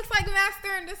 he looks like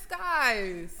Master in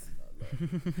Disguise.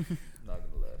 Not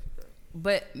gonna laugh at that.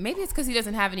 But maybe it's because he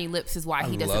doesn't have any lips is why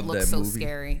he doesn't love look that so movie.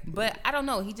 scary. But I don't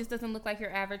know. He just doesn't look like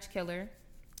your average killer.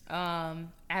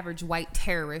 Average white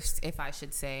terrorist, if I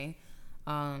should say.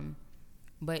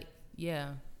 But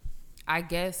yeah, I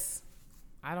guess,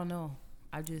 I don't know.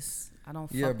 I don't fuck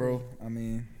Yeah, bro. with it. I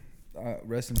mean,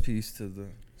 rest in peace to the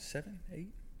 7, 8.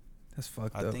 That's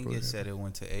fucked up. I think bro. it said it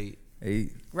went to 8.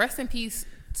 8. Rest in peace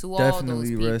to all Definitely those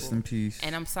people. rest in peace.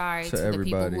 And I'm sorry to to the people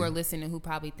everybody. who are listening who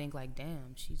probably think like,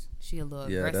 damn, she a little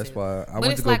Yeah, aggressive. that's why I but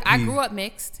went it's to go like I pee. grew up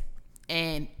mixed,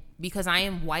 and because I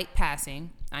am white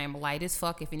passing, I am light as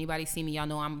fuck. If anybody see me, y'all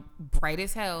know I'm bright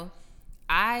as hell.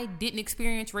 I didn't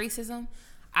experience racism.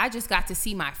 I just got to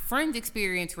see my friends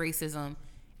experience racism,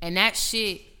 and that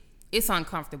shit, it's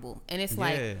uncomfortable. And it's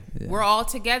like, Yeah. we're all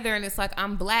together, and it's like,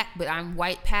 I'm black, but I'm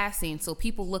white passing. So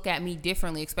people look at me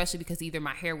differently, especially because either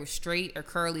my hair was straight or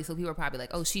curly. So people are probably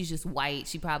like, oh, she's just white.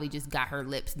 She probably just got her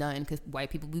lips done. Because white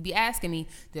people would be asking me,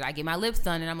 did I get my lips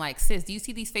done? And I'm like, sis, do you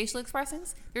see these facial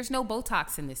expressions? There's no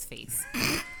Botox in this face.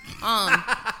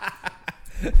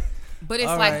 But it's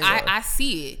All like, right. I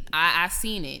see it. I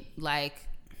seen it. Like,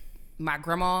 my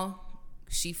grandma,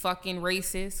 she fucking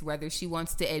racist. Whether she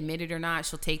wants to admit it or not,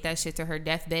 she'll take that shit to her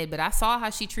deathbed. But I saw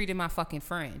how she treated my fucking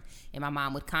friend. And my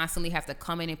mom would constantly have to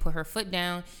come in and put her foot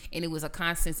down. And it was a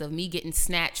constant of me getting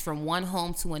snatched from one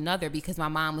home to another because my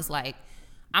mom was like,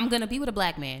 I'm going to be with a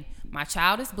black man. My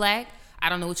child is black. I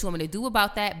don't know what you want me to do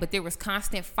about that. But there was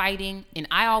constant fighting. And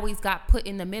I always got put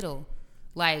in the middle.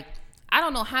 Like, I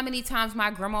don't know how many times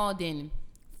my grandma then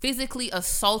physically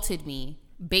assaulted me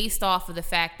based off of the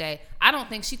fact that I don't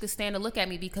think she could stand to look at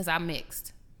me because I'm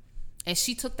mixed. And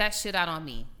she took that shit out on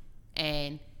me.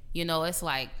 And, it's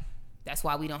like, that's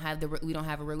why we don't have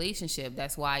a relationship.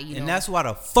 That's why, And that's why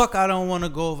the fuck I don't want to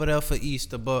go over there for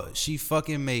Easter, but she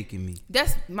fucking making me.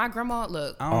 That's my grandma.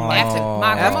 Look, I don't after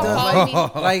my grandma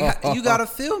called me. Like, you gotta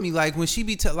feel me. Like, when she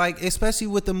be like, especially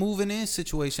with the moving in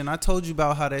situation, I told you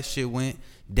about how that shit went.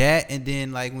 That, and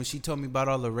then like when she told me about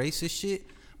all the racist shit.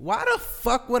 Why the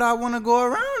fuck would I want to go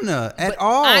around there at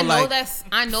all? I know like,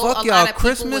 I know fuck a y'all lot of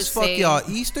Christmas, people would fuck say, y'all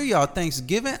Easter, y'all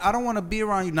Thanksgiving. I don't want to be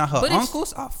around you. Now her But it's-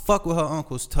 uncles, I fuck with her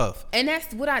uncles tough. And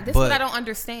that's what I don't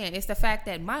understand. It's the fact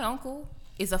that my uncle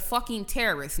is a fucking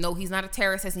terrorist. No, he's not a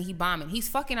terrorist as in he bombing. He's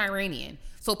fucking Iranian.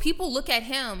 So people look at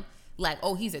him like,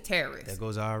 oh, he's a terrorist. There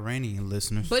goes our Iranian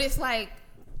listeners. But it's like,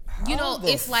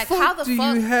 it's like, fuck how the do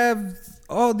fuck? you have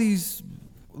all these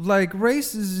like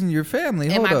races in your family?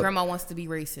 And Hold my up. grandma wants to be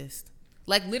racist.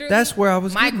 Like literally, That's where I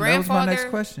was My getting. That was my grandfather. next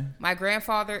question. My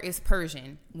grandfather is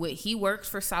Persian. He works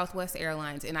for Southwest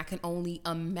Airlines, and I can only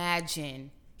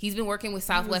imagine he's been working with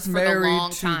Southwest for a Married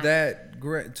long to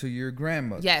time. to your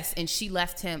grandmother. Yes, and she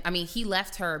left him. I mean, he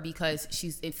left her because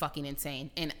she's fucking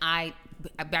insane. And my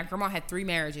grandma had 3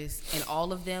 marriages, and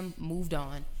all of them moved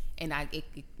on. And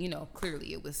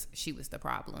clearly she was the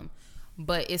problem.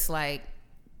 But it's like,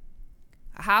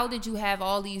 how did you have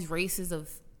all these races of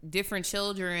different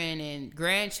children and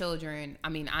grandchildren? I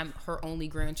mean, I'm her only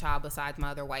grandchild besides my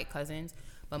other white cousins.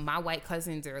 But my white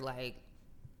cousins are like,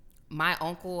 my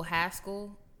uncle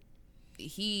Haskell,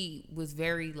 he was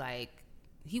very like,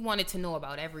 he wanted to know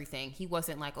about everything. He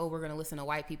wasn't like, oh, we're going to listen to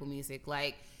white people music.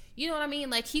 Like, you know what I mean?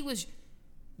 Like, he was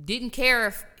didn't care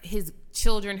if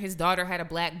his daughter had a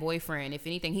black boyfriend. If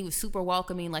anything, he was super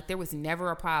welcoming. Like, there was never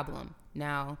a problem.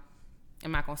 Now,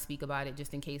 I'm not going to speak about it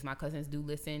just in case my cousins do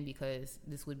listen, because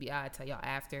this would be, I'll tell y'all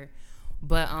after.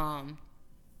 But,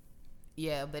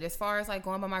 yeah, but as far as like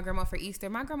going by my grandma for Easter,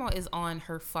 my grandma is on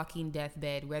her fucking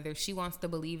deathbed, whether she wants to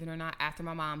believe it or not. After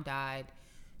my mom died,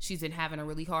 she's been having a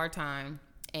really hard time.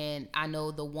 And I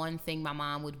know the one thing my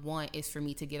mom would want is for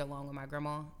me to get along with my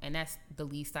grandma. And that's the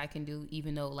least I can do,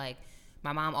 even though, like,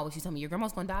 my mom always used to tell me, your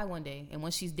grandma's going to die one day. And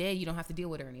once she's dead, you don't have to deal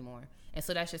with her anymore. And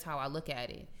so that's just how I look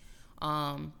at it.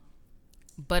 I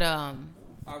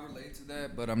relate to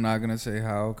that, but I'm not going to say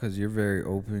how, because you're very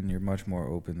open. You're much more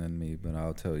open than me. But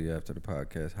I'll tell you after the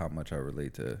podcast how much I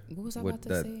relate to what was I about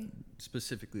to say?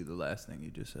 Specifically the last thing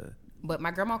you just said. But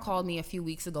my grandma called me a few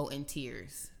weeks ago in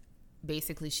tears.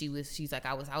 Basically, she's like,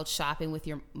 I was out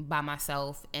shopping by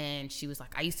myself, and she was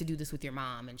like, I used to do this with your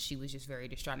mom, and she was just very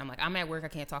distraught. And I'm like, I'm at work, I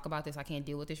can't talk about this, I can't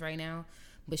deal with this right now.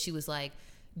 But she was like,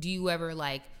 do you ever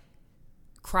like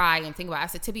cry and think about it? I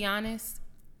said, to be honest,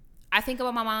 I think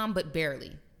about my mom, but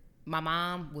barely. My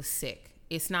mom was sick.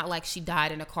 It's not like she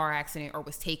died in a car accident or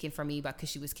was taken from me because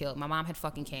she was killed. My mom had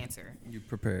fucking cancer. You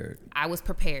prepared. I was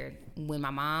prepared. When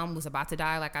my mom was about to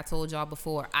die, like I told y'all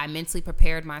before, I mentally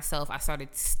prepared myself. I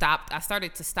started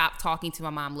to stop talking to my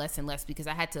mom less and less, because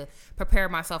I had to prepare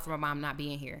myself for my mom not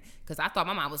being here, because I thought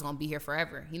my mom was going to be here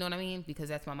forever. You know what I mean? Because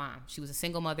that's my mom. She was a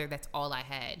single mother. That's all I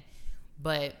had.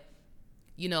 But,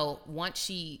 you know, once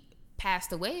she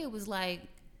passed away, it was like,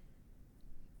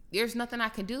 there's nothing I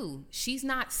can do. She's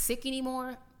not sick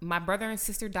anymore. My brother and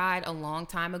sister died a long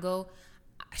time ago.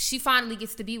 She finally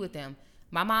gets to be with them.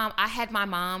 My mom, I had my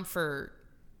mom for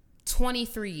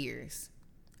 23 years.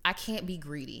 I can't be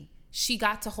greedy. She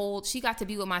got to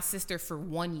be with my sister for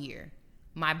 1 year.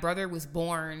 My brother was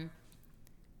born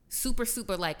super,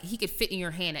 like, he could fit in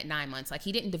your hand at 9 months. Like,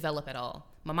 he didn't develop at all.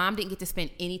 My mom didn't get to spend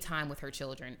any time with her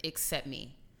children except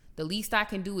me. The least I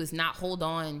can do is not hold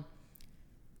on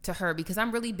to her, because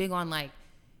I'm really big on, like,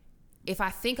 if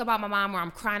I think about my mom or I'm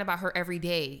crying about her every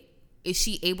day, is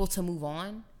she able to move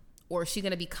on, or is she going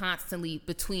to be constantly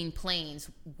between planes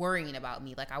worrying about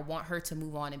me? Like, I want her to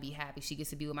move on and be happy. She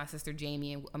gets to be with my sister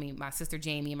Jamie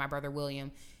and my brother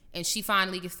William, and she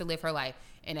finally gets to live her life.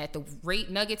 And at the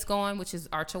rate Nugget's going, which is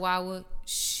our Chihuahua,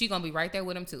 she going to be right there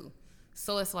with him too.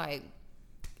 So it's like,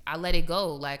 I let it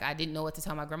go. Like, I didn't know what to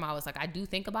tell my grandma. I was like, I do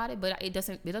think about it, but it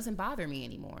doesn't bother me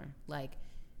anymore. Like,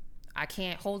 I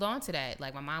can't hold on to that.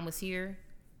 Like, my mom was here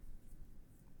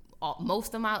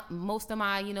most of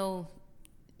my, you know,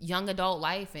 young adult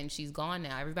life, and she's gone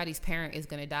now. Everybody's parent is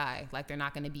going to die. Like, they're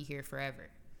not going to be here forever.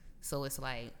 So it's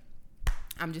like,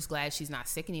 I'm just glad she's not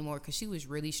sick anymore, because she was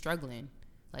really struggling.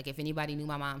 Like, if anybody knew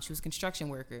my mom, she was a construction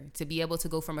worker. To be able to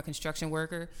go from a construction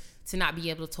worker to not be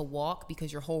able to walk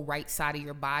because your whole right side of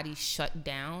your body shut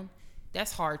down,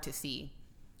 that's hard to see.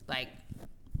 Like,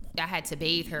 I had to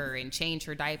bathe her and change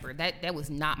her diaper. That was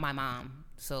not my mom.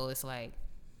 So it's like,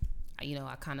 you know,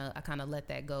 I kind of let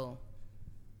that go.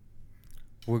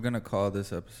 We're going to call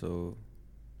this episode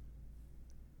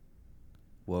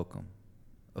Welcome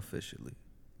Officially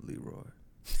Leroy.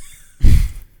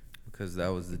 Because that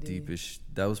was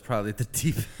that was probably the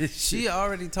deepest. She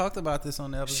already talked about this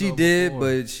on the episode. She did, before.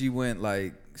 but she went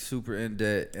like super in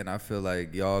debt, and I feel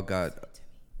like y'all got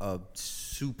a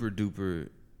super duper,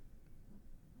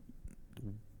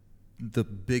 the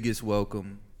biggest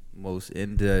welcome, most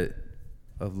in debt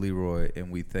of Leroy,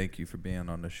 and we thank you for being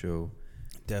on the show.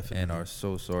 Definitely. And are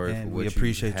so sorry and for what we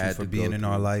appreciate you you for being in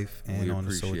our life and on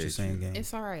the So What You Saying game.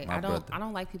 It's all right. My brother. I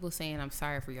don't like people saying I'm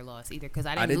sorry for your loss either, because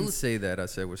I didn't lose. say that. I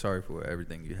said we're sorry for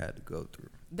everything you had to go through.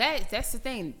 That's the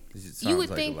thing. You would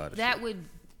think that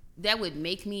would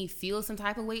make me feel some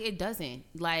type of way. It doesn't.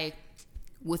 Like,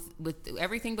 with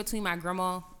everything between my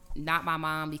grandma, not my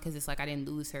mom, because it's like I didn't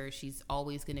lose her. She's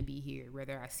always gonna be here,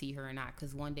 whether I see her or not.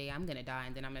 Because one day I'm gonna die,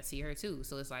 and then I'm gonna see her too.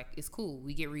 So it's like, it's cool.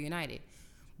 We get reunited.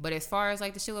 But as far as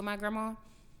like the shit with my grandma,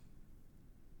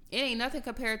 it ain't nothing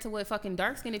compared to what fucking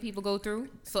dark-skinned people go through.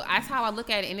 So that's how I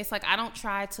look at it. And it's like, I don't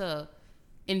try to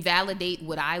invalidate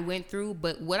what I went through,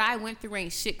 but what I went through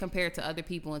ain't shit compared to other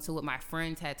people and to what my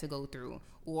friends had to go through.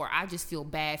 Or I just feel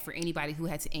bad for anybody who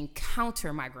had to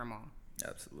encounter my grandma.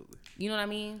 Absolutely. You know what I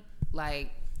mean?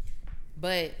 Like,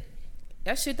 but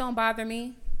that shit don't bother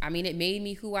me. I mean, it made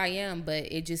me who I am,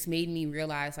 but it just made me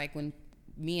realize, like, when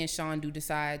me and Sean do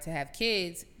decide to have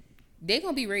kids, they're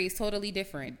gonna be raised totally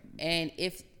different. And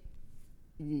if,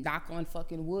 knock on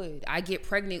fucking wood, I get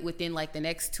pregnant within like the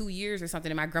next 2 years or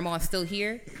something, and my grandma is still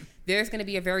here, there's going to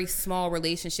be a very small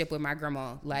relationship with my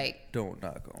grandma. Like, Don't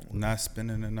knock on wood. Not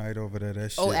spending the night over there.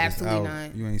 That shit. Oh, is absolutely out.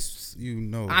 not. You ain't. You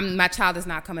know. my child is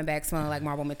not coming back smelling like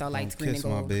Marble Menthol Lights, Don't green kiss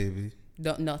and my gold. baby.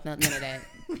 Don't, no, none of that.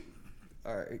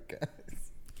 All right, guys.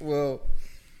 Well,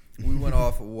 we went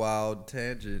off a wild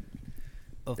tangent.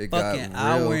 A It got fucking real.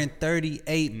 hour and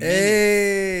 38 minutes.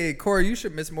 Hey, Corey, you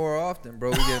should miss more often,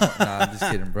 bro. Nah, I'm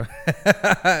just kidding, bro.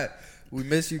 We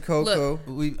miss you, Coco.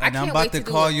 Look, And I I'm can't about wait to to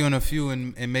do call it. you in a few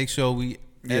and make sure we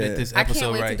edit this I episode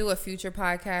can't wait right. to do a future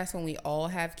podcast when we all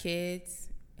have kids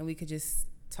and we could just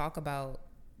talk about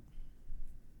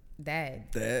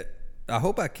that. I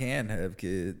hope I can have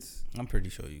kids. I'm pretty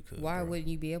sure you could. Why bro. wouldn't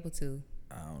you be able to?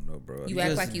 I don't know, bro. You You act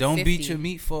just like you don't 50. beat your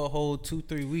meat for a whole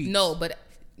 2-3 weeks. No, but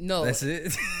no. That's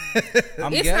it.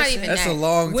 I'm It's guessing. not even That's that. a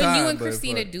long when time, you and but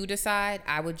Christina fuck. do decide,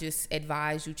 I would just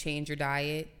advise you change your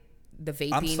diet. The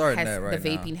vaping I'm starting that right the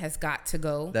now. vaping has got to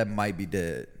go. That might be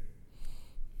dead.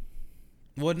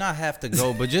 Would not have to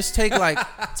go, but just take like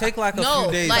a No,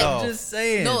 few days like, off. Just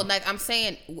saying. No, like I'm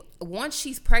saying, once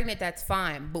she's pregnant, that's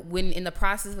fine. But when in the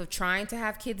process of trying to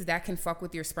have kids, that can fuck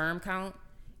with your sperm count.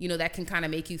 You know, that can kind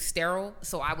of make you sterile.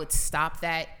 So I would stop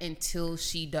that until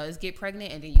she does get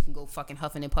pregnant, and then you can go fucking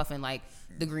huffing and puffing like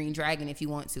the Green Dragon if you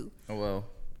want to. Oh, well,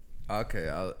 okay,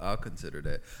 I'll consider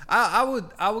that. I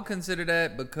would consider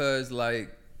that because,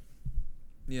 like,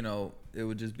 you know, it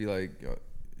would just be like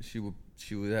she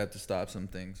would have to stop some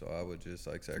things, so I would just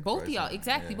like sacrifice. Both of y'all, something.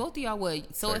 exactly. Yeah. Both of y'all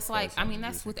would. So it's like, Sacrifice I mean, something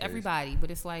that's just with in case. everybody, but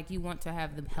it's like you want to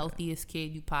have the healthiest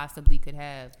kid you possibly could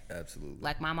have. Absolutely.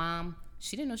 Like my mom,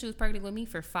 she didn't know she was pregnant with me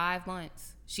for 5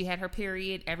 months. She had her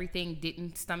period,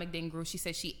 everything stomach didn't grow. She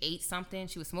said she ate something.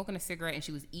 She was smoking a cigarette and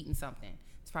she was eating something.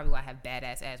 That's probably why I have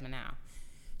badass asthma now.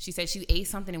 She said she ate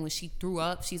something and when she threw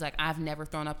up, she's like, I've never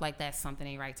thrown up like that. Something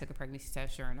ain't right. Took a pregnancy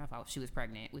test. Sure enough, she was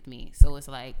pregnant with me. So it's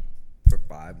like, For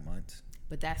 5 months.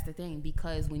 but that's the thing,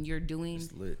 because when you're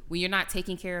It's lit. when you're not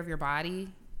taking care of your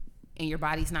body and your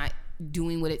body's not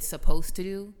doing what it's supposed to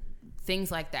do,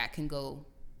 things like that can go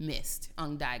missed,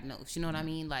 undiagnosed. You know what I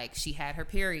mean? Like she had her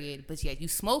period, but yet you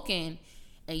smoking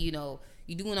and you know,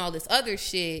 you doing all this other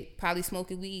shit, probably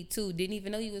smoking weed too, didn't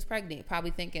even know you was pregnant, probably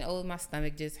thinking, oh, my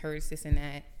stomach just hurts, this and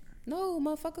that. No,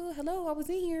 motherfucker, hello, I was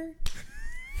in here.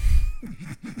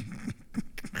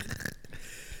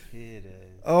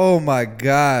 Oh my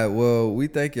God! Well, we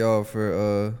thank y'all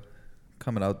for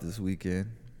coming out this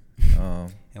weekend.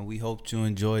 And we hope you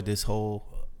enjoyed this whole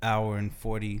hour and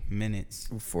 40 minutes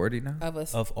 40 now. Of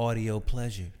us of audio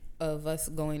pleasure.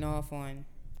 going off on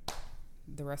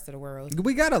the rest of the world.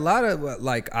 We got a lot of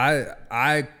like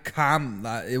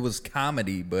it was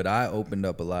comedy, but I opened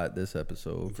up a lot this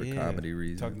episode for comedy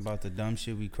reasons. Talking about the dumb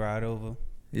shit we cried over.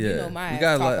 Yeah, You know my we ass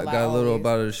got talk a lot got a little always.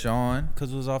 about it, Sean,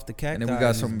 Because it was off the cacti. and then we got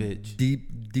in some this bitch.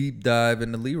 deep dive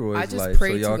into I Leroy's just life, so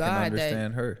pray to y'all can God that-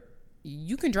 understand her.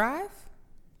 You can drive?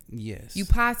 Yes. You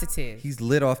positive? He's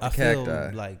lit off the I feel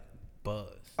cacti. like buzz.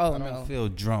 Oh, I don't no. feel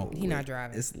drunk. He not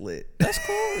driving. It's lit. That's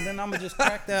cool. And then I'm going to just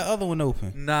crack that other one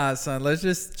open. Nah, son, let's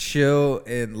just chill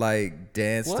and like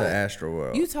dance What? to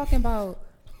Astroworld. You talking about?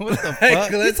 What the Like,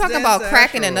 fuck? let's talking dance about to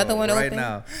cracking Astroworld another one right open?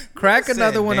 now. Crack said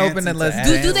another one open dancing and to let's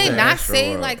Astroworld. dance Do they to not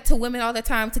say Astroworld. like to women all the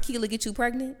time, tequila get you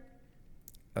pregnant?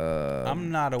 I'm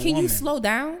not a Can woman. you slow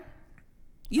down?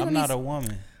 You I'm don't not need a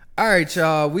woman. All right,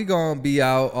 y'all. We gonna be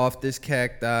out off this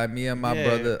cacti. Me and my Yeah.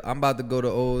 brother. I'm about to go to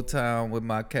Old Town with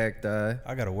my cacti.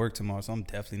 I got to work tomorrow, so I'm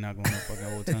definitely not going to fucking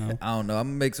Old Town. I don't know. I'm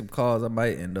gonna make some calls. I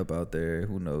might end up out there.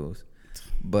 Who knows?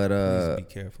 But Please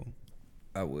be careful.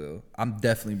 I will. I'm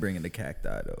definitely bringing the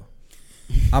cacti though.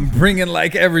 I'm bringing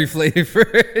like every flavor.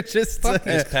 Just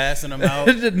Just passing them out.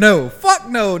 no, fuck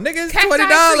no, niggas. Cacti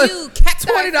 $20. for you. Cacti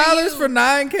for $20 you. for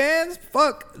 9 cans.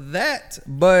 Fuck that.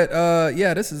 But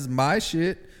yeah, this is my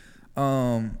shit.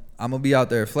 I'm gonna be out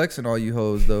there flexing all you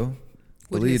hoes though.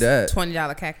 with Believe his that.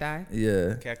 $20 cacti.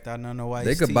 Yeah. Cacti, none of white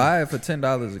They could tea. buy it for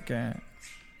 $10 a can.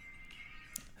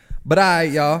 But all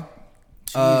right, y'all.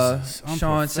 Jesus, I'm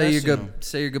Sean, say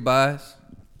your goodbyes.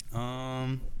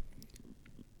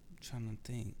 Trying to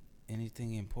think.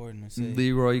 Anything important to say?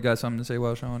 Leroy, you got something to say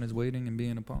while Sean is waiting and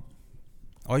being a punk?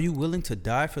 Are you willing to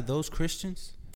die for those Christians?